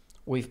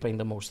 We've been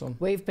to most of them.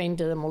 We've been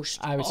to the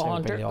most I would say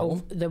we've been to all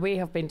of them. we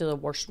have been to the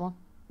worst one.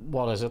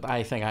 What is it?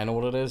 I think I know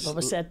what it is. What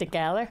was said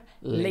together?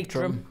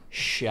 Leitrim.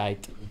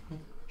 Shite.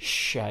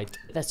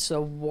 That's the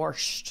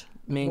worst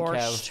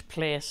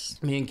place.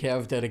 Me and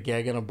Kev did a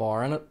gig in a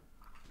bar in it,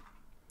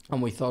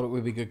 and we thought it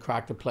would be good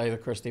crack to play the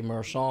Christy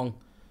Moore song,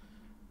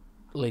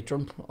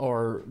 Leitrim,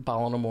 or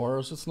Ballinamore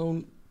as it's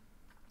known.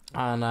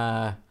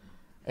 And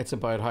it's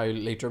about how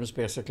Leitrim's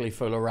basically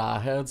full of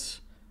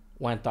ratheads.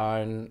 Went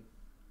down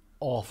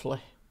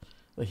awfully.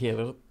 They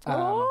hated it.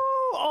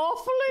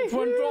 Awfully. It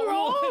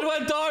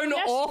went down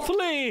Yes.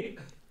 awfully.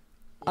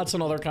 That's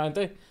another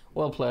county.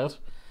 Well played.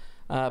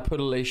 Put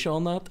a leash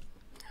on that.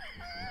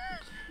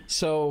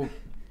 So,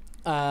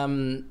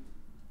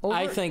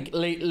 I think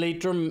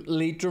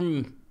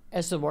Leitrim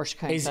It's the worst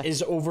county.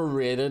 is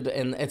overrated,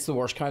 and it's the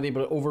worst county,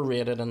 but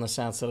overrated in the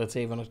sense that it's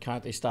even at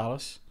county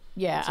status.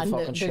 yeah, it's a and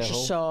fucking there's a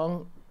shithole.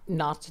 song,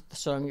 not the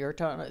song you're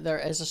talking about. There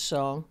is a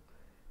song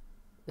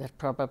that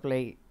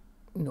probably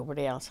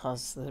nobody else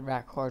has the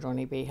record,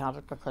 only we had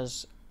it,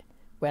 because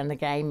when the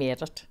guy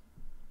made it,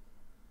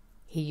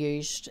 he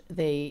used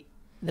the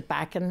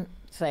backing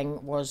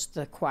thing was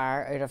the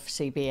choir out of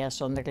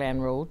CBS on the Glen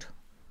Road,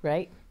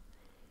 right?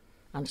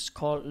 And it's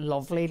called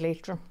Lovely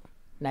Leitrim.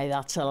 Now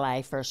that's a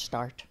lie for a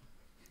start.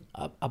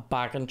 A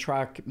backing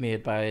track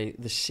made by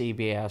the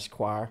CBS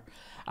choir.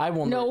 I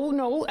wonder.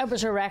 No, it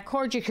was a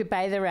record. You could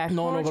buy the record.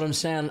 No, but I'm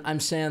saying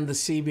the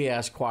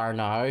CBS choir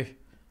now.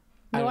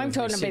 No, I'm I don't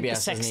talking think about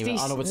the CBS isn't even- 60s.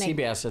 I know, but Nick.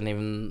 CBS isn't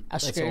even A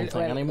its school, own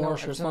thing anymore. no,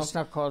 Sure, it's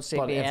not called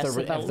But CBS. if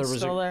there was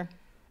still there.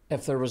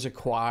 if there was a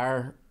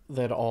choir,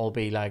 they'd all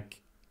be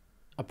like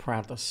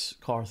apprentice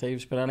car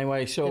thieves. But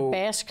anyway, The so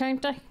best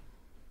county.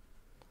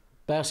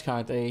 best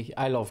county.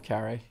 I love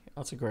Kerry.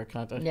 That's a great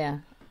county. Yeah.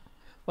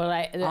 Well,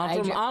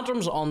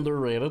 Antrim's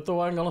underrated,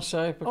 though. I'm gonna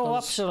say because oh,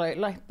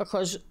 absolutely.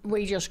 Because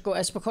we just go.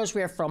 It's because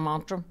we're from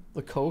Antrim.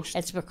 the coast.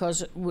 It's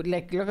because look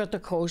at the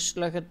coast.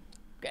 Look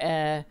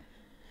at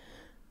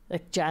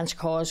like Giant's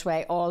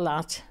Causeway. All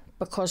that.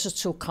 Because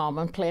it's so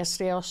commonplace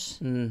to us.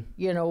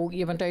 You know,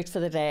 you went out for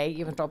the day.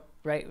 You went up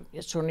right.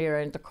 It's only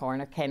around the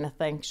corner, kind of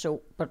thing.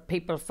 So, but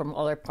people from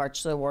other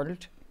parts of the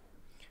world.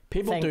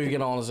 People think- do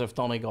get on as if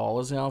Donegal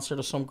is the answer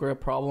to some great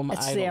problem.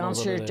 It's I the don't know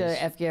answer that it is.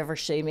 to if you ever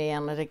see me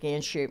in it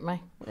again, shoot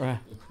me. Right.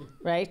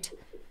 Right?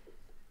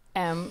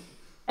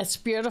 It's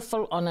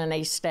beautiful on a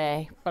nice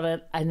day,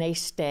 but a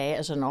nice day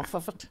is enough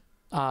of it,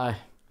 Aye.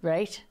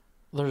 right?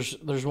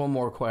 There's one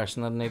more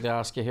question that I need to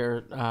ask you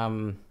here.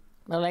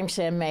 Well, I'm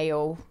saying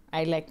mayo.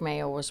 I like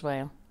mayo as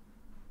well.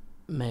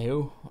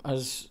 Mayo,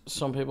 as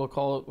some people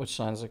call it, which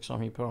sounds like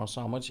something you put on a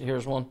sandwich.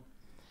 Here's one.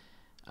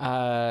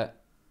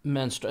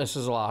 This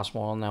is the last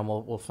one, and then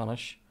we'll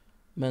finish.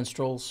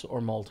 Minstrels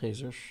or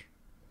Maltesers?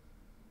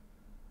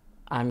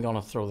 I'm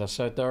gonna throw this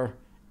out there.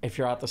 If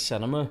you're at the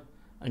cinema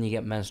and you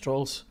get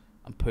minstrels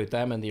and put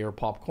them into your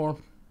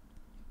popcorn,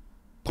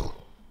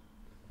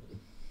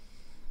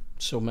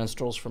 so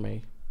minstrels for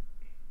me.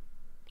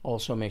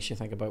 Also makes you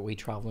think about wee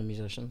travelling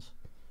musicians.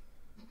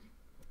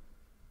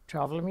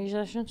 Traveller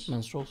musicians?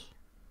 Minstrels.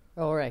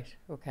 All right,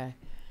 okay.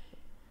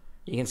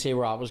 You can see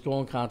where I was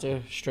going, can't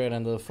you? Straight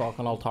into the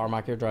fucking I'll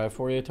tarmac your drive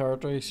for you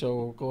territory,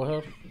 so go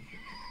ahead.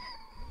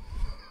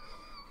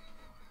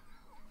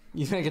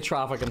 You think a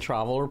traffic and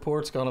travel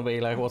report's gonna be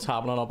like what's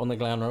happening up on the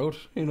Glen Road?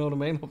 You know what I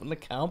mean? Up in the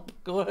camp?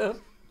 Go ahead.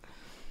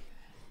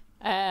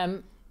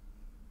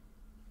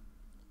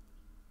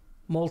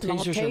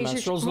 Maltesers or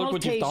minstrels? Look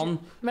what you've done.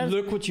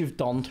 Look what you've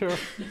done to her.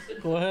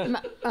 Go ahead.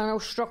 I know,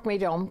 struck me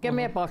dumb. Give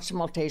me a box of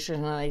Maltesers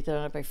and I eat it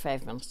in about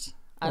 5 minutes.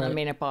 And Right. I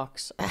mean a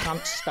box. I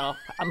can't stop.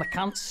 I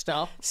can't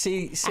stop.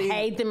 See,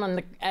 I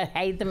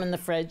hide them in the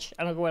fridge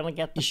and I go in and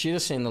get you them. should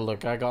have seen the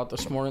look I got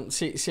this morning.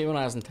 See when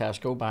I was in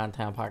Tesco buying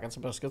 10 packets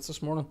of biscuits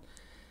this morning.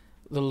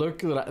 The look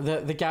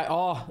that the guy.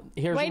 Oh,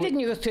 here's. Why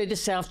didn't you go through the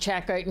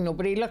self-checkout and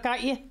nobody look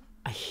at you?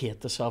 I hate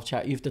the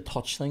self-chat. You have to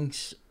touch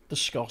things.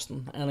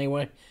 Disgusting.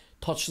 Anyway,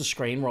 touch the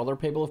screen where other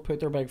people have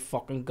put their big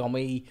fucking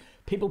gummy.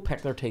 People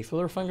pick their teeth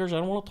with their fingers. I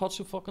don't want to touch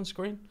the fucking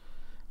screen.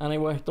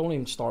 Anyway, don't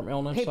even start me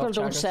on this. People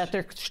don't set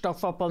their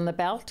stuff up on the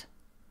belt.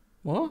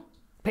 What?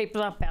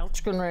 People that belt's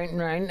going round and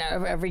round.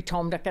 Every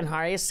Tom, Dick and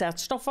Harry has set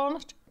stuff on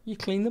it. You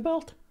clean the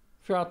belt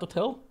if you're at the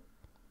till.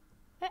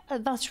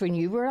 That's when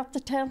you were at the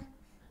till.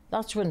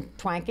 That's when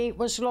Twanky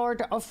was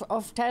lord of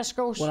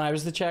Tesco's. When I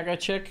was the checkout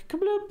chick.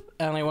 Kabloop.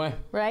 Anyway.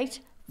 Right?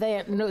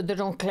 They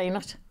don't clean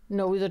it.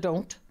 No, they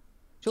don't.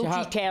 Don't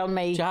you tell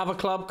me. Do you have a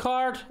club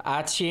card?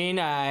 At you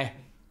now.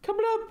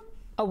 Kabloop.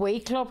 A wee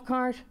club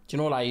card? Do you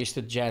know what I used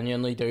to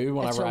genuinely do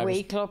whenever It's a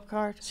wee club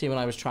card. See, when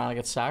I was trying to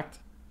get sacked,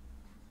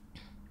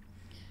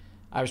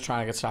 I was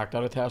trying to get sacked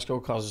out of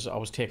Tesco because I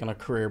was taking a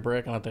career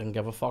break and I didn't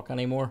give a fuck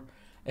anymore.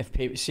 If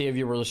people see if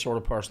you were the sort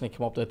of person that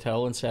came up to the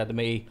till and said to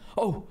me,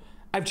 "Oh,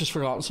 I've just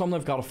forgotten something.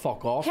 I've got to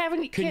fuck off.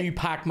 Kevin, Can you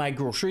pack my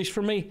groceries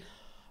for me,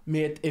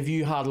 mate?" If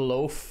you had a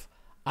loaf,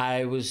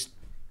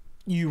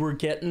 you were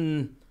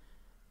getting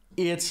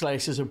 8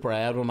 slices of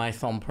bread with my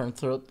thumbprint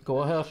through it. Go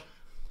ahead.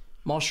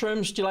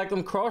 Mushrooms, do you like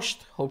them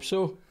crushed? Hope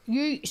so.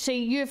 You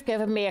see, you've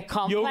given me a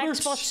complex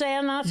for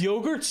saying that.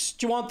 Yogurts,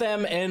 do you want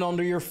them in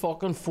under your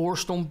fucking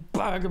 4-stone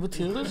bag of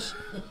potatoes?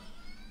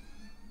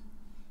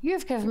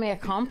 You've given me a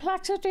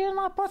complex of doing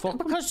that, but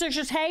because there's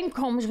a time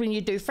comes when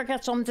you do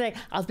forget something.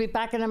 I'll be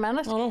back in a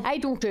minute. I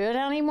don't do it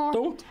anymore.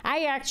 Don't?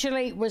 I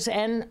actually was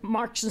in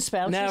Marks and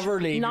Spencer's.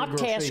 Never leave not your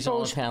groceries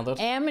Tesco's, unattended.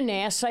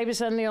 M&S. I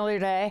was in the other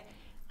day,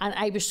 and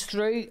I was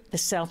through the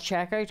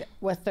self-checkout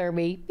with their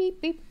wee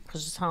beep beep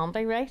because it's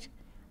handy, right?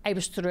 I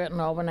was through it and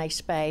all when I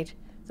spied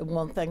the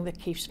one thing that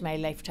keeps my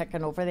life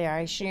ticking over, the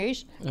Irish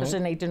news, because I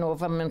need to know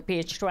if I'm on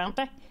page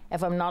 20.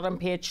 If I'm not on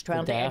page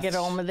 20, I get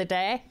on with the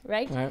day,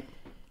 right?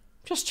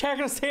 Just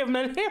checking to see if I'm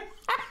in here.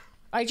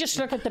 I just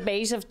look at the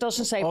bees. If it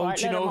doesn't say Oh, Bartlett,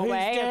 do you know I'm who's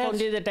away. I dead? go and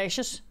do the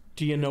dishes.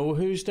 Do you know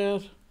who's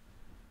dead?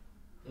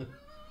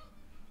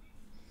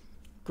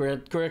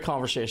 Great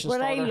conversation What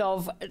starter. I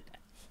love,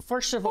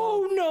 first of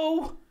all, Oh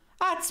no,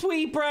 that's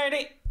wee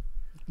Brady.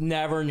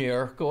 Never knew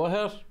her. Go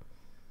ahead.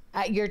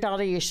 Your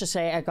daddy used to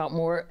say I got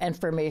more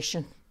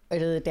information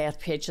out of the death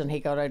page than he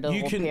got out of the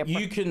whole paper.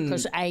 You can.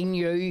 Because I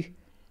knew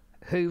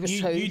who was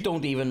who. You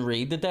don't even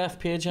read the death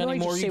page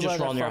anymore. just You see just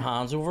where run they're your from.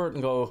 hands over it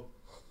and go,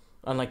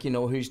 and like you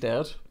know who's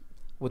dead.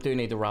 We do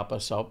need to wrap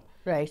this up.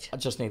 Right. I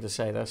just need to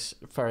say this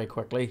very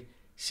quickly.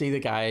 See the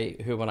guy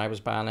who, when I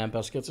was buying them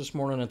biscuits this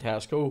morning in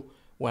Tesco,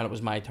 when it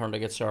was my turn to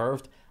get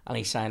served, and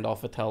he signed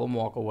off a till and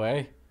walk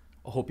away.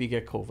 I hope you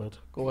get COVID.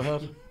 Go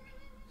ahead.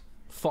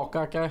 Fuck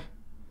that guy.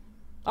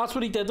 That's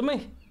what he did to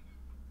me.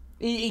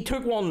 He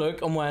took one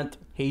look and went,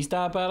 "He's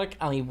diabetic,"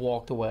 and he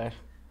walked away.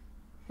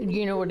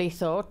 You know what he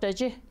thought, did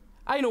you?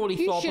 I know what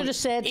he thought. You should have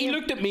said. He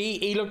looked at me.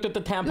 He looked at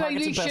the 10 Well,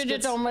 packets you of should have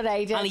biscuits, done what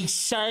I did. and he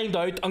signed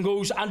out and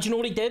goes. And do you know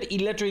what he did? He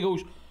literally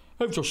goes,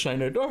 "I've just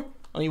signed out there,"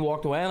 and he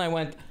walked away. And I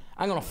went,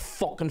 "I'm gonna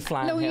fucking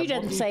fly." No, you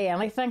didn't say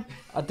anything.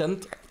 I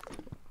didn't.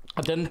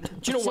 Do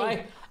you know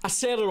why? I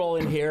said it all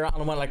in here, and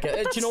I went like, "Do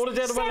you know what I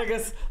did?" I went like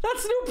this.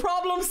 "That's no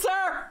problem,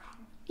 sir."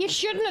 You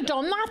shouldn't have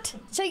done that.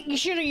 See, you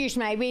should have used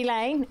my wee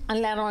line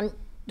and let on.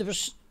 There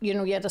was, you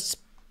know, you had a.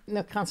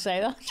 No, can't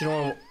say that. Do you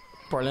know?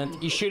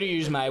 Brilliant. You should have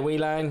used my wee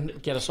line.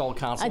 Get us all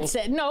cancelled. I'd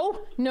say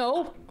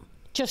no.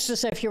 Just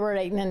as if you were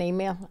writing an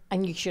email,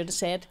 and you should have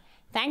said,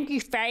 "Thank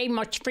you very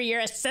much for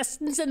your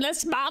assistance in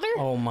this matter."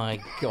 Oh my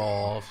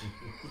god.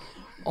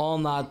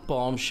 On that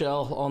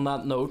bombshell, on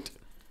that note,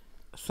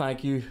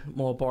 Thank you,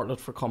 Maw Bartlett,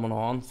 for coming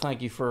on.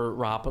 Thank you for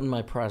wrapping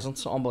my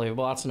presents.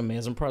 Unbelievable. That's an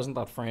amazing present,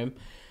 that frame.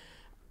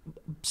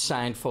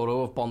 Signed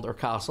photo of Bunter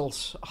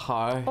Castles.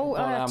 How? Oh,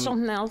 I had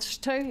something else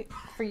too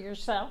for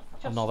yourself.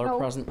 Another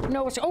present?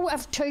 No, I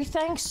have two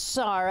things,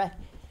 Sarah.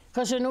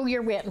 Because I know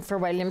you're waiting for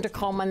William to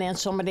come and then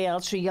somebody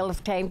else, so you'll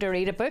have time to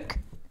read a book.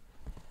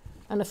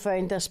 And I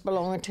found this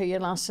belonging to you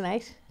last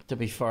night. To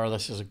be fair,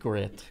 this is a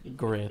great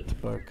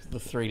book. The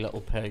Three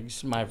Little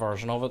Pigs, my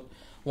version of it.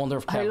 Wonder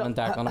if Kevin and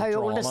Declan have How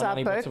drawn old is on that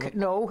any bits of book? it.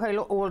 No, how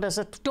old is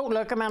it? Don't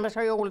look at it.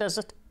 How old is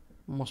it?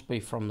 Must be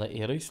from the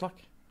 80s,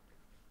 like.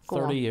 Go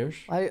 30 on. years.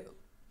 It's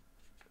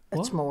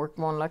What? more.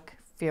 Come on, look.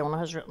 Fiona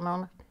has written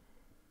on it.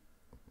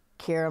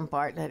 Kieran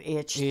Bartlett,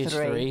 age 3.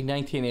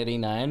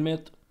 1989,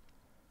 mate.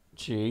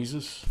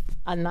 Jesus.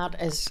 And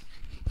that is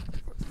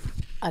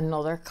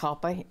another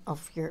copy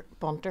of your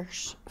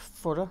Bunter's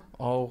photo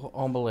Oh,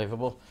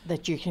 unbelievable.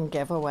 that you can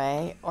give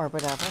away or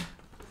whatever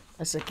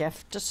as a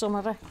gift to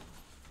somebody.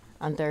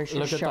 And there's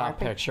your Look at that Sharpie.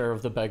 picture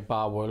of the big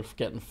bad wolf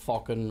getting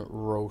fucking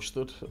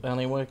roasted.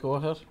 Anyway, go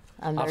ahead.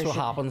 And That's there's what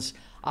your- happens.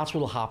 That's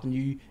what'll happen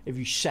you if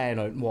you sign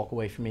out and walk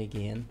away from me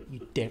again,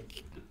 you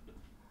dick.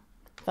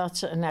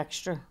 That's an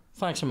extra.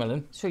 Thanks a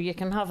million. So you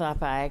can have that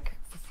bag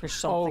for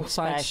something thanks.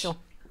 special.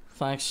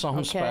 Thanks, something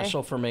Okay.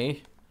 special for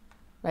me.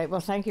 Right, well,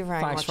 thank you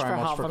very Thanks much very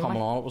for much for having coming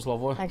me. on. It was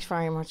lovely. Thanks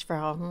very much for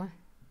having me.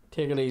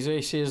 Take it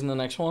easy. See you in the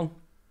next one.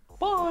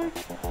 Bye.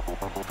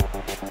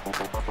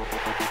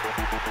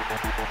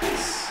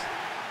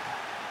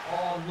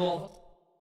 Oh, love it.